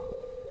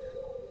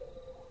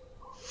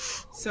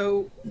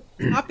 So,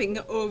 hopping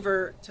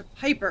over to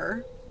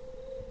Piper,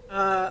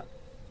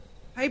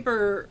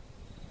 Piper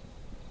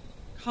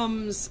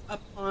comes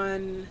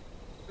upon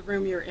the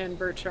room you're in,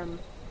 Bertram,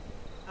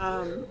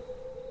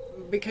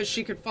 because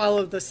she could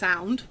follow the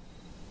sound,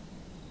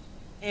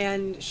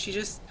 and she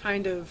just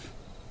kind of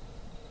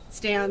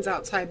stands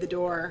outside the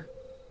door,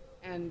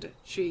 and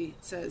she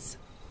says,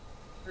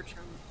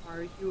 "Bertram,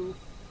 are you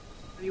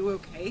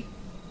okay?"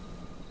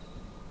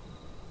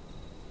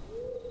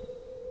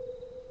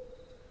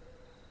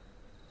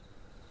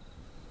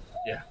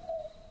 Yeah.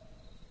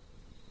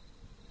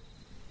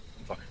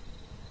 I'm fine.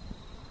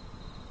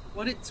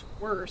 What it's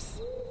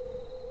worth,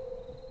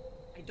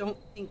 I don't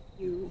think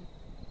you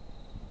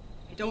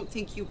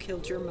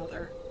killed your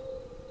mother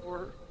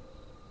or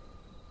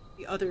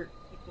the other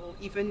people,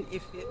 even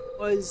if it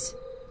was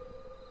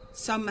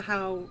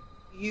somehow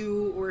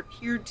you or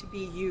appeared to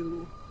be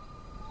you.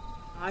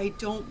 I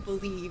don't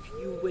believe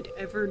you would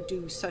ever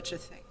do such a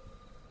thing.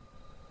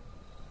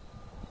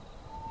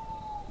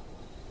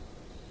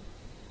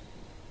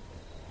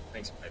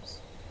 Thanks, Pipes.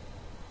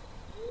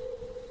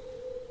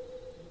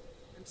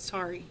 I'm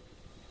sorry.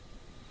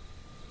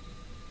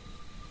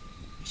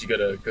 Did you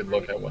get a good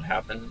look at what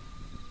happened?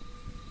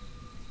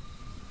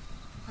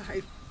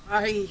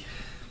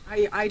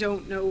 I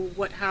don't know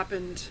what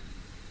happened.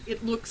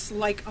 It looks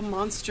like a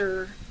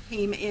monster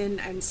came in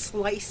and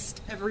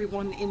sliced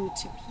everyone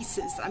into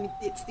pieces. I mean,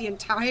 it's the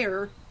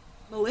entire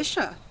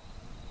militia.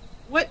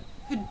 What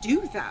could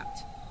do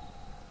that?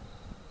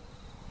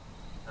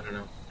 I don't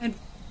know. And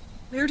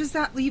where does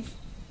that leave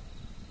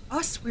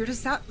us? Where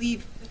does that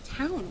leave the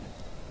town?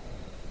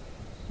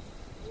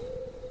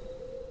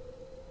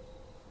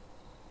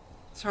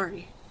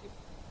 Sorry.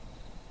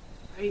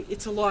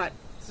 It's a lot.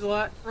 It's a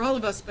lot for all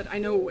of us, but I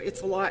know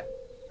it's a lot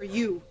for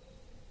you.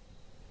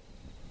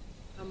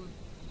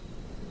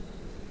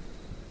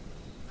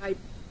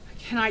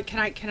 Can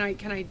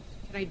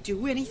I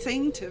do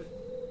anything to,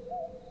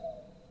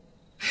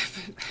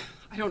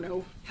 I don't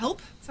know,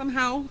 help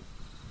somehow?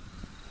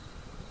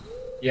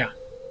 Yeah.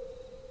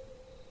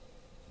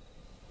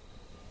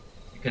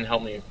 You can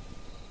help me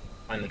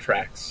find the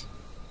tracks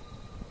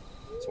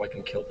so I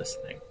can kill this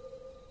thing.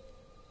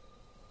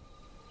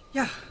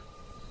 Yeah,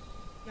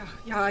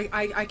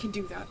 I can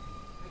do that.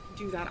 I can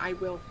do that. I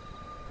will.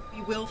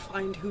 We will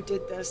find who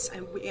did this,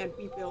 and we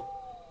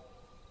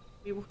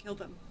will kill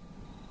them.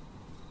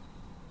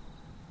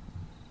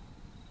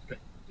 Okay.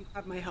 You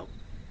have my help.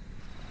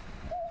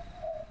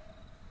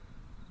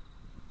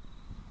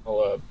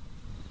 I'll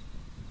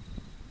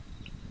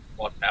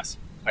walk past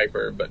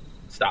Piper, but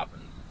stop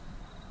and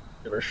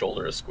give her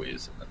shoulder a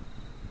squeeze, and then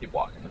keep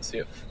walking and see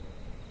if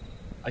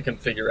I can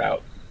figure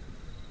out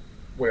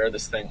where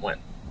this thing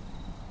went.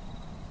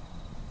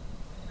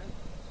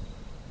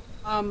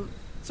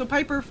 So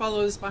Piper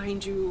follows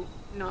behind you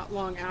not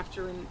long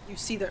after, and you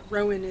see that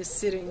Rowan is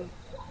sitting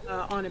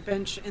on a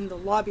bench in the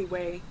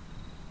lobbyway.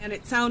 And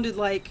it sounded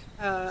like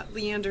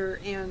Leander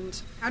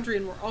and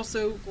Hadrian were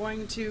also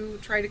going to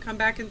try to come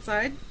back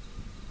inside.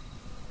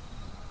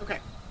 Okay,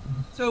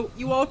 so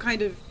we all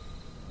kind of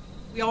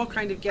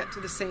get to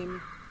the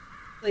same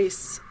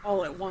place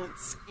all at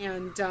once,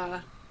 and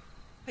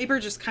Piper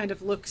just kind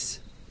of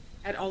looks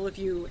at all of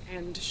you,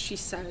 and she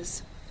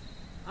says,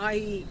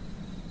 "I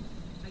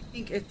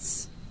think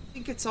it's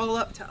all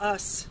up to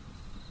us,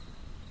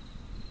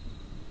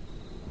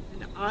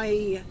 and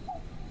I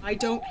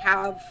don't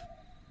have."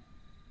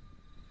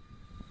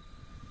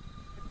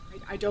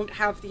 I don't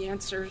have the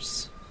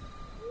answers.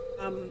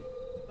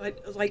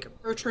 But like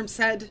Bertram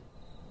said,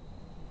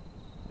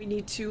 we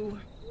need to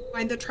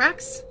find the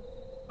tracks,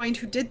 find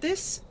who did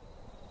this,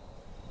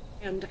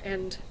 and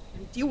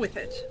deal with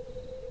it.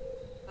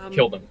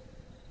 Kill them.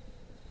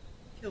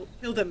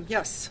 Kill them,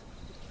 yes.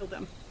 Kill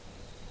them.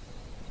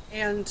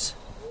 And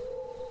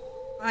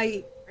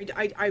I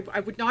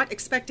would not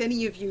expect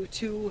any of you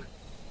to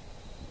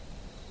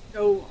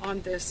go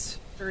on this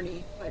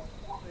journey, but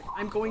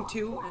I'm going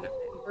to, and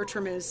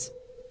Bertram is.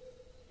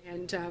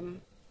 And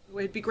it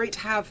would be great to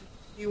have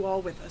you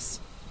all with us.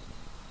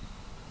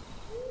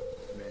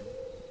 Amen.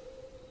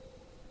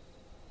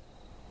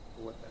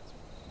 For what that's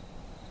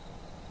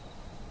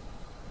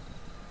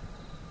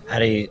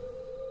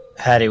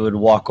Hattie would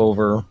walk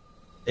over.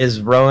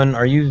 Is Rowan,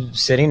 are you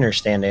sitting or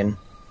standing?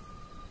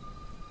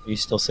 Are you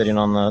still sitting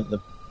on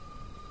the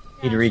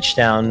he'd reach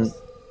down.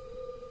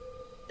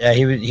 Yeah,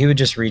 he would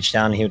just reach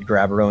down and he would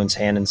grab Rowan's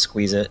hand and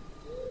squeeze it.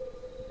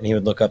 And he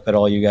would look up at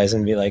all you guys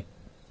and be like,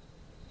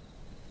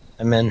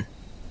 I'm in.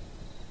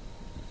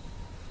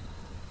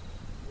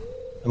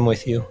 I'm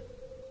with you.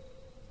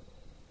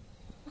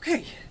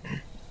 Okay.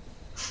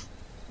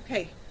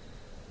 Okay.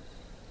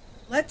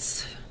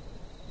 Let's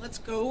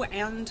go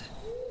and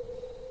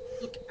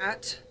look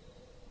at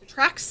the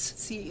tracks,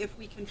 see if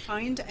we can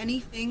find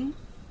anything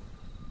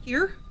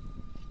here.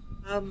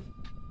 And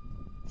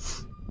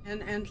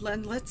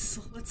let's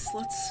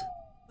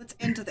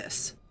end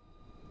this.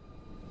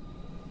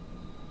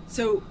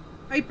 So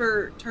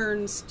Piper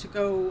turns to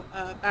go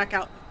back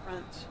out the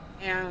front,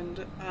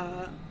 and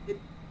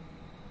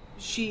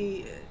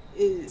she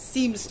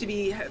seems to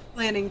be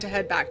planning to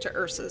head back to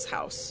Ursa's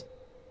house.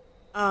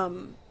 Are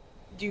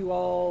you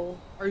all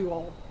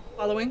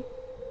following?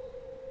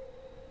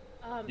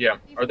 Yeah.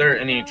 Are there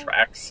any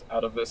tracks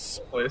out of this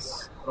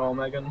place at all,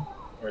 Megan?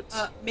 Or it's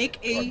make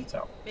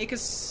a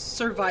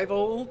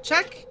survival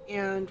check.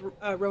 And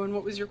Rowan,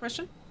 what was your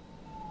question?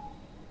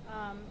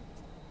 I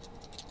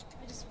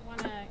just want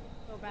to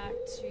go back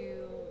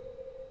to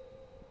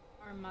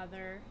our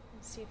mother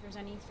and see if there's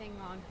anything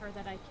on her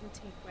that I can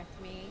take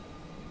with me.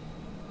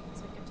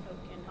 It's like a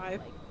token of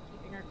like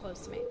keeping her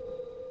close to me.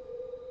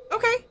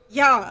 Okay.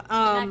 Yeah.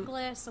 A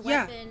necklace, a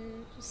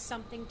weapon, just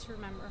something to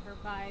remember her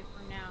by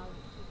for now.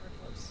 Keep her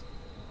close.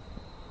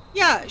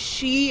 Yeah,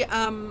 she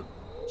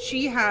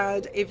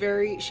has a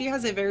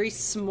very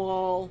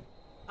small,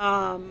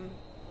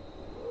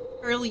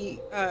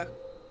 fairly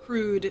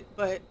crude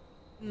but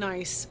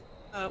nice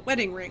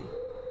wedding ring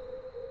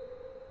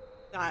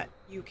that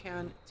you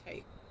can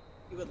take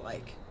if you would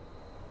like.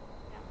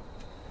 Yeah,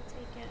 I'll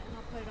take it and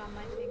I'll put it on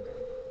my finger.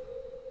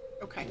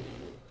 Okay.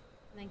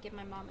 And then give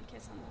my mom a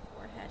kiss on the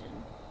forehead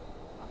and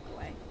walk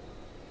away.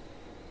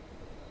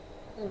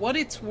 For what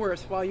it's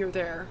worth, while you're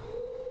there,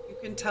 you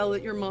can tell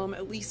that your mom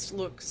at least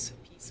looks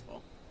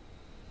peaceful.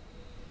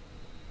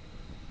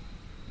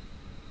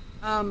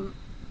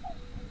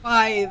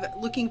 5,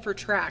 looking for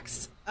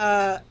tracks.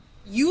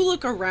 You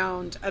look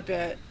around a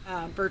bit,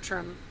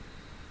 Bertram,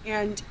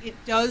 and it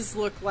does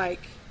look like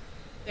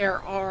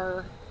there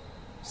are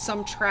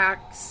some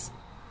tracks.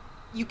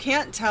 You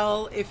can't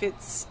tell if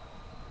it's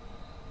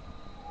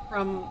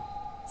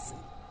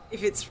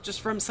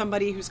just from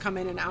somebody who's come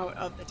in and out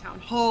of the town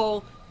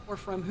hall or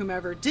from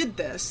whomever did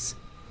this.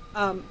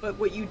 But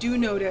what you do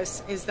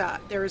notice is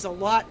that there is a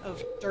lot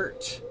of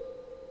dirt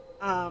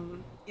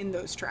in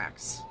those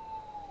tracks.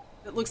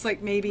 It looks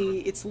like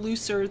maybe it's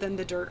looser than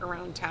the dirt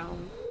around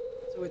town,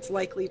 so it's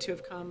likely to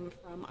have come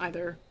from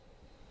either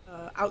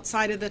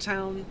outside of the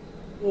town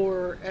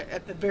or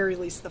at the very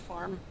least the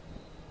farm.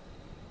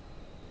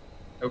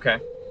 Okay.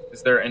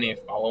 Is there any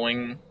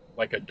following,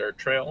 like a dirt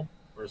trail?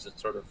 Or does it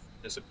sort of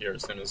disappear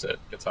as soon as it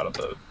gets out of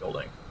the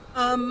building?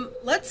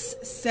 Let's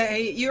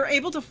say you're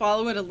able to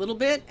follow it a little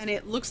bit, and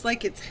it looks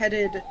like it's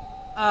headed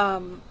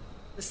the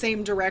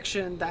same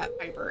direction that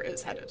Piper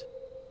is headed.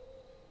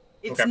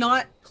 It's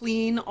not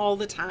clean all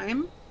the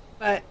time,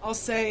 but I'll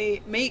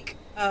say make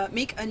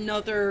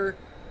another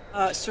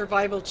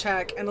survival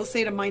check, and I'll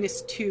say to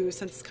 -2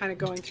 since it's kind of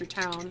going through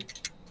town,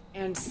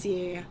 and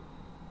see.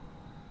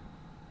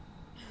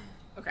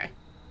 Okay,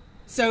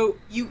 so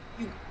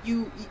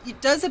it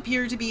does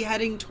appear to be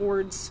heading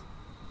towards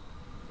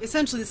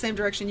essentially the same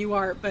direction you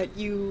are, but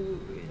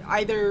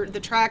either the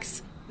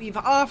tracks leave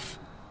off,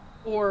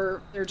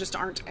 or there just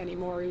aren't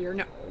anymore.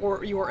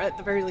 Or you're at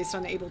the very least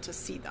unable to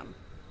see them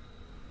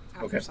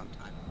after some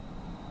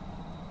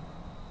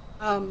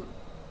time.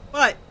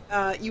 But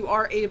you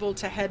are able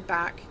to head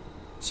back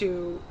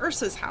to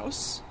Ursa's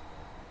house,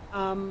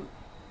 and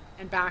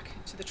back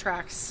to the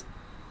tracks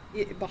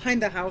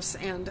behind the house,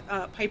 and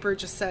Piper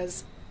just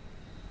says,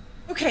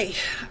 "Okay,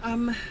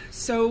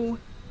 so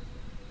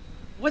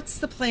what's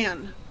the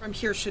plan from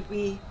here? Should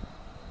we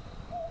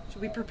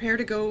prepare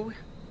to go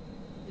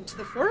into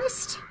the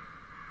forest?"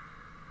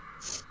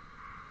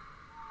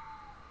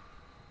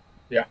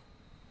 Yeah.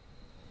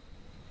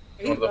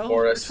 Okay, Go to the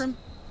forest. Bertram,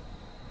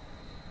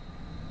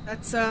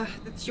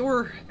 that's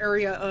your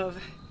area of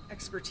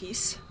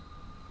expertise.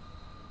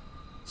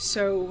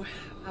 So,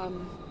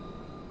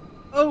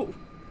 oh,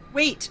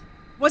 wait,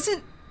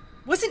 wasn't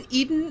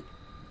Eden,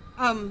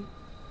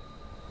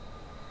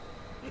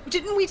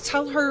 didn't we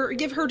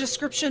give her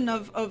description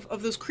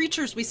of those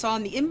creatures we saw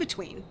in the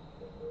in-between?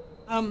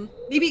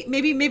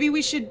 Maybe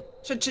we should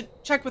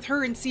check with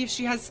her and see if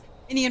she has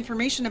any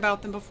information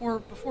about them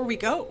before we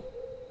go.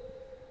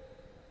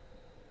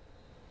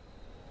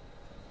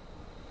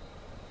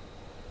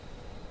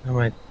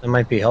 That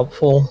might be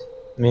helpful.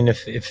 I mean,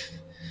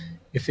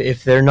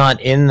 if they're not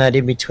in that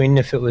in between,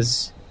 if it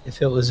was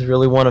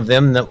really one of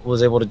them that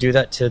was able to do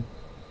that,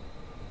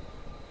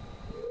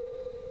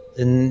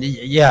 then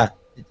yeah,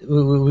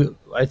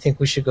 I think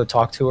we should go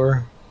talk to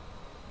her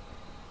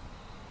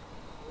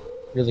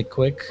really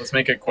quick. Let's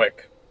make it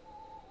quick.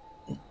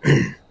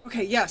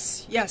 Okay.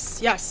 Yes.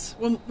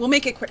 We'll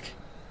make it quick.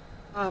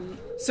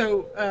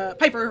 So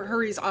Piper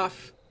hurries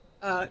off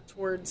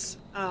towards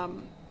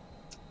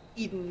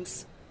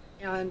Eden's.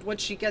 And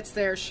once she gets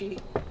there, she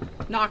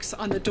knocks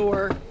on the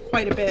door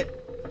quite a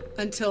bit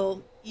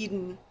until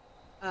Eden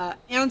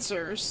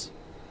answers.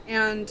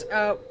 And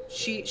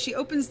she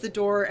opens the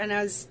door, and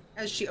as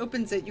she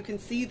opens it, you can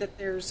see that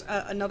there's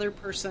another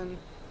person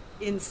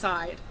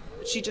inside.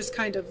 She just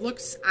kind of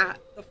looks at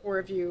the four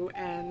of you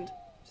and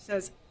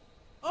says,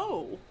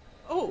 Oh,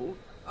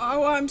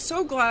 I'm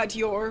so glad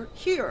you're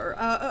here.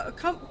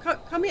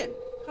 Come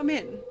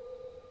in.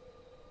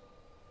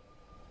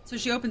 So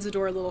she opens the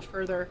door a little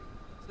further,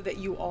 so that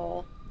you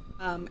all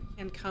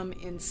can come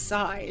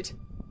inside.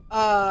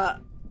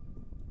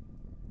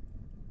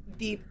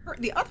 The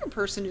other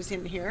person who's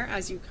in here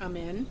as you come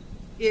in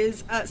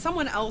is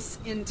someone else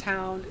in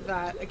town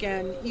that,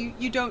 again,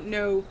 you don't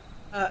know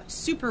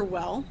super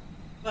well,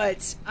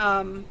 but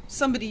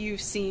somebody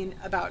you've seen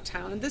about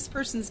town. And this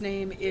person's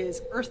name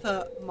is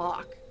Eartha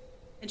Mock,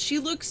 and she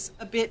looks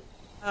a bit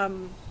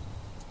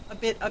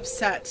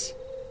upset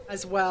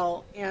as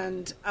well.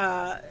 And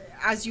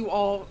as you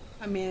all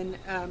come in,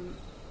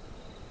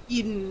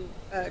 Eden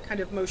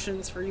kind of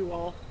motions for you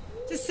all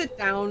to sit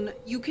down.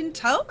 You can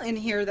tell in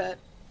here that,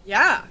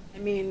 yeah, I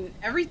mean,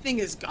 everything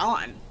is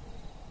gone.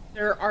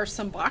 There are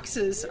some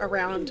boxes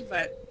around,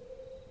 but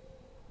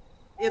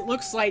it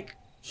looks like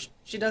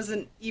she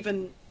doesn't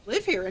even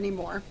live here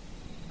anymore.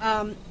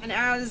 And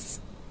as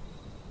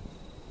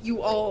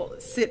you all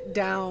sit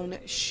down,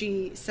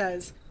 she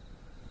says,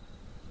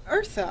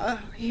 Eartha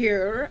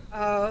here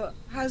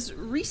has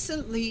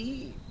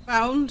recently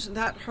found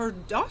that her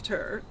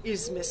daughter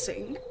is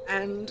missing,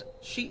 and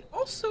she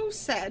also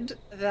said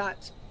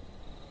that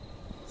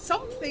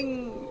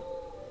something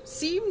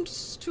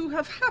seems to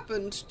have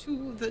happened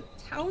to the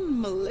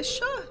town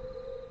militia.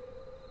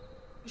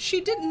 She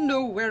didn't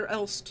know where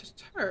else to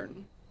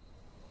turn.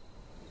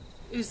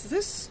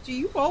 Do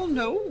you all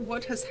know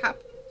what has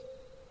happened?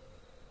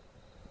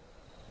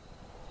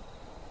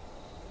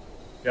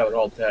 Yeah, they're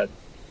all dead.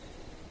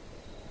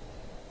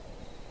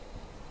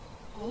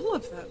 All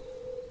of them?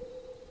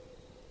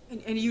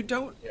 And you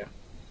don't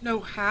know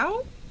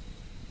how?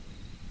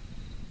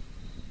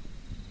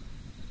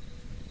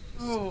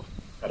 Oh.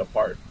 Cut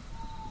apart.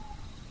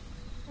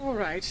 All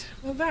right.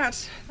 Well,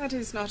 that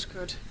is not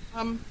good.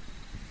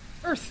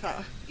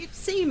 Eartha, it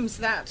seems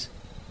that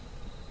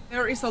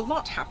there is a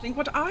lot happening.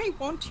 What I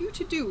want you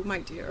to do, my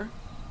dear,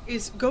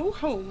 is go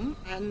home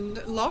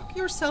and lock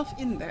yourself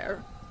in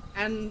there,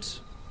 and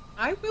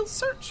I will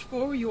search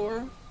for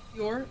your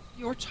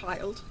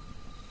child.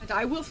 And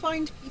I will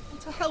find people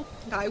to help,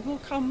 and I will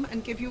come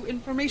and give you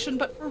information.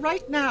 But for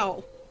right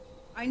now,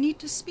 I need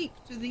to speak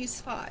to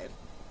these 5.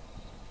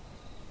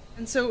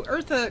 And so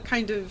Eartha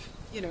kind of,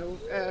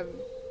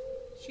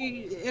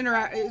 she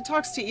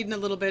talks to Eden a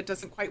little bit,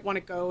 doesn't quite want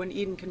to go, and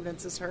Eden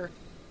convinces her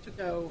to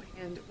go.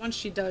 And once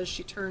she does,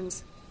 she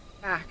turns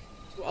back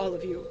to all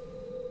of you.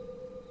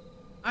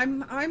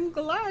 I'm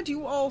glad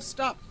you all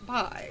stopped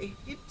by.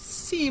 It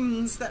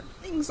seems that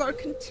things are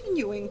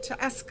continuing to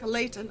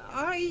escalate, and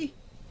I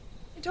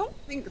don't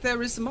think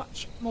there is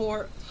much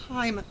more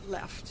time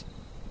left.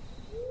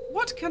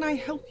 What can I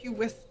help you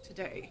with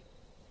today?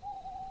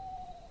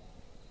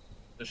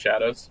 The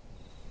shadows.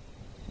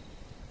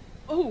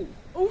 Oh,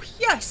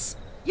 yes,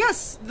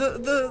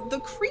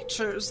 the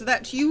creatures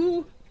that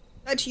you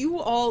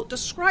all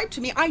described to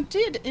me. I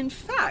did, in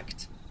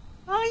fact,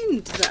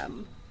 find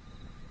them.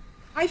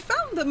 I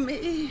found them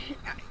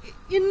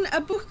in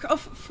a book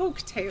of folk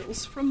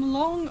tales from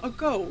long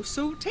ago,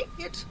 so take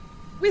it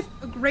with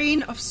a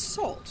grain of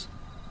salt.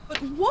 But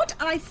what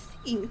I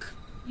think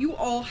you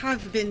all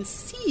have been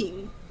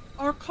seeing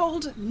are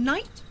called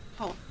night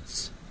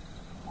haunts.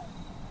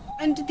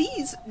 And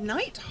these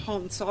night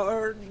haunts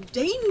are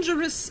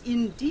dangerous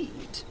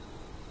indeed.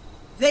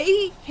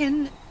 They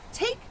can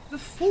take the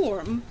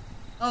form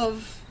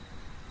of,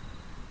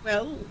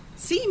 well,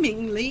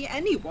 seemingly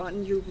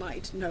anyone you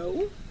might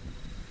know.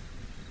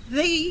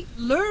 They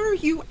lure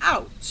you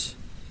out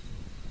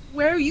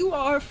where you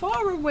are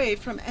far away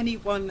from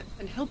anyone that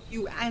can help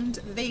you, and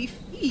they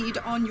feed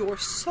on your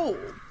soul.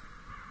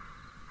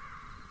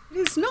 It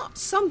is not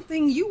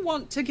something you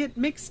want to get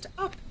mixed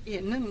up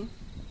in, and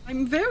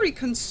I'm very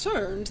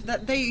concerned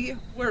that they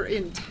were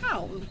in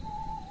town.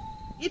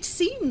 It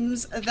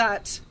seems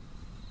that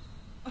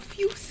a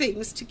few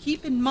things to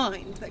keep in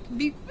mind that can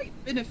be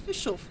quite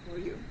beneficial for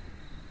you.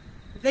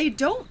 They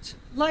don't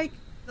like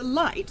the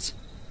light,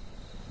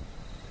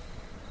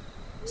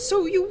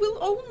 so you will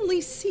only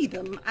see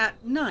them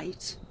at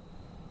night,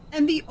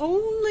 and the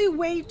only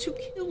way to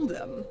kill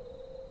them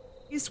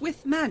is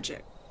with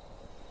magic.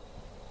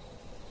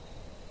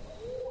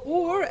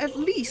 Or at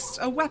least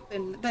a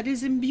weapon that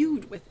is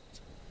imbued with it.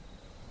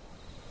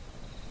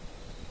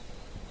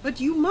 But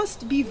you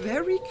must be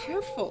very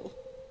careful.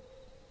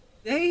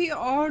 They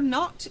are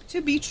not to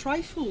be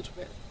trifled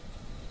with.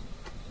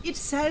 It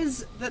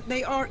says that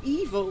they are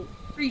evil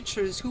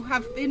creatures who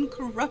have been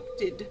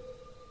corrupted,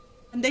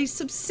 and they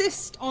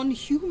subsist on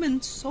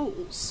human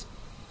souls.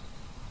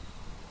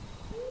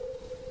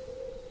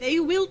 They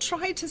will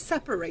try to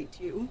separate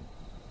you,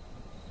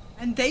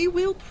 and they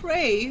will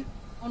prey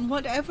on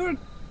whatever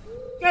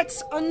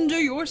gets under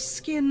your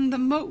skin the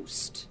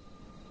most.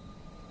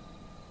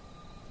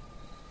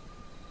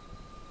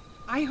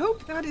 I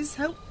hope that is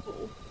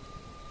helpful.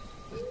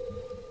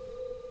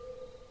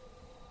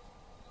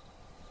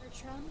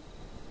 Bertram,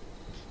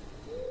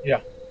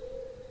 Yeah.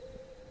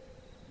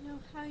 you know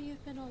how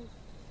you've been all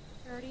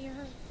dirtier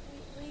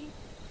lately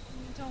and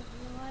you don't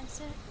realize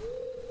it?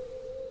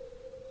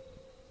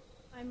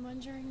 I'm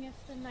wondering if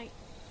the night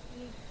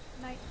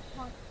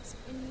haunt is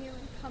in you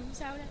and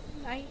comes out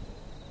at night.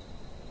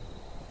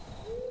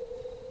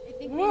 I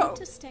think we Whoa. need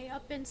to stay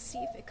up and see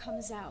if it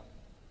comes out.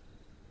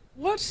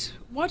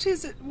 What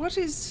is it? What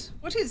is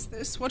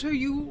this? What are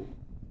you...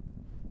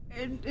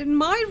 In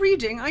my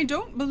reading, I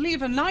don't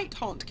believe a night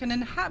haunt can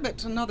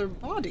inhabit another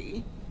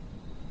body.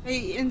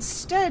 They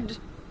instead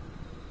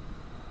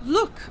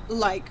look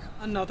like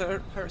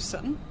another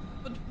person.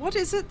 But what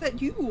is it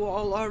that you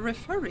all are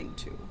referring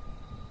to?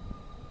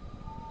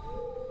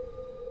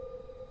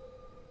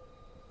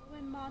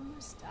 When Mom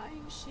was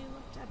dying, she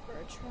looked at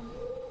Bertram,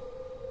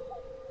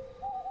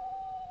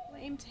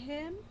 blamed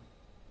him,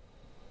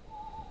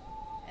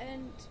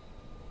 and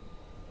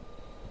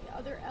the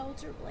other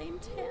elder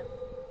blamed him.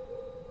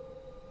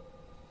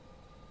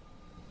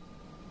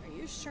 Are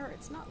you sure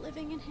it's not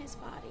living in his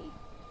body?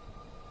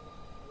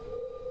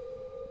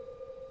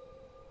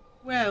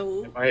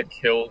 Well, If I had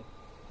killed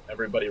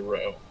everybody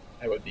row,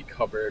 I would be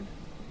covered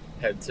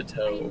head to I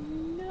toe.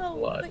 know,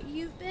 blood. but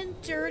you've been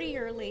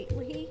dirtier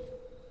lately.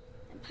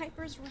 And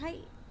Piper's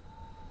right.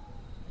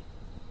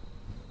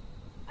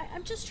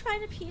 I'm just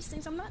trying to piece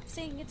things. I'm not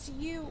saying it's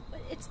you,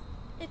 but it's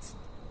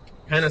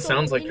Kind of so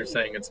sounds like in you're you.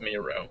 saying it's me,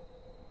 row.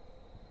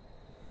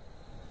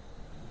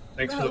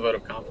 Thanks for the Well- vote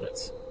of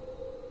confidence.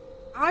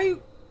 I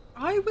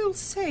will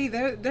say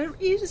there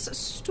is a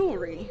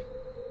story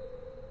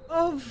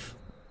of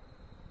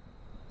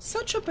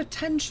such a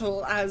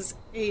potential as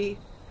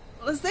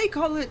as they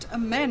call it, a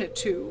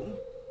Manitou.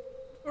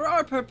 For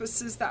our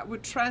purposes, that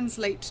would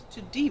translate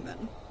to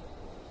demon.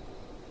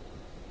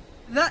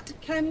 That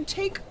can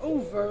take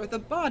over the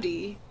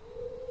body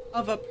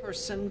of a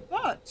person,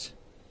 but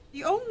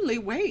the only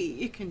way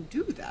it can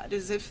do that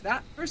is if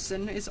that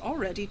person is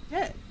already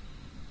dead.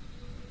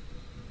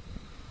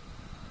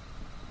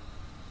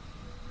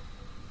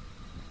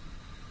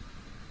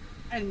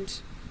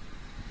 And,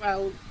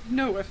 well,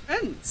 no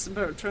offense,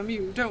 Bertram,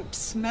 you don't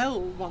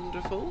smell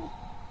wonderful.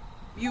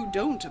 You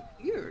don't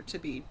appear to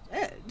be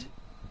dead.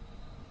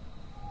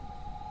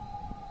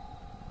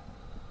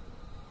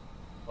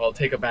 Well, I'll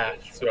take a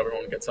bath so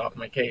everyone gets off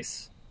my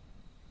case.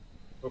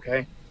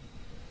 Okay?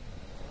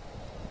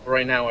 For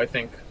right now, I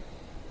think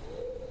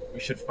we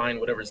should find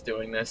whatever's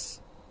doing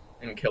this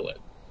and kill it.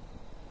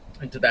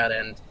 And to that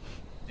end,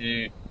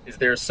 is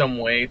there some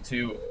way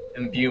to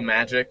imbue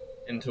magic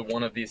into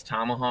one of these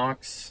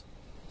tomahawks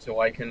so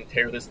I can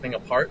tear this thing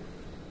apart?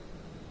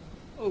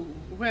 Oh,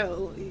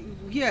 well,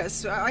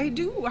 yes, I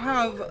do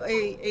have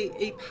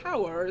a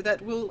power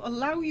that will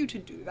allow you to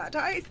do that.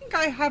 I think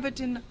I have it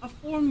in a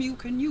form you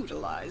can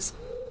utilize.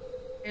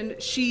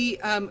 And she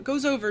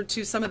goes over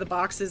to some of the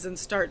boxes and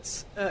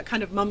starts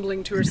kind of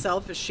mumbling to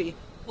herself as she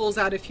pulls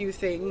out a few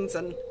things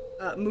and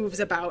moves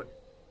about.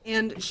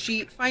 And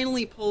she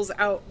finally pulls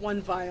out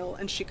one vial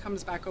and she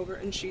comes back over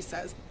and she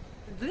says,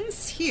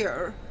 "This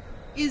here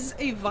is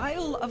a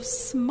vial of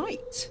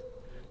smite.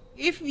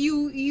 If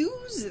you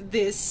use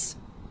this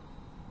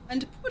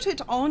and put it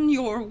on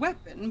your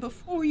weapon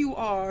before you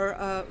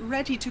are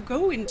ready to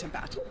go into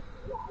battle.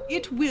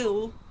 It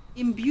will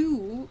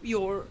imbue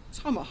your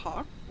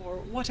tomahawk, or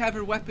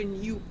whatever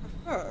weapon you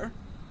prefer,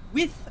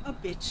 with a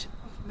bit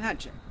of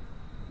magic.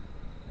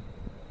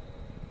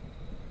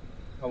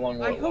 How long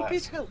will I it hope last?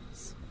 it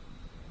helps.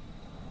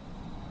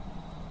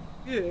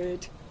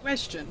 Good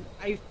question.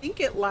 I think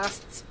it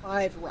lasts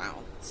 5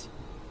 rounds.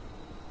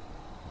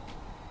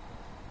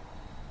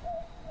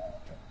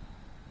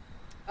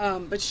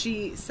 But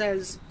she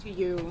says to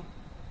you,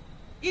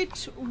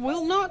 it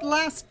will not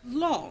last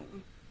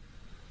long,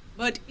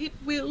 but it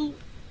will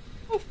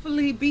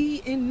hopefully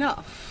be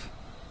enough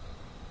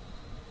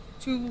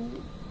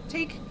to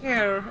take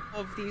care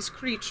of these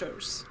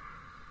creatures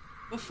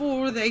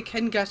before they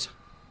can get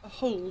a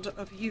hold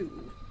of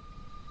you.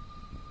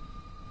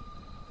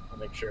 I'll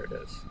make sure it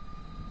is.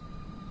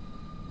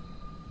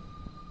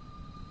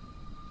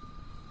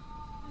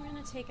 I'm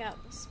gonna take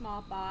out the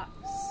small box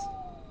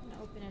and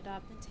open it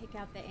up and take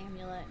out the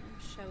amulet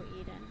and show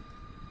Eden.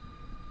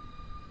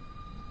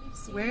 You've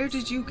seen Where this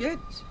did you get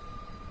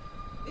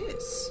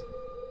this?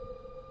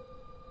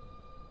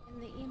 in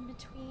the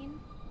in-between.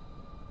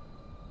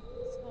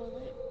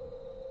 Stole it.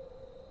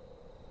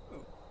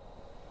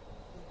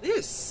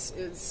 This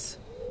is...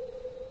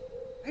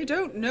 I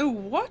don't know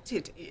what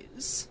it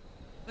is,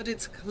 but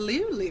it's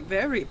clearly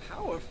very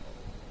powerful.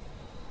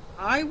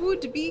 I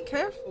would be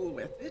careful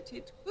with it.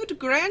 It could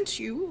grant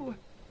you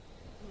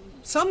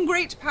some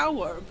great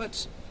power,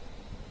 but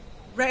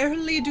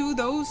rarely do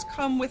those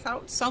come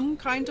without some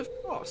kind of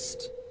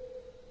cost.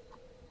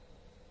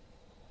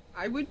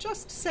 I would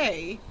just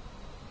say,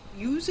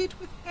 use it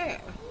with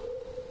care.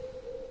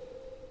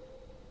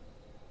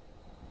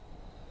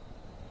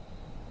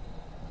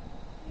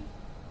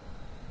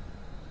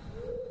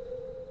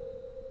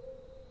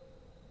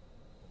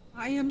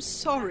 I am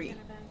sorry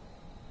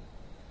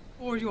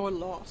for your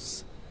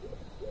loss.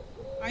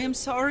 I am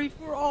sorry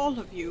for all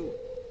of you.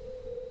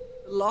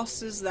 The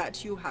losses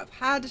that you have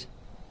had,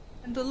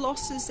 and the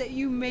losses that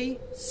you may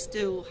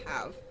still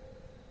have.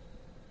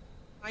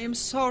 I am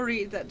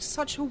sorry that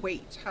such a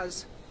weight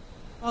has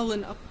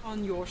fallen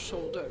upon your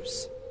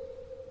shoulders.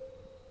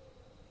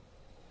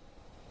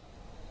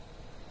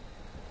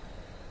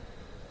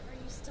 Are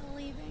you still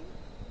leaving?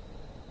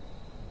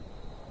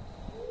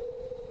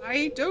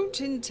 I don't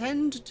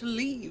intend to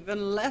leave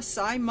unless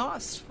I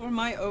must for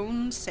my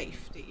own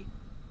safety.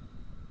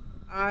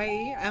 I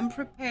am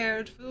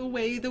prepared for the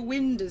way the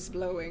wind is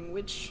blowing,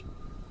 which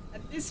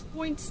at this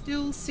point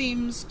still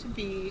seems to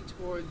be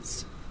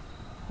towards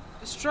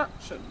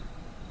destruction.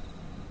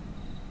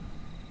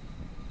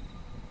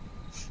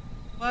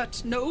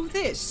 But know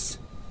this,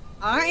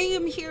 I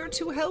am here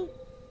to help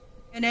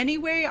in any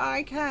way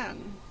I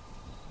can,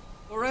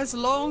 for as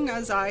long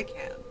as I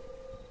can.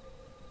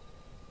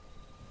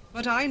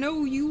 But I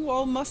know you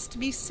all must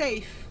be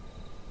safe,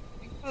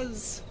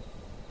 because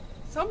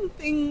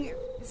something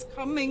is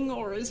coming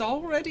or is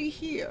already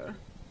here.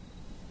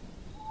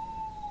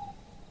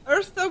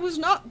 Eartha was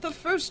not the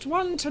first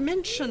one to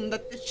mention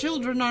that the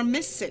children are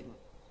missing.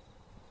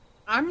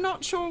 I'm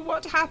not sure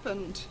what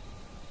happened,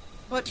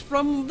 but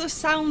from the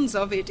sounds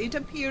of it, it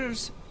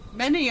appears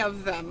many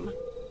of them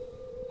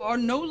are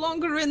no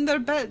longer in their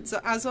beds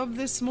as of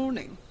this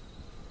morning.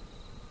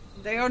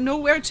 They are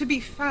nowhere to be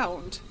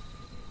found.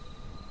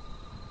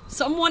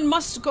 Someone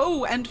must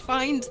go and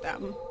find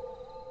them.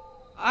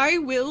 I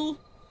will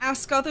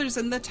ask others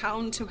in the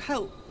town to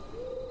help,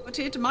 but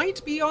it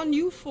might be on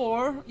you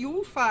 4,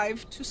 you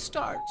 5 to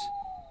start,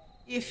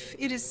 if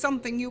it is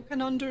something you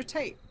can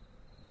undertake.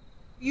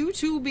 You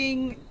two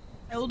being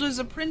elders'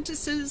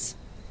 apprentices,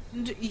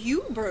 and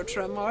you,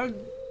 Bertram, are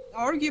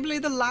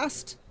arguably the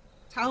last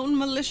town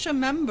militia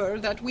member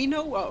that we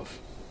know of.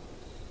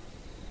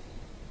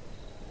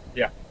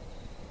 Yeah.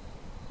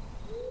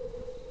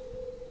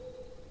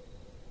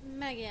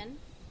 Megan,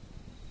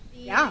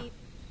 Yeah.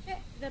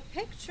 The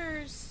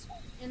pictures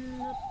in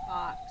the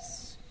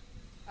box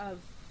of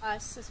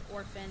us as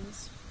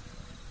orphans,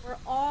 were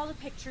all the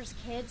pictures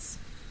kids?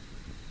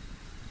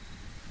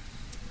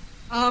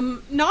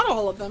 Not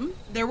all of them.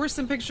 There were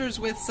some pictures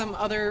with some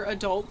other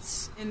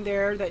adults in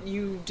there that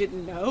you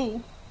didn't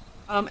know.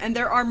 And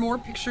there are more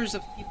pictures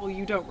of people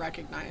you don't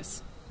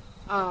recognize.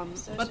 So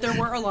But it's there just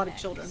were a lot of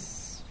mix. children.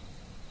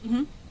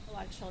 Mm-hmm. A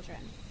lot of children.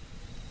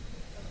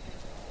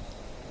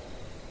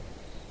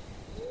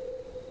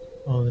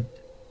 Well,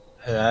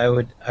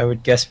 I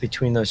would guess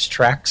between those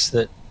tracks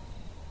that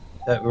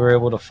we were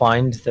able to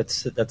find,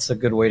 that's a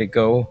good way to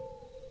go.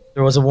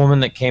 There was a woman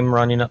that came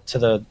running up to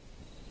the.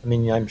 I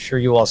mean, I'm sure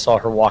you all saw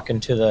her walk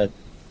into the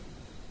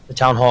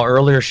town hall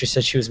earlier. She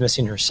said she was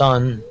missing her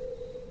son,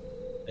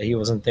 that he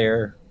wasn't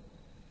there.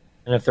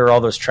 And if there are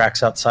all those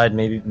tracks outside,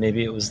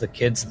 maybe it was the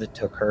kids that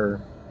took her,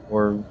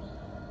 or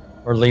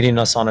leading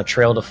us on a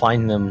trail to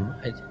find them.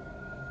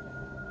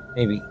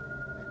 Maybe.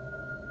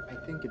 I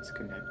think it's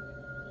connected.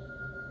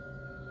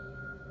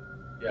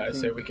 Yeah, I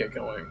say we get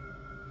going.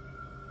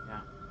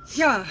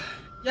 Yeah.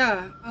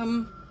 Yeah.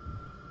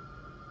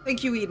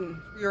 Thank you,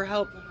 Eden, for your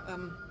help.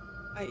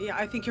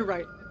 I think you're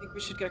right. think we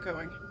should get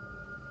going.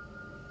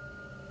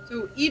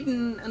 So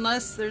Eden,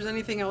 unless there's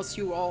anything else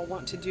you all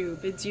want to do,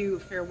 bids you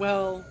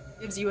farewell,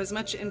 gives you as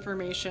much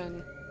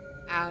information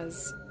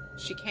as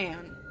she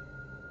can,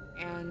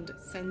 and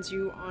sends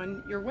you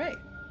on your way.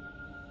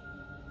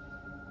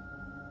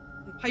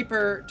 And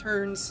Piper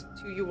turns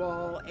to you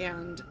all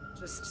and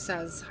just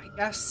says, I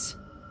guess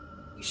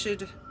we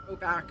should go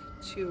back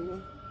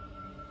to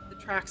the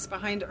tracks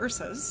behind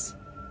Ursa's.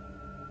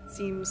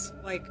 Seems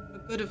like a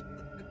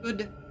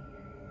good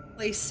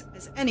place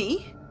as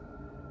any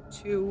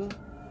to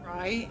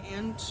try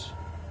and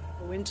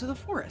go into the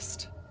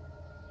forest.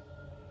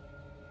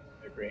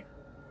 I agree.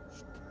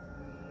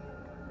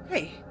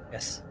 Okay.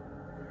 Yes.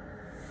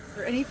 Is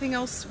there anything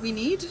else we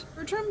need,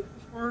 Bertram,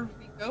 before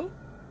we go?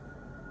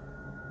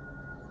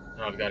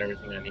 No, I've got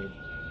everything I need.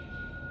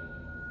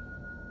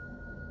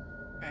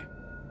 Okay.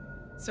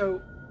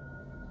 So,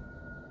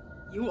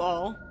 you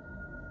all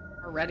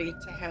are ready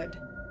to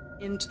head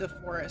into the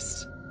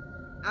forest.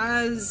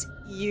 As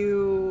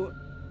you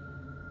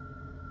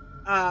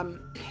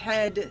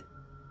head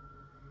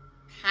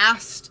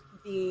past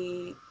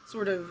the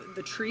sort of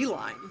the tree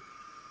line,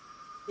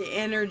 the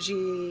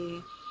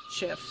energy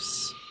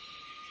shifts.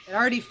 It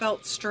already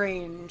felt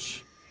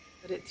strange,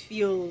 but it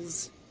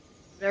feels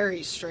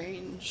very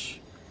strange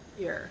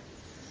here.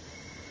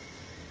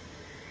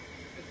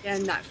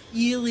 Again, that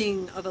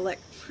feeling of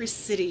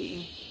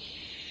electricity,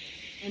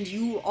 and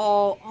you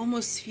all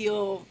almost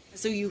feel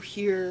as though you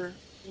hear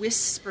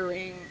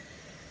whispering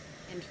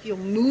and feel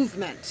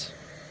movement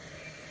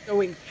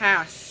going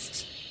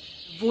past.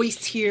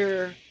 Voice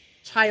here,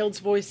 child's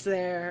voice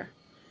there.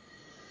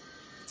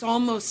 It's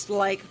almost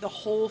like the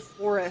whole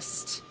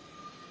forest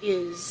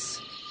is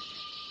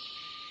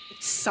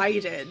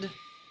excited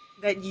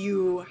that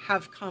you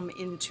have come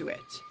into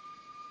it.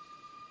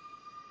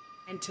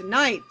 And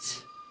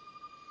tonight,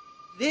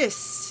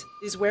 this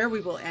is where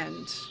we will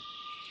end.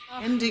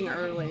 Ending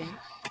early,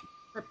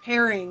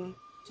 preparing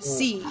to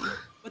see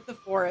what the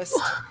forest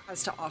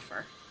has to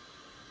offer.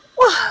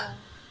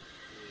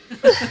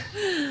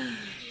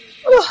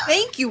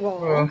 Thank you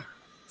all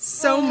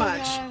so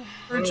much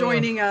for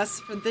joining us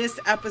for this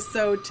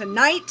episode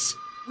tonight.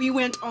 We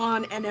went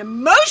on an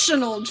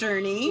emotional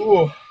journey.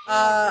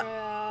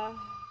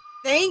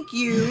 Thank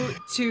you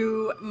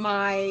to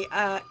my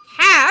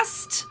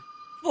cast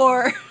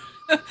for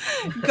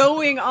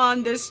going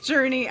on this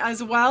journey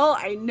as well.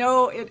 I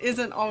know it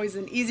isn't always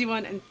an easy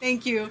one, and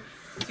thank you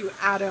to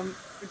Adam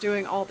for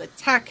doing all the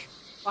tech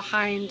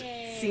behind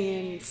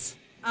scenes.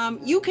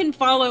 You can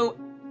follow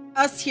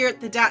us here at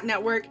the DAT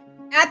Network,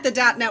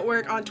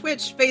 on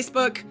Twitch,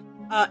 Facebook,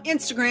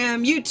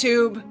 Instagram,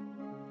 YouTube,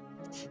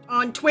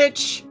 on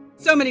Twitch,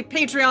 so many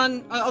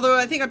Patreon, although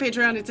I think on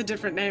Patreon it's a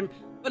different name,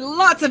 but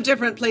lots of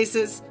different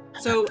places.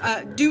 So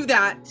do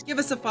that. Give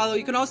us a follow.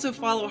 You can also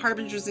follow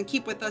Harbingers and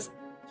keep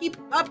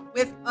up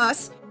with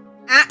us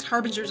at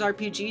Harbingers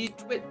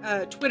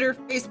RPG, Twitter,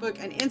 Facebook,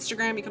 and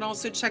Instagram. You can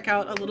also check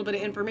out a little bit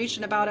of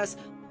information about us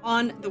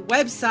on the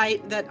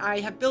website that I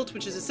have built,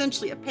 which is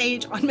essentially a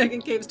page on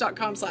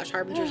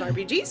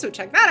megancaves.com/HarbingersRPG, so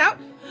check that out.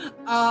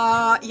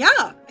 Yeah,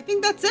 I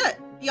think that's it.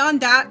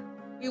 Beyond that,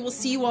 we will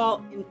see you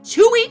all in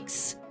 2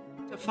 weeks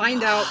to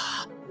find out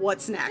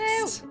what's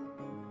next.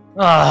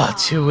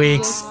 2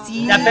 weeks.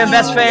 See That been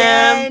best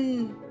fam.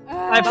 again.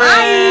 Bye,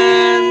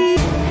 friends.